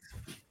funny.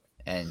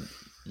 And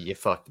you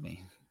fucked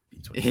me.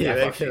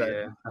 I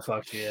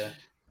fucked you. Yeah.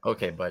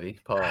 Okay, buddy.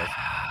 Pause.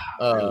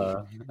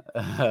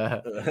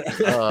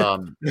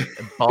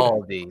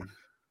 Baldy.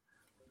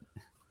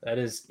 That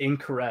is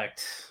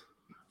incorrect.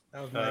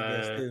 That was my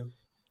guess too.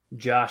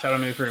 Josh, I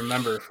don't know if you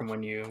remember from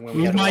when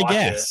we had my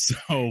guess.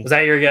 So was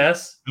that your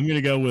guess? I'm gonna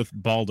go with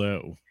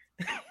Baldo.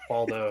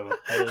 Baldo.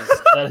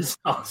 That is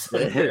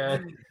awesome.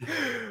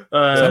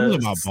 Something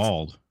about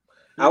bald.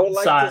 I would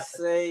like to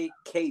say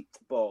Caped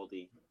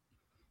Baldy.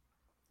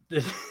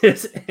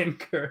 It's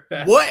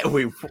incorrect.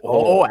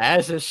 What?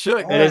 Ash is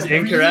shook. It is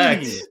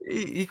incorrect.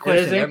 He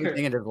questioned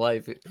everything in his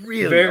life.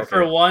 Really?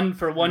 For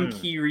one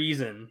key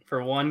reason.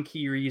 For one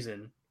key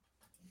reason.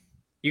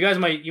 You guys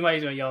might yell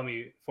at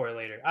me for it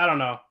later. I don't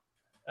know.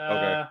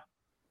 Okay.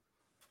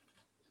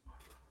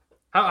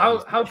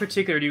 How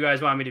particular do you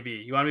guys want me to be?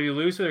 You want me to be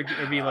loose or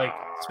be like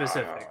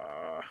specific?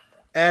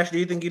 Ash, do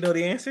you think you know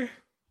the answer?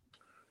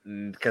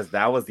 Because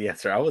that was the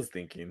answer I was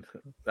thinking.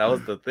 That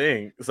was the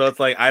thing. So it's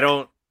like I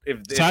don't.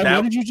 Ty,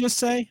 what did you just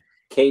say?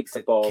 Cape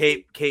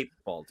Baldy. Cape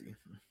Baldy.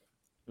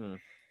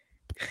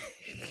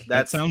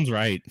 That sounds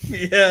right.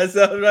 Yeah, it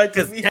sounds right.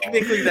 Because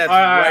technically that's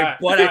right.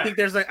 But I think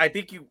there's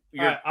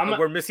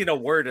we're missing a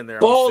word in there.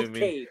 Bald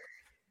Cape.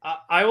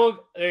 I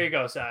will. There you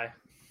go, Sai.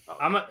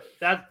 I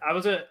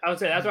would say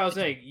that's what I was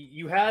saying.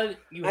 You had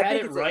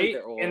it right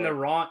in the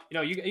wrong.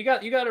 You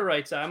got it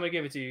right, Sai. I'm gonna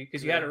give it to you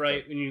because you had it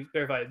right when you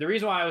verified it. The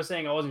reason why I was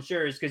saying I wasn't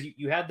sure is because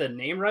you had the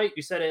name right.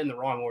 You said it in the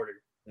wrong order.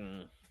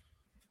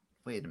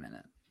 Wait a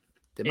minute.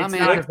 Did my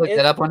man just look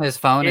that up on his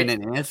phone and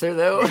an answer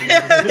though?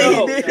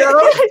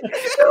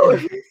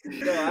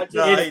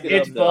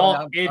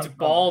 It's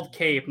Bald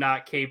Cape,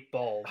 not Cape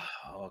Bald.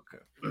 Oh, okay.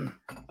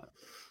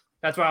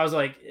 That's why I was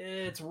like,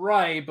 it's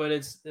right, but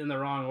it's in the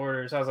wrong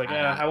order. So I was like,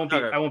 I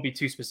won't be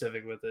too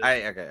specific with it.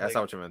 Okay, that's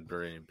not what you meant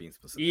being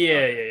specific.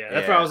 Yeah.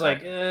 That's why I was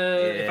like,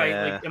 if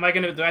I am I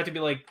gonna do I have to be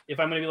like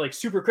if I'm gonna be like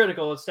super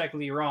critical, it's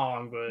technically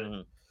wrong,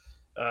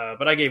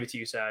 but I gave it to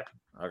you, Sai.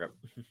 Okay.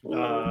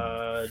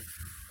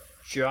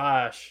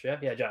 Josh.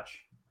 Yeah, Josh.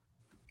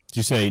 Did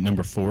you say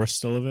number 4 is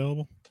still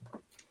available?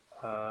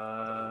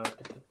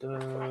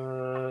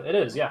 It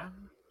is, yeah.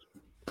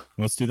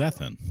 Let's do that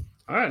then.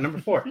 All right, number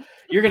 4.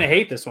 You're gonna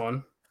hate this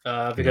one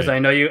because I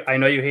know you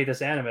hate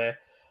this anime.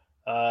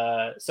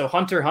 So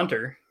Hunter x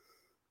Hunter.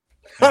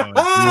 I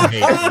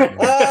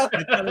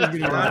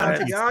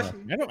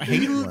don't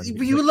hate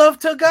you love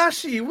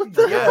Togashi. What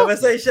the hell?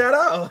 Let's say shout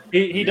out.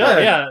 He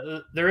does. Yeah,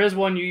 there is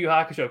one Yu Yu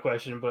Hakusho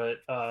question, but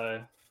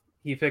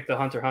he picked the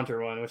Hunter x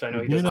Hunter one, which I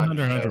know he does. The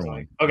Hunter x Hunter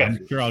one. Okay,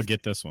 I'm sure I'll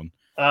get this one.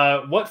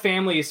 What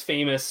family is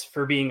famous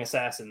for being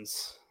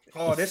assassins?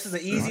 Oh, this is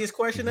the easiest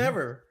question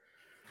ever.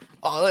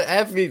 Oh,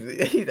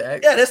 everything. Yeah,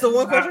 that's the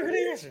one question I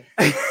can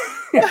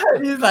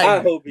answer. He's like,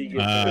 I hope he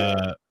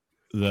gets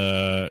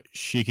the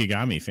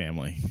Shikigami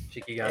family.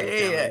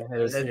 Shikigami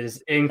family. It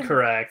is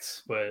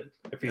incorrect, but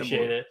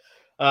appreciate it.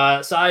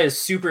 Sai is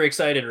super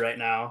excited right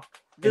now.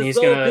 This and he's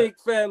so gonna big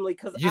family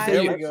because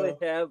I actually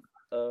have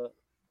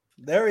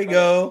There we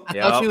go. I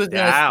thought she was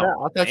gonna. Down.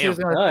 I thought she was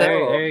Damn. gonna. Oh,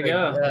 sell, there you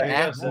go. There you go,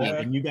 Athlete. son.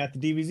 And you got the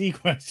DBZ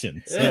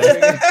questions.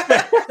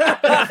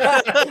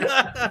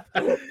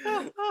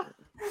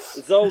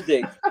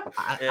 Zoldyck.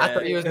 I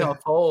thought he was gonna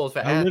fold for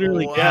I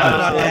literally Athlete.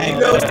 got Yeah. it.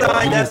 No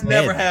sign. In That's his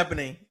never head.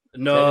 happening.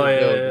 No,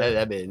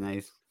 That'd be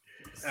nice.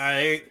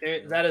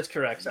 that is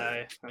correct.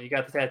 You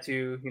got the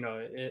tattoo. You know,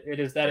 it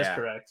is that is Yeah.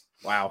 correct.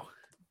 Wow.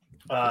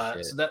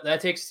 Shit. So that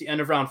takes the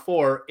end of round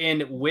 4,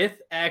 and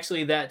with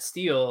actually that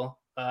steal,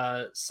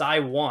 Sai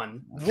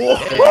won.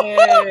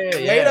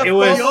 Yeah. It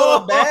was-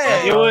 so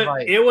bad.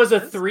 It was a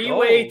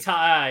 3-way go.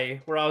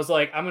 tie where I was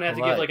like, I'm gonna have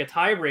to give Right. like a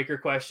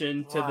tiebreaker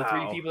question to the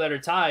 3 Wow. people that are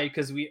tied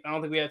because I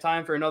don't think we have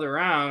time for another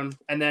round.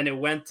 And then it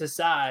went to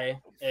Sai,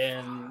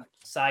 and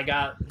Sai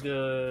got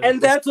the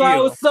And the that's why I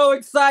steal. was so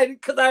excited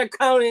because I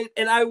counted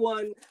and I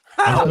won.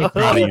 I'm so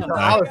proud of you,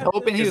 I was Ty.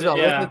 hoping he was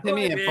gonna Yeah. listen to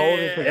me and fold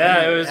it.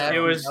 Yeah, it was I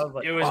was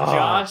like, it was oh.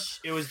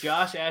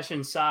 Josh, Ash,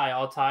 and Sai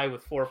all tied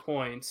with 4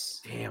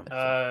 points. Damn.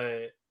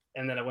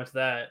 And then I went to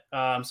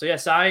that. So yeah,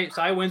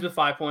 Sai wins with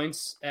 5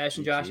 points. Ash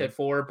and Josh had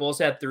 4. Bulls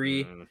had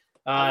 3.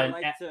 I And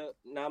would like to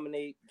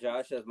nominate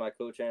Josh as my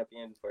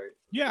co-champion for.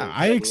 Yeah, for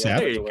I setting me up accept.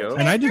 to There you win. go.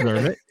 And I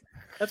deserve it.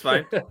 That's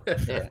fine.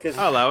 Yeah. 'Cause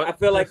I'll allow I it.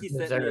 feel like he set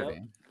me up.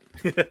 Deserving.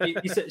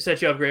 he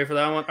set you up great for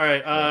that one. All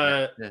right,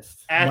 Yes.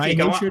 My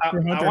Athlete, I hatred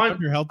for Hunter want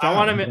Hunter helped I out.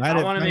 wanna I'm ma- glad I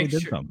it wanna finally make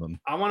did sure- something.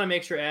 I want to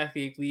make sure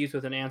Athlete leaves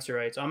with an answer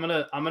right. So I'm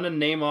gonna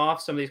name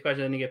off some of these questions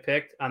that didn't get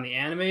picked on the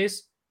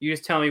animes. You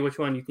just tell me which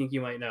one you think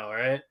you might know. All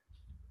right.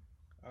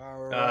 All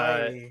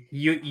right.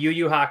 Yu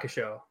Yu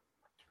Hakusho.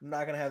 I'm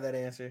not gonna have that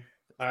answer.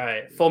 All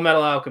right. Full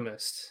Metal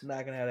Alchemist. I'm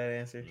not gonna have that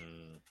answer.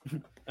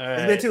 All right.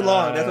 It's been too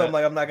long. That's why I'm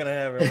like, I'm not gonna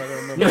have it. I'm not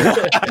gonna remember.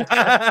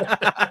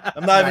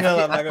 I'm not even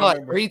gonna. I'm not I gonna thought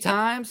remember. 3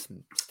 times.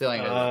 Still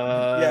ain't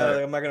gonna. Yeah,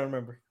 like, I'm not gonna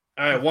remember.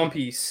 All right. One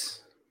Piece.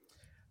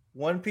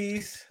 One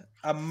Piece.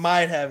 I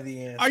might have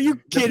the answer. Are you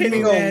kidding me,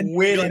 Depending on man?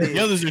 when it is. The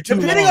others are too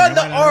Depending long. on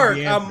the I might not have arc,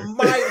 the I answer.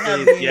 might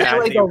have the Yeah, I answer. feel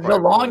like think the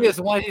probably longest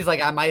one, he's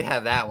like, I might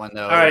have that one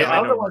though. All right, The I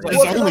other know. one's There's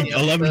like, only "What's up?"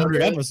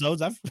 1,100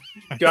 episodes. Do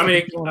you want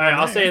me to? All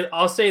right.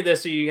 I'll say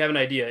this so you have an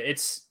idea.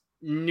 It's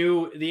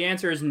new. The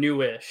answer is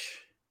newish.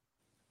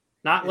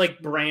 Not like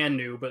brand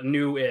new, but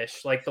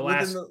newish. Like the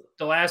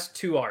last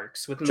 2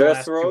 arcs within the last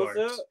Just 2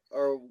 Rosa arcs.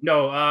 or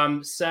No,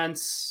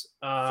 since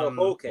so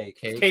whole cake.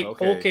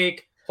 Whole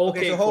cake.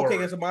 Okay, so whole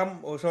cake is on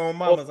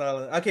Mama's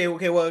Island. Okay,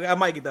 well, I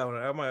might get that one.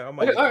 I might.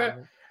 Okay, get all that right.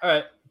 one. All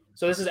right.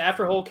 So this is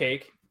after Whole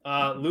Cake.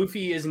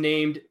 Luffy is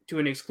named to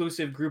an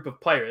exclusive group of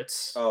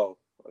pirates. Oh,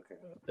 okay.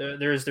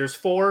 There's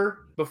 4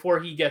 before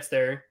he gets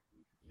there,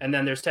 and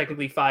then there's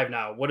technically 5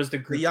 now. What is the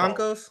The group called?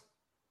 Yonkos.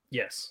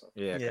 Yes.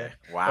 Yeah. Yeah. Okay.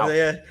 Wow.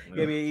 Yeah,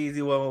 give me an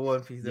easy one with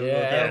One Piece. There we go,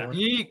 that Yeah, one.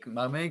 Yeek,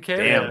 my main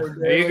character. Damn.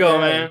 There you go,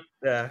 man.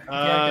 Yeah.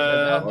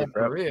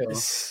 For real.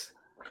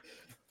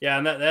 Yeah,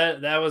 and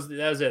that was it.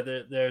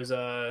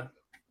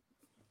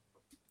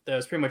 That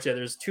was pretty much it.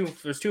 There's two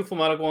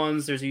Fullmetal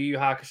ones. There's a Yu Yu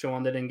Hakusho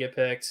one that didn't get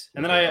picked,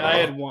 and then I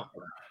had one.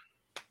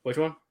 Which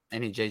one?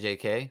 Any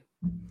JJK?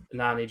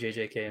 Not any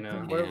JJK.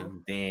 No. Yeah.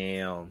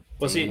 Damn.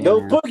 Well, see,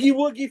 No boogie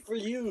woogie for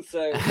you,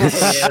 sir.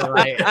 Yeah,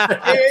 right.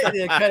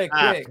 Yeah, cut it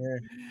quick.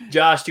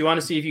 Josh, do you want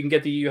to see if you can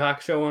get the Yu Yu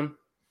Hakusho one?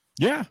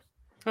 Yeah.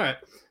 All right.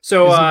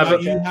 So, Is it but-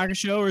 about Yu Yu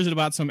Hakusho, or is it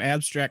about some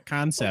abstract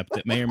concept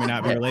that may or may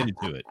not be related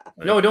to it?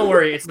 no, don't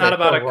worry. It's not Like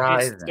about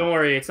Horizon. don't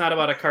worry. It's not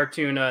about a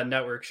Cartoon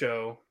Network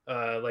show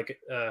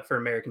for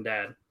American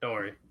Dad. Don't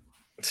worry.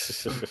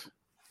 It's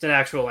an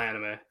actual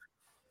anime.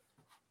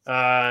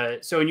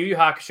 So in Yu Yu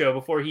Hakusho,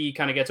 before he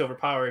kind of gets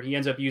overpowered, he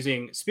ends up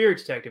using spirit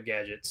detective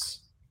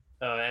gadgets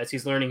as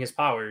he's learning his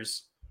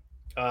powers.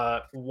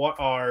 What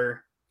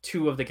are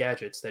 2 of the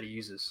gadgets that he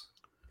uses?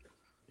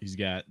 He's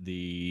got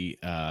the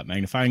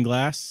magnifying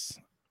glass.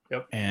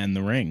 Yep. And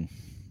the ring.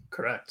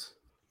 Correct.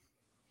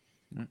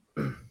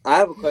 I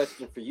have a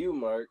question for you,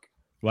 Mark.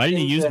 Why didn't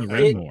he use the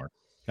ring more?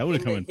 That would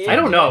have come in. I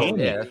don't know.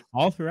 handy Yeah.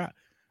 All throughout.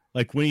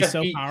 Like when he's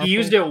so powerful. He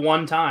used it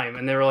one time,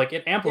 and they were like,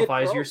 "It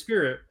amplifies your broke.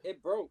 spirit."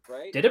 It broke,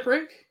 right? Did it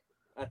break?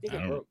 I think I it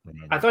don't broke.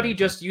 remember. I thought he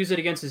just used it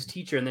against his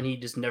teacher, and then he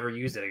just never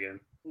used it again.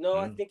 No,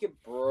 I think it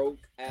broke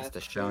That's after.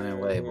 the shonen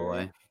way,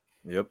 boy.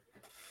 Yep.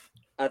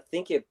 I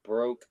think it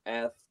broke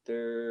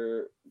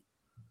after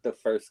the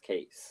first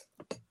case.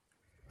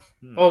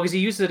 Oh, because he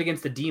used it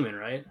against the demon,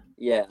 right?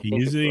 Yeah. I He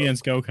think used it broke.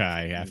 against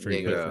Gokai after he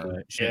Yeah. put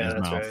the shit Yeah, in his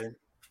that's mouth. right.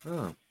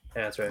 Oh.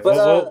 Yeah, that's right.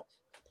 But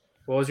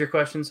What was your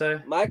question, say?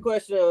 my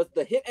question was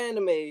the hit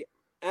anime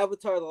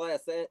Avatar: The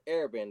Last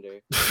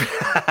Airbender.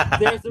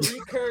 There's a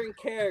recurring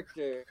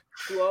character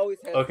who always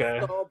has Okay.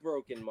 his skull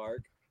broken.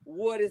 Mark,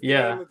 what is the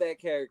Yeah. name of that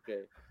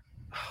character?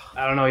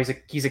 I don't know.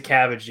 He's a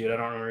cabbage dude. I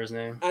don't remember his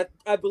name.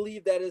 I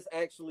believe that is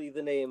actually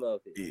the name of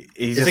it. He's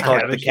Is just it called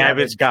the Cabbage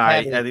Cabbage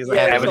Guy. Cabbage? I think he's like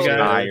Yeah, Cabbage Cabbage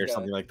Guy Guy. or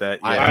something like that.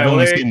 All Yeah. right, I've well,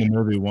 only there- seen the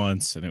movie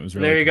once, and it was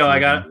really. There you go. I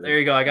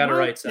confusing. got it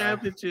right. Si.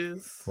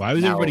 Cabbages. Why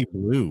was Now- everybody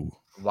blue?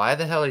 Why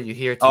the hell are you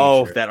here?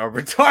 Oh, teacher? that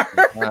Avatar.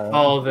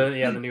 Oh, the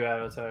new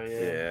Avatar. Yeah.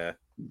 Yeah.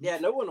 Yeah,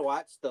 no one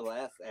watched the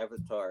last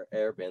Avatar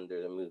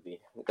Airbender the movie.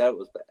 That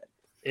was bad.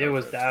 It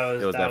was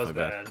definitely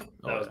bad. bad.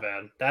 That was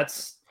bad.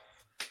 That's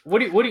What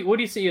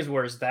do you see as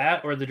worse,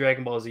 that or the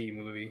Dragon Ball Z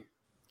movie?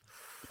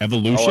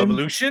 Evolution. Oh,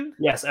 Evolution.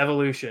 Yes,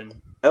 Evolution.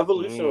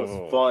 Evolution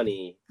was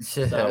funny.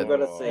 So I'm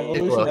gonna say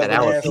Evolution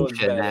Evolution was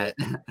was in better.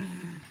 that.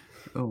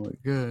 Oh my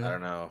god. I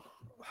don't know.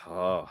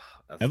 Oh,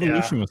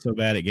 Evolution was so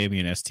bad it gave me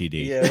an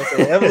STD. Yeah,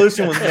 okay.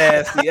 Evolution was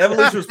nasty.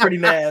 Evolution was pretty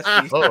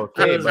nasty. Oh,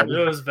 okay, It buddy.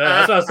 was bad.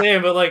 That's what I was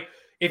saying. But like,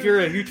 if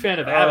you're a huge fan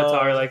of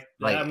Avatar, like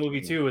like, that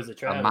movie too is a A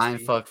travesty.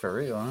 mind fuck for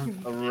real,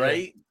 huh?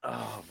 right.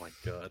 Oh my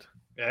god.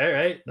 All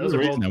right, those There's a are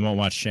reason both. I won't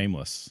watch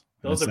Shameless.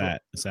 Those It's are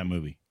that. It's that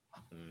movie.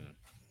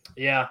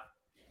 Yeah.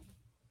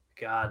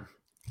 God,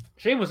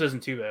 Shameless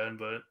isn't too bad,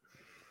 but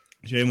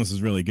Shameless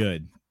is really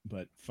good,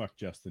 but fuck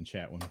Justin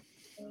Chatwin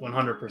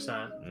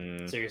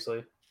 100%.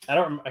 Seriously, I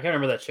can't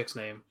remember that chick's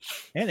name.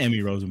 and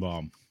Emmy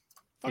Rosenbaum.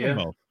 Fuck them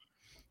Yeah. both.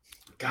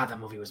 God, that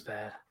movie was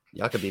bad.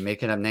 Y'all could be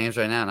making up names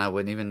right now, and I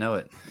wouldn't even know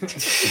it.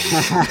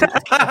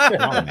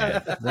 Wrong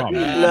man. Wrong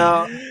man.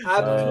 No,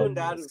 I've tuned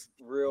out of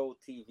real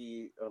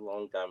TV a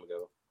long time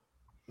ago.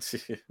 It's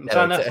Yeah,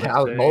 on Netflix, I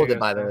was there you molded go.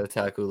 by the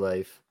otaku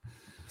life.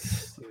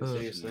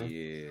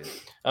 Seriously.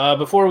 Yeah.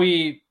 Before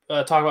we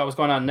talk about what's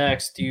going on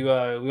next, do you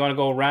we want to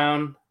go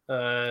around,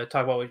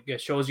 talk about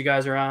what shows you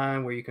guys are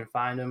on, where you can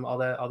find them, all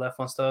that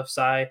fun stuff.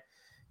 Sai,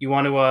 you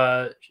want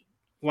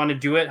to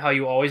do it how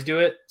you always do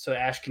it, so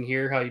Ash can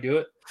hear how you do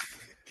it.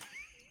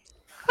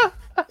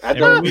 I Every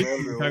don't week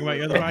remember. we talk about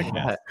your other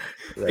podcast.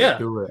 Let's Yeah.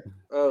 do it.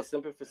 Oh,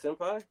 Simper for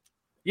Senpai?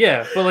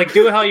 Yeah, but like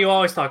do it how you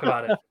always talk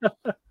about it,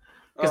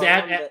 because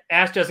Oh,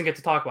 Ash doesn't get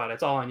to talk about it.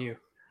 It's all on you.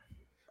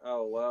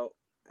 oh well,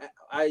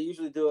 I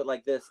usually do it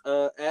like this.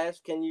 Ash,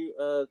 can you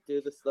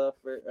do the stuff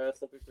for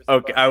Simper for Senpai?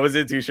 Okay, I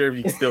wasn't too sure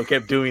if you still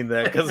kept doing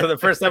that because the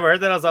first time I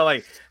heard that, I was all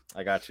like,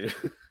 "I got you."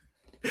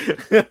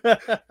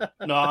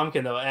 No, I'm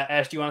kidding though.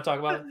 Ash, do you want to talk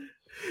about it?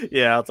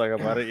 Yeah, I'll talk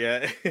about it.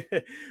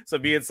 Yeah. So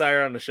me and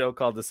Sire on a show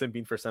called the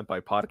Simping for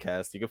Senpai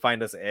podcast. You can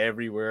find us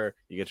everywhere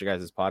you get your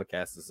guys'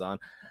 podcasts on.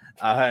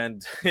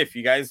 And if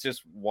you guys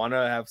just want to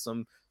have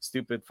some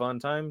stupid fun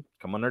time,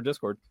 come on our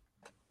Discord.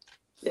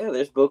 Yeah,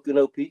 there's Boku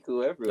no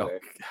Piku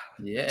everywhere.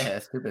 Yeah,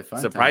 stupid fun.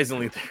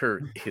 Surprisingly,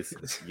 there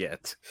isn't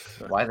yet.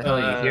 Why the hell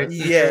are you here?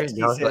 Yeah, teacher?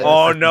 Y'all he said-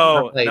 Oh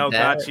no, Like no,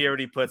 that? Gotchi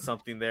already put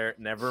something there.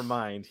 Never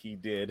mind, he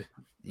did.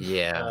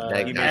 Yeah, He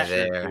that He guy made sure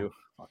there. to.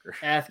 Fucker.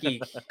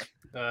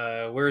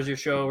 Athgeek, where's your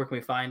show? Where can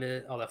we find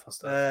it? All that fun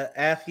stuff.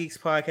 Ath Geeks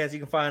podcast. You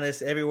can find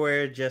us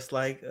everywhere, just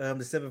like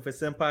the Simple for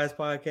Senpai's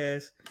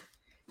podcast.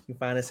 You can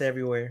find us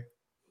everywhere.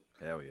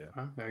 Hell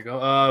yeah. There you go.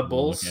 Look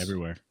Bulls.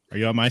 everywhere. Are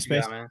you on Yeah,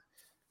 MySpace? man.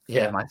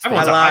 Yeah, my I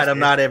Everyone's on lied. MySpace. I'm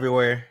not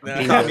everywhere. Nah.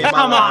 He caught me in my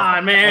Come lie.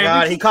 on, man. Oh,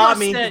 God, he caught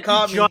me. Just He said-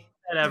 caught me. just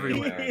said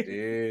everywhere. Yeah,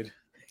 dude.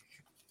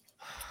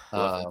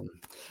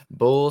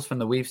 Bulls from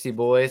the Weepsy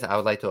Boys. I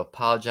would like to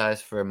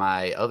apologize for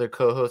my other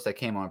co-hosts that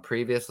came on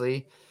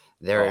previously.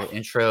 Their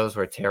intros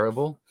were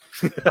terrible.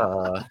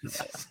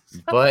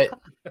 But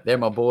they're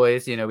my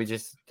boys. You know, we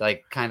just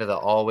like kind of the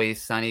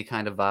Always Sunny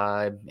kind of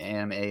vibe,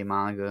 anime,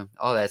 manga,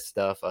 all that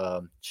stuff.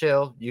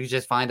 Chill. You can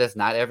just find us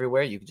not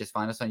everywhere. You can just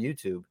find us on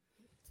YouTube.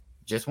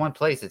 Just one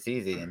place. It's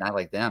easy and not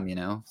like them, you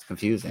know. It's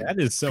confusing. That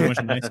is so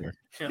much nicer.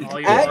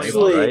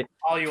 Actually, right?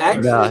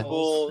 Actually, Nah.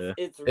 Bulls, Yeah.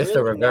 it's It's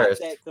the really not reverse.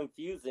 that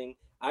confusing.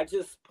 I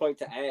just point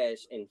to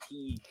Ash and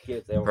he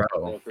gives Bro.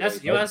 everyone That's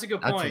a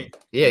good That's point.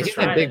 Yeah, For he's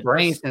been science- big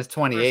brain since For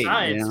 28.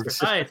 science, You know? for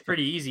science,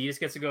 pretty easy. He just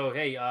gets to go,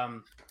 hey,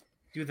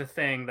 do the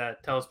thing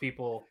that tells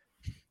people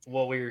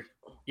what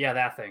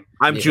that thing.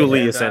 I'm Yeah. Julie,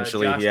 And,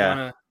 essentially. Josh,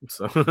 yeah.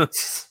 So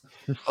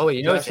Oh,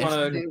 you know Josh, what's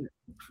wanna- interesting?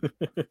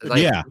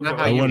 Like, Yeah, you know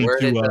how I you wanted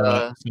worded,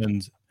 to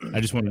I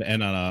just wanted to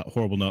end on a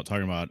horrible note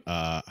talking about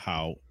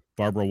how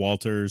Barbara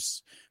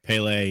Walters,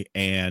 Pele,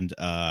 and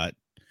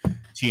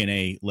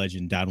TNA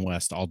legend Don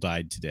West all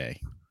died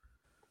today.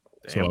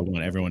 So I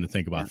want everyone to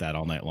think about that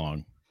all night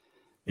long.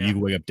 Yeah. You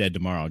can wake up dead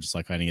tomorrow, just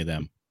like any of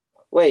them.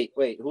 Wait,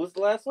 who's the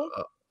last one?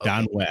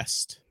 Don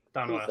West,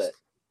 Don Who's West.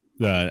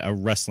 a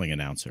wrestling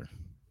announcer.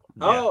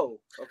 Oh,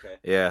 okay.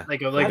 yeah.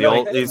 Like The I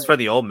old, know. he's for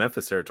the old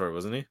Memphis territory,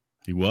 wasn't he?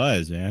 He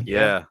was, man.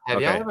 Yeah. Have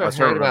okay. y'all I ever was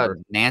trying heard to about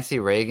remember. Nancy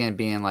Reagan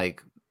being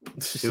like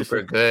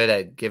super good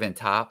at giving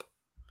top?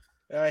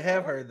 I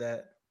have heard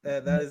that.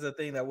 That is a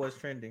thing that was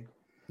trending.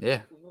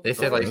 Yeah, they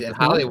said like in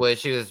Hollywood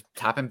she was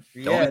topping.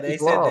 Yeah, they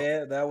people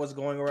said off. that was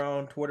going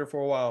around Twitter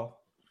for a while.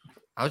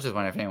 I was just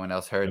wondering if anyone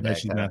else I heard bet that.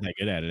 she's not that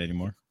good at it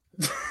anymore.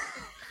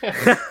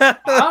 I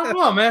don't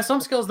know, man. Some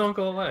skills don't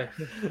go away.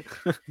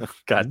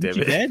 God damn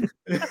She it.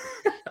 dead?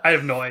 I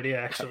have no idea,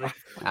 actually.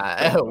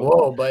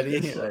 Whoa, buddy!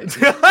 Like,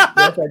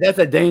 that's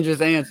a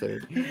dangerous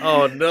answer.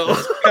 Oh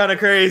no. Kind of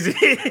crazy.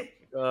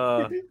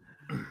 God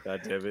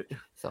damn it.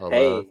 It's all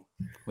Hey, love.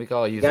 We can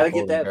all use gotta a get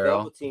golden that girl.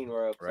 Velveteen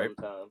rub Right.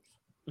 sometimes.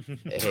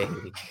 Hey,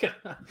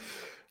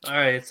 All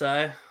right,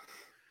 Sai.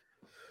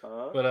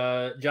 Huh?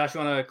 But Josh, you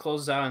want to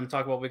close us out and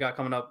talk about what we got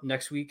coming up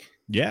next week?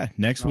 Yeah.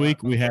 Next Oh,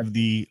 week we have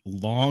the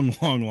long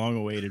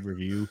awaited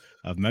review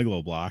of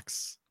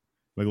Megalobox.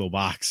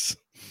 Megalobox.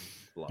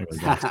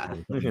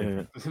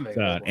 It's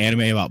an anime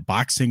about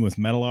boxing with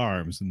metal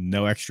arms and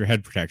no extra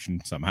head protection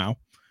somehow.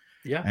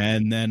 Yeah,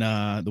 And then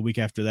the week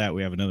after that,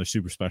 we have another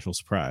super special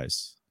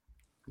surprise.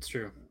 it's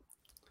true.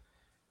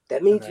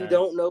 That means you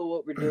don't know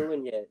what we're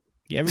doing yet.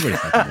 Yeah, everybody.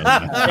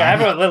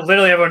 Yeah,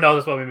 literally everyone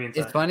knows what we mean.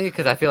 It's funny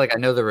because I feel like I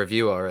know the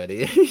review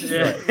already.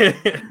 Yeah.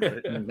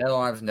 Metal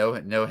arms, no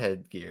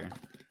headgear.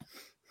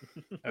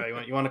 All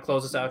right, you want to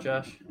close this out,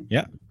 Josh?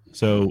 Yeah.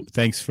 So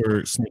thanks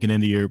for sneaking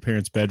into your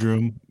parents'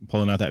 bedroom,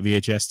 pulling out that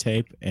VHS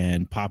tape,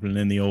 and popping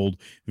in the old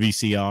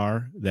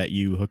VCR that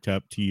you hooked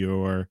up to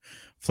your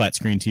flat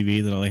screen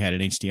TV that only had an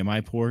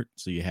HDMI port.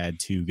 So you had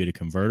to get a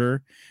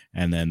converter,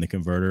 and then the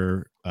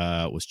converter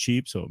was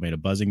cheap, so it made a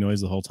buzzing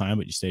noise the whole time,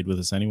 but you stayed with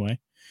us anyway.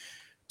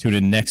 Tune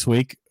in next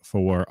week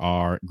for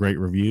our great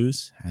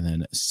reviews, and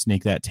then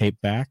sneak that tape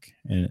back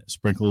and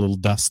sprinkle a little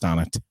dust on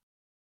it.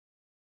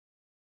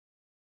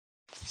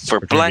 For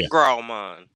Black Grauman.